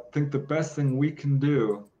 So I think the best thing we can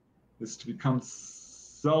do is to become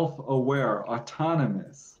self-aware,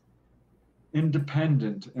 autonomous,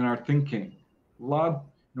 independent in our thinking.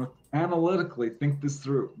 Analytically think this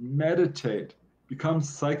through, meditate, become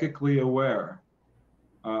psychically aware.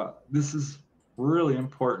 This is really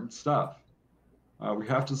important stuff. We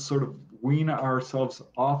have to sort of wean ourselves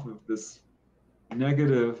off of this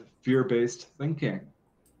negative fear-based thinking,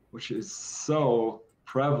 which is so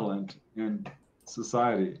prevalent in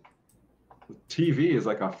society. The TV is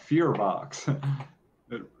like a fear box.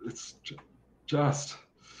 It's just,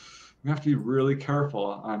 we have to be really careful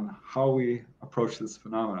on how we approach this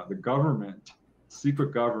phenomena. The government,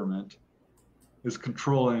 secret government, is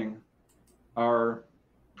controlling our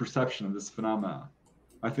perception of this phenomena.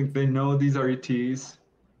 I think they know these are ETs.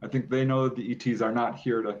 I think they know that the ETs are not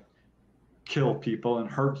here to kill people and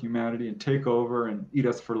hurt humanity and take over and eat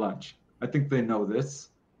us for lunch. I think they know this.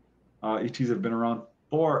 ETs have been around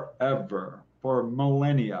forever, for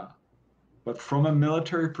millennia. But from a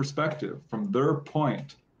military perspective, from their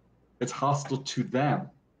point, it's hostile to them,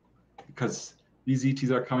 because these ETs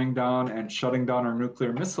are coming down and shutting down our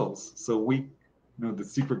nuclear missiles. So we, the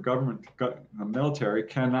secret government, the military,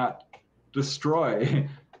 cannot destroy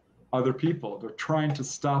other people. They're trying to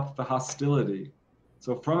stop the hostility.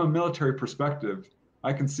 So from a military perspective,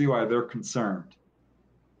 I can see why they're concerned,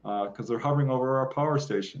 because they're hovering over our power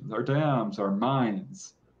stations, our dams, our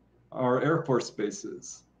mines, our Air Force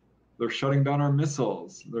bases. They're shutting down our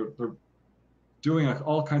missiles. They're doing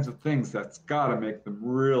all kinds of things that's got to make them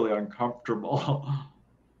really uncomfortable.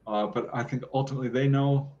 But I think ultimately they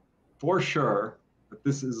know for sure that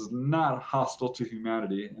this is not hostile to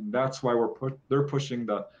humanity, and that's why they're pushing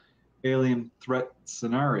the alien threat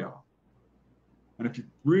scenario. And if you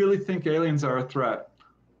really think aliens are a threat,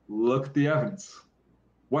 look at the evidence.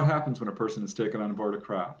 What happens when a person is taken on board a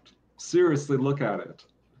craft? Seriously, look at it.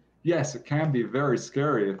 Yes, it can be very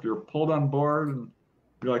scary if you're pulled on board and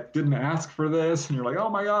you're like, didn't ask for this, and you're like, oh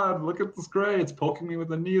my God, look at this gray, it's poking me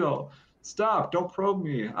with a needle. Stop, don't probe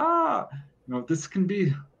me. This can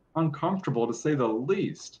be uncomfortable to say the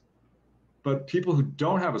least. But people who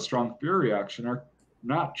don't have a strong fear reaction are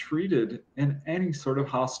not treated in any sort of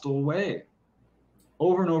hostile way.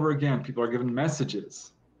 Over and over again, people are given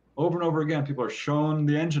messages over and over again, people are shown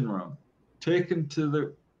the engine room, taken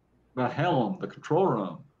to the helm, the control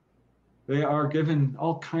room. They are given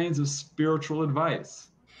all kinds of spiritual advice.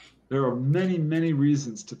 There are many, many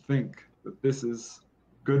reasons to think that this is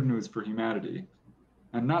good news for humanity,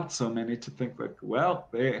 and not so many to think like, well,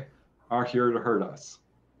 they are here to hurt us.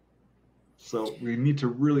 So we need to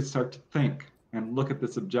really start to think and look at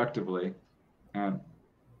this objectively and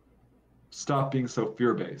stop being so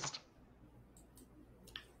fear-based.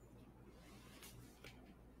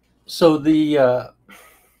 So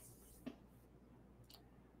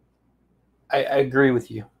I agree with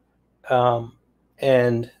you.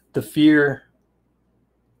 And the fear,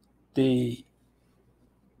 the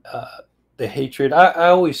hatred, I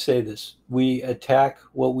always say this: we attack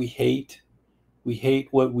what we hate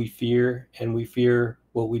what we fear, and we fear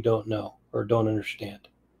what we don't know or don't understand.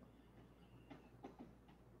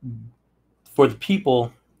 For the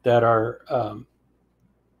people that are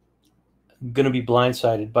going to be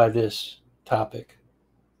blindsided by this topic,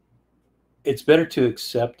 it's better to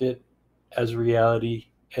accept it as a reality,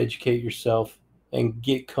 educate yourself, and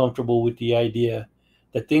get comfortable with the idea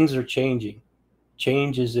that things are changing.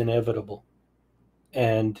 Change is inevitable.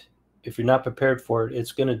 And if you're not prepared for it,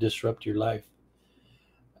 it's going to disrupt your life.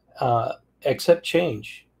 Accept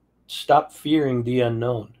change. Stop fearing the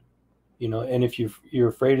unknown. And if you're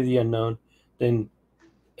afraid of the unknown, then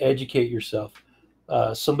educate yourself.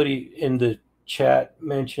 Somebody in the chat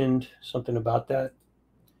mentioned something about that.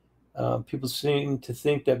 People seem to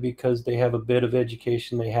think that because they have a bit of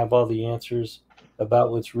education, they have all the answers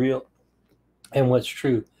about what's real and what's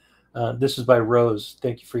true. This is by Rose.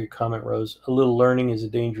 Thank you for your comment, Rose. A little learning is a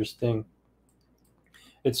dangerous thing.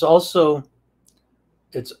 It's also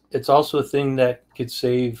a thing that could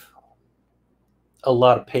save a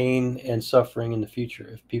lot of pain and suffering in the future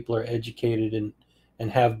if people are educated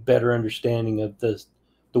and have better understanding of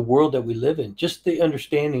the world that we live in. Just the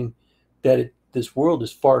understanding that this world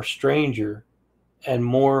is far stranger and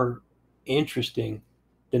more interesting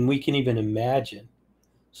than we can even imagine.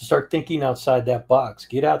 So start thinking outside that box.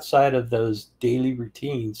 Get outside of those daily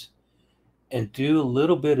routines and do a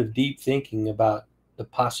little bit of deep thinking about the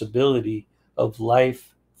possibility of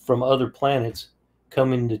life from other planets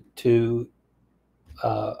coming to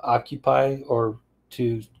occupy or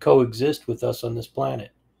to coexist with us on this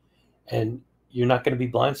planet. And you're not going to be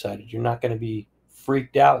blindsided. You're not going to be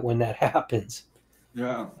freaked out when that happens.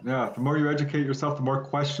 Yeah. The more you educate yourself, the more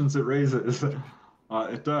questions it raises.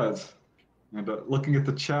 It does. And looking at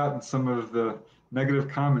the chat and some of the negative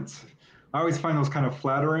comments, I always find those kind of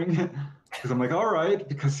flattering because I'm like, all right,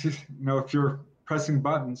 because if you're pressing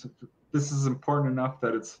buttons, if this is important enough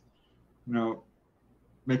that it's,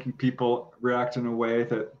 making people react in a way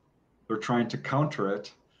that they're trying to counter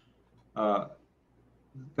it,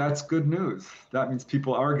 that's good news. That means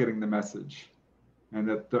people are getting the message and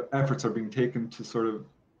that the efforts are being taken to sort of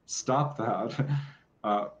stop that,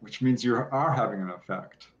 which means you are having an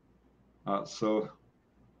effect. So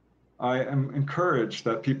I am encouraged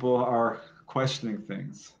that people are questioning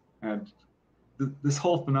things. And this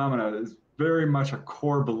whole phenomena is very much a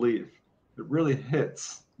core belief. It really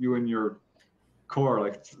hits you in your core,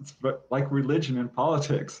 it's like religion and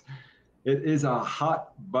politics. It is a hot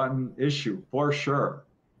button issue for sure.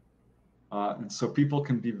 And so people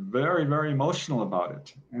can be very, very emotional about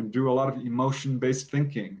it and do a lot of emotion-based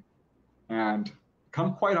thinking and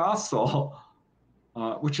become quite hostile,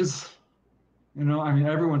 which is,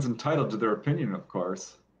 everyone's entitled to their opinion, of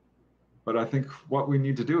course. But I think what we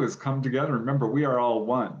need to do is come together. Remember, we are all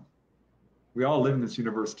one. We all live in this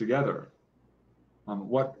universe together.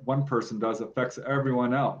 What one person does affects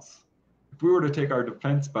everyone else. If we were to take our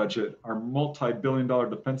defense budget, our multi-billion-dollar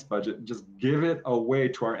defense budget, and just give it away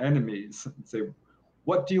to our enemies and say,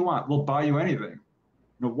 what do you want? We'll buy you anything.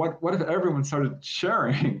 What if everyone started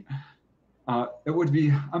sharing? It would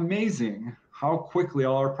be amazing how quickly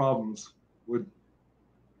all our problems would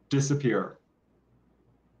disappear.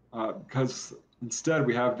 Because instead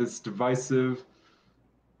we have this divisive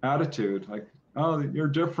attitude, like, oh, you're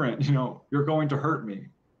different, you're going to hurt me.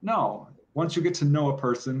 No, once you get to know a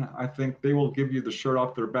person, I think they will give you the shirt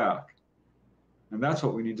off their back. And that's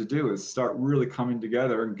what we need to do, is start really coming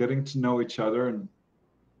together and getting to know each other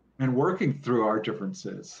and working through our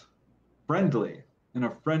differences in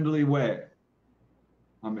a friendly way.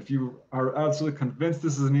 If you are absolutely convinced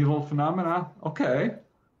this is an evil phenomena, okay,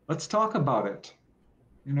 let's talk about it.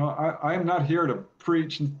 I am not here to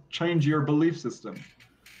preach and change your belief system.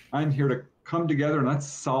 I'm here to come together and let's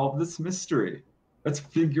solve this mystery. Let's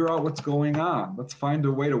figure out what's going on. Let's find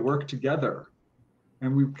a way to work together.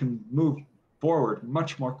 And we can move forward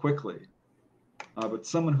much more quickly. But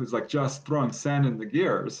someone who's just throwing sand in the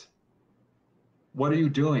gears, what are you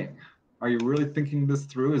doing? Are you really thinking this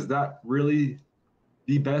through? Is that really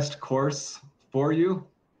the best course for you?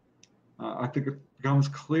 I think it becomes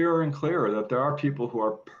clearer and clearer that there are people who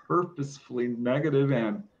are purposefully negative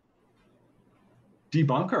and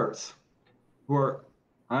debunkers who are,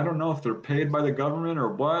 I don't know if they're paid by the government or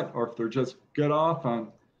what, or if they're just get off on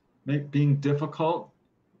being difficult.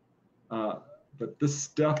 But this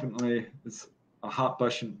definitely is a hot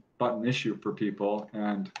button issue for people.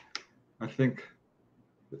 And I think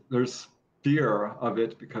there's fear of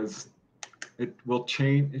it because it will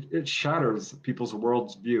change, it shatters people's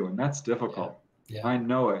world's view, and that's difficult. Yeah. I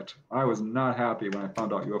know it. I was not happy when I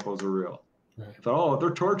found out UFOs are real. Right. I thought, oh,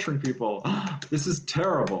 they're torturing people. This is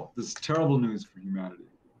terrible. This is terrible news for humanity.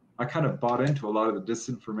 I kind of bought into a lot of the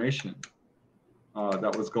disinformation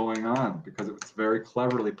that was going on because it was very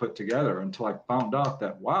cleverly put together until I found out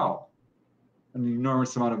that, wow, an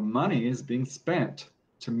enormous amount of money is being spent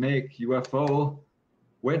to make UFO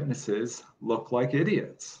witnesses look like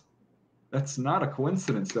idiots. That's not a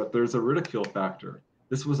coincidence that there's a ridicule factor.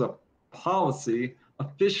 This was a policy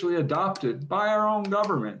officially adopted by our own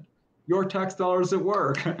government. Your tax dollars at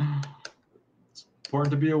work. It's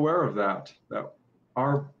important to be aware of that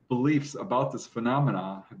our beliefs about this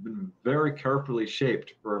phenomena have been very carefully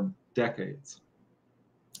shaped for decades.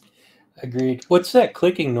 Agreed. What's that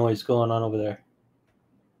clicking noise going on over there?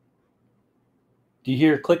 Do you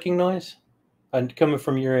hear a clicking noise coming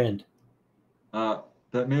from your end?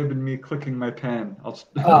 That may have been me clicking my pen.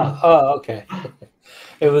 Okay.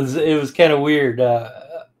 It was kind of weird.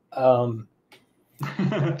 I'm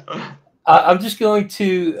just going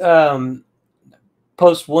to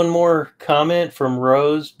post one more comment from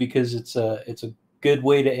Rose because it's a good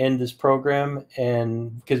way to end this program,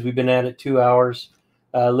 and because we've been at it 2 hours.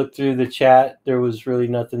 Looked through the chat. There was really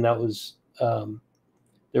nothing that was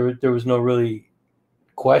there was no really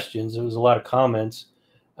questions. There was a lot of comments.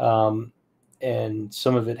 And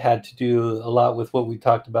some of it had to do a lot with what we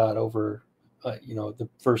talked about over, the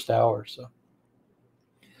first hour or so.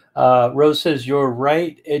 Rose says, you're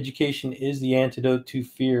right. Education is the antidote to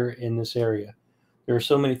fear in this area. There are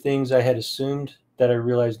so many things I had assumed that I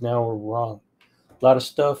realize now were wrong. A lot of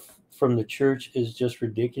stuff from the church is just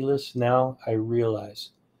ridiculous. Now I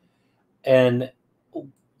realize. And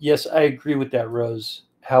yes, I agree with that, Rose.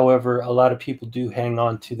 However, a lot of people do hang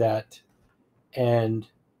on to that. And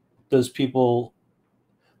those people,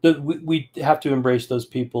 we have to embrace those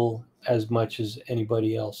people as much as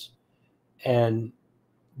anybody else. And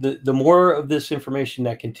the more of this information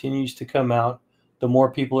that continues to come out, the more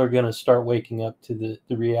people are going to start waking up to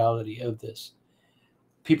the reality of this.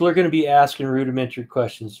 People are going to be asking rudimentary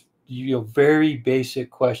questions, very basic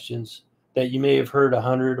questions that you may have heard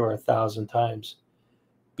 100 or 1,000 times.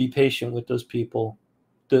 Be patient with those people.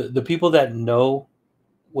 The people that know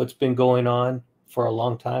what's been going on for a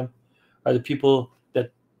long time are the people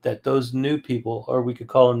that those new people, or we could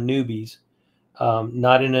call them newbies,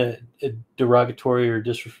 not in a derogatory or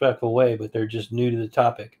disrespectful way, but they're just new to the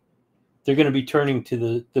topic. They're going to be turning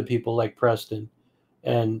to the people like Preston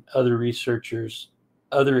and other researchers,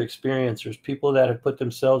 other experiencers, people that have put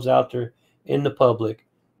themselves out there in the public,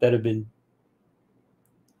 that have been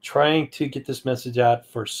trying to get this message out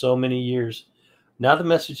for so many years. Now the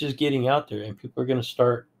message is getting out there, and people are going to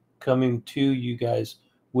start coming to you guys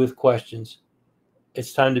with questions.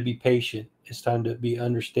 It's time to be patient. It's time to be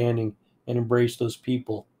understanding and embrace those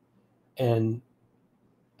people and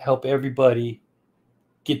help everybody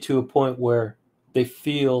get to a point where they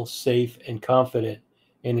feel safe and confident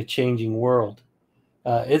in a changing world.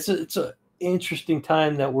 It's an interesting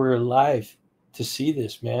time that we're alive to see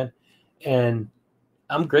this, man. And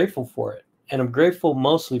I'm grateful for it. And I'm grateful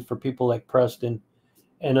mostly for people like Preston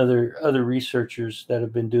and other researchers that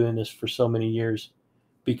have been doing this for so many years,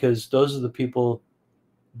 because those are the people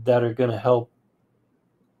that are going to help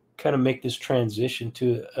kind of make this transition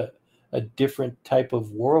to a different type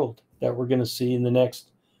of world that we're going to see in the next,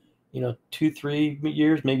 2-3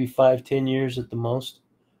 years, maybe 5-10 years at the most,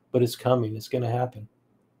 but it's coming. It's going to happen.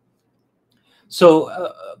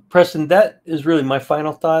 So, Preston, that is really my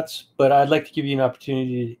final thoughts, but I'd like to give you an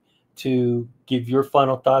opportunity to give your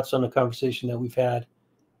final thoughts on the conversation that we've had,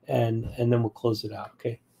 and then we'll close it out.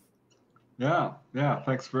 Okay. Yeah.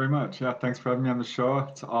 Thanks very much. Yeah, thanks for having me on the show.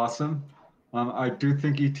 It's awesome. I do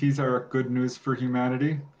think ETs are good news for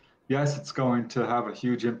humanity. Yes, it's going to have a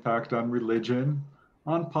huge impact on religion,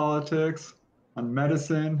 on politics, on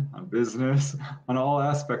medicine, on business, on all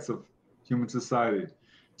aspects of human society.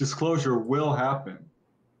 Disclosure will happen.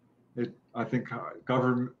 I think our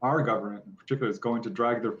government in particular is going to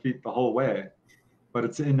drag their feet the whole way, but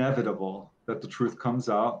it's inevitable that the truth comes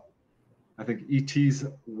out. I think ETs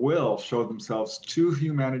will show themselves to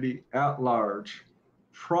humanity at large,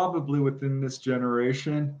 probably within this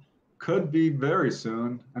generation, could be very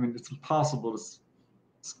soon. I mean, it's impossible to,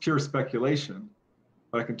 it's pure speculation,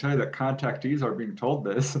 but I can tell you that contactees are being told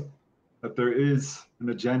this, that there is an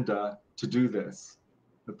agenda to do this,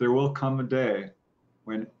 that there will come a day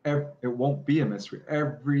when it won't be a mystery.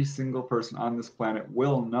 Every single person on this planet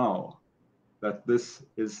will know that this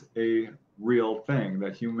is a real thing,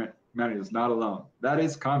 that humanity is not alone. That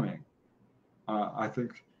is coming. I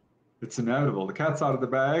think it's inevitable. The cat's out of the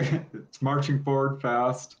bag. It's marching forward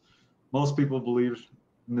fast. Most people believe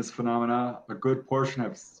in this phenomena. A good portion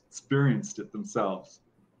have experienced it themselves.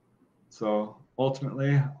 So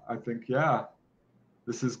ultimately, I think, yeah,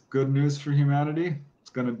 this is good news for humanity. It's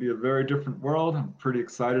going to be a very different world. I'm pretty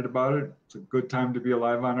excited about it. It's a good time to be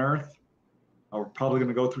alive on Earth. We're probably going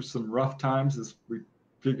to go through some rough times as we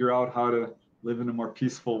figure out how to live in a more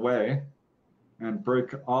peaceful way and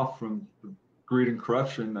break off from the greed and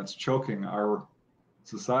corruption that's choking our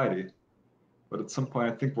society. But at some point,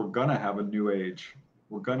 I think we're going to have a new age.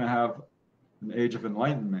 We're going to have an age of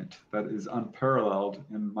enlightenment that is unparalleled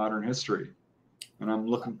in modern history. And I'm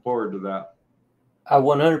looking forward to that. I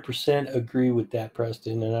 100% agree with that,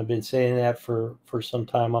 Preston. And I've been saying that for some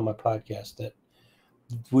time on my podcast, that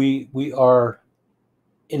we are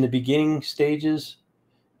in the beginning stages,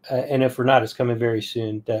 and if we're not, it's coming very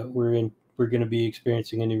soon, that we're going to be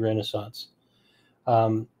experiencing a new renaissance.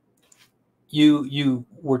 You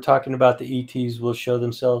were talking about the ETs will show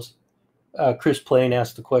themselves. Chris Plain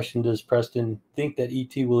asked the question, does Preston think that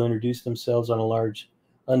ET will introduce themselves on a large,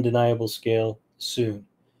 undeniable scale soon?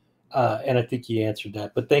 And I think he answered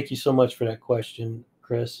that. But thank you so much for that question,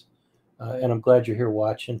 Chris. And I'm glad you're here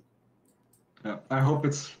watching. Yeah, I hope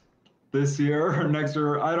it's this year or next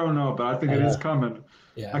year. I don't know, but I think it is coming.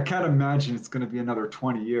 Yeah. I can't imagine it's going to be another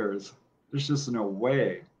 20 years. There's just no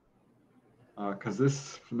way. Because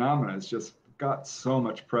this phenomena has just got so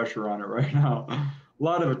much pressure on it right now. A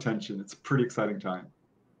lot of attention. It's a pretty exciting time.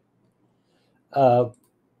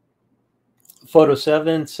 Photo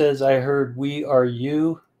 7 says, I heard we are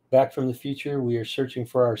you, back from the future. We are searching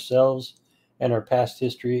for ourselves and our past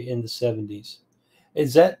history in the 70s.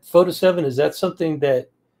 Is that, Photo 7, is that something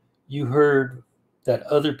that you heard that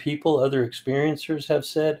other people, other experiencers have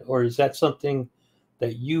said? Or is that something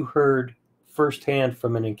that you heard firsthand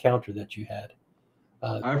from an encounter that you had?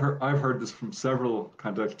 I've heard this from several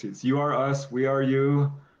contactees. You are us, we are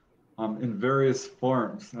you, in various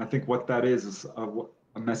forms. And I think what that is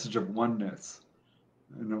a message of oneness,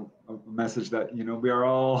 a message that, we are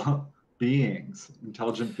all beings,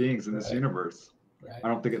 intelligent beings in this universe. Right. I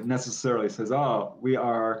don't think it necessarily says, oh, we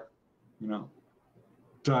are,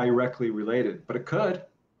 directly related, but it could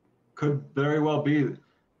very well be.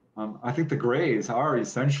 I think the Greys are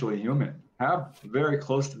essentially human, have very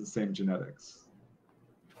close to the same genetics.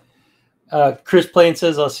 Chris Plain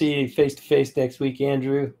says, I'll see you face to face next week,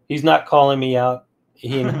 Andrew. He's not calling me out.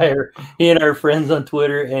 He and I are friends on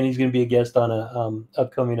Twitter, and he's going to be a guest on a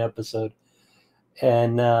upcoming episode.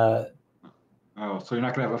 And so you're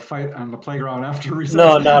not going to have a fight on the playground after recess?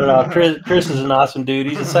 No, not at all. Chris is an awesome dude.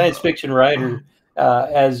 He's a science fiction writer,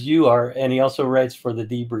 as you are, and he also writes for The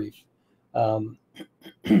Debrief,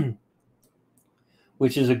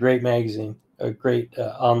 which is a great magazine, a great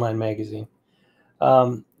online magazine.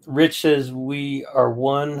 Rich says, we are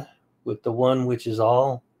one with the one which is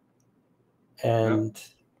all. And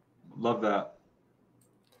yep. Love that.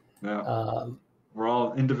 Yeah. We're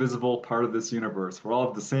all indivisible part of this universe. We're all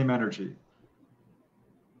of the same energy.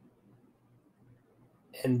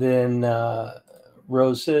 And then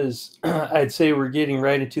Rose says, I'd say we're getting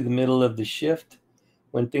right into the middle of the shift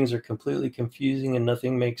when things are completely confusing and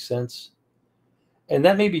nothing makes sense. And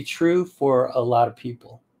that may be true for a lot of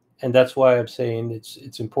people. And that's why I'm saying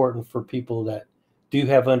it's important for people that do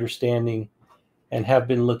have understanding and have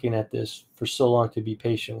been looking at this for so long to be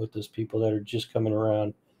patient with those people that are just coming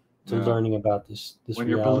around to learning about this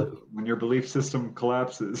reality. When your belief system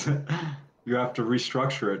collapses, you have to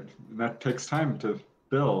restructure it, and that takes time to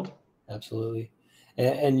build. Absolutely.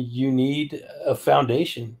 And you need a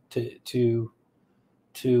foundation to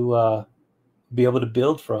be able to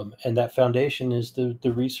build from. And that foundation is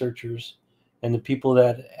the researchers and the people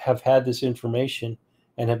that have had this information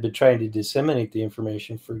and have been trying to disseminate the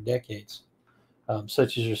information for decades,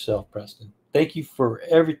 such as yourself, Preston. Thank you for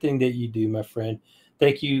everything that you do, my friend.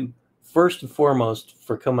 Thank you, first and foremost,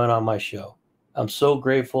 for coming on my show. I'm so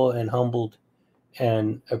grateful and humbled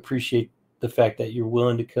and appreciate the fact that you're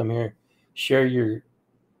willing to come here, share your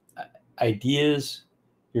ideas,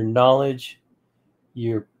 your knowledge,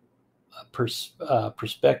 your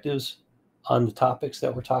perspectives on the topics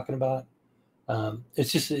that we're talking about.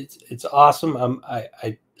 It's just it's awesome.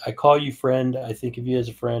 I call you friend. I think of you as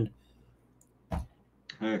a friend.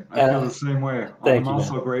 Hey, I feel the same way. Thank I'm you,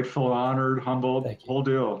 also man. grateful, honored, humbled, whole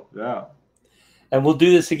deal. Yeah. And we'll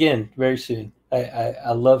do this again very soon.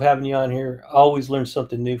 I love having you on here. I always learn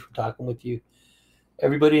something new from talking with you.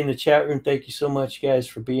 Everybody in the chat room, thank you so much, guys,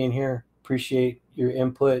 for being here. Appreciate your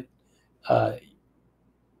input.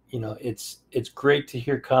 You know, it's great to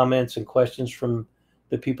hear comments and questions from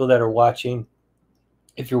the people that are watching.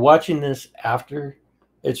 If you're watching this after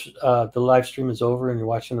it's the live stream is over and you're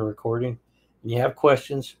watching the recording and you have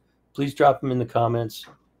questions, please drop them in the comments.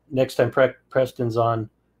 Next time Preston's on,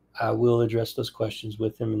 I will address those questions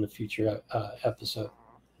with him in the future episode.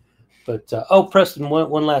 But oh, Preston,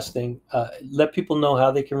 one last thing. Let people know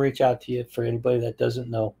how they can reach out to you. For anybody that doesn't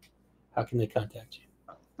know, how can they contact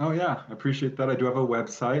you? Oh yeah, I appreciate that. I do have a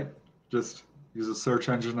website. Just use a search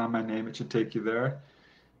engine on my name. It should take you there.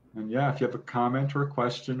 And yeah, if you have a comment or a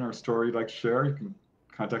question or a story you'd like to share, you can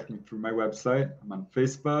contact me through my website. I'm on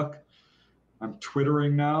Facebook. I'm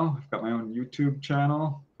Twittering now. I've got my own YouTube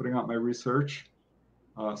channel, putting out my research.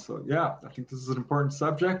 So yeah, I think this is an important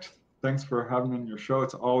subject. Thanks for having me on your show.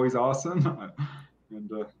 It's always awesome.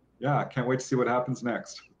 And yeah, I can't wait to see what happens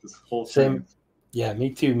next with this whole thing. Yeah, me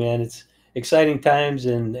too, man. It's exciting times,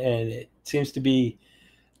 and it seems to be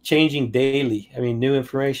changing daily. I mean, new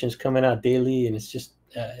information is coming out daily, and it's just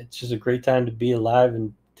a great time to be alive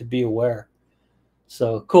and to be aware.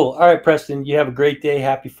 So cool. All right, Preston, you have a great day.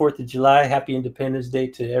 Happy 4th of July. Happy Independence Day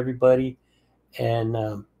to everybody. And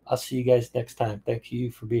I'll see you guys next time. Thank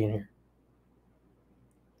you for being here.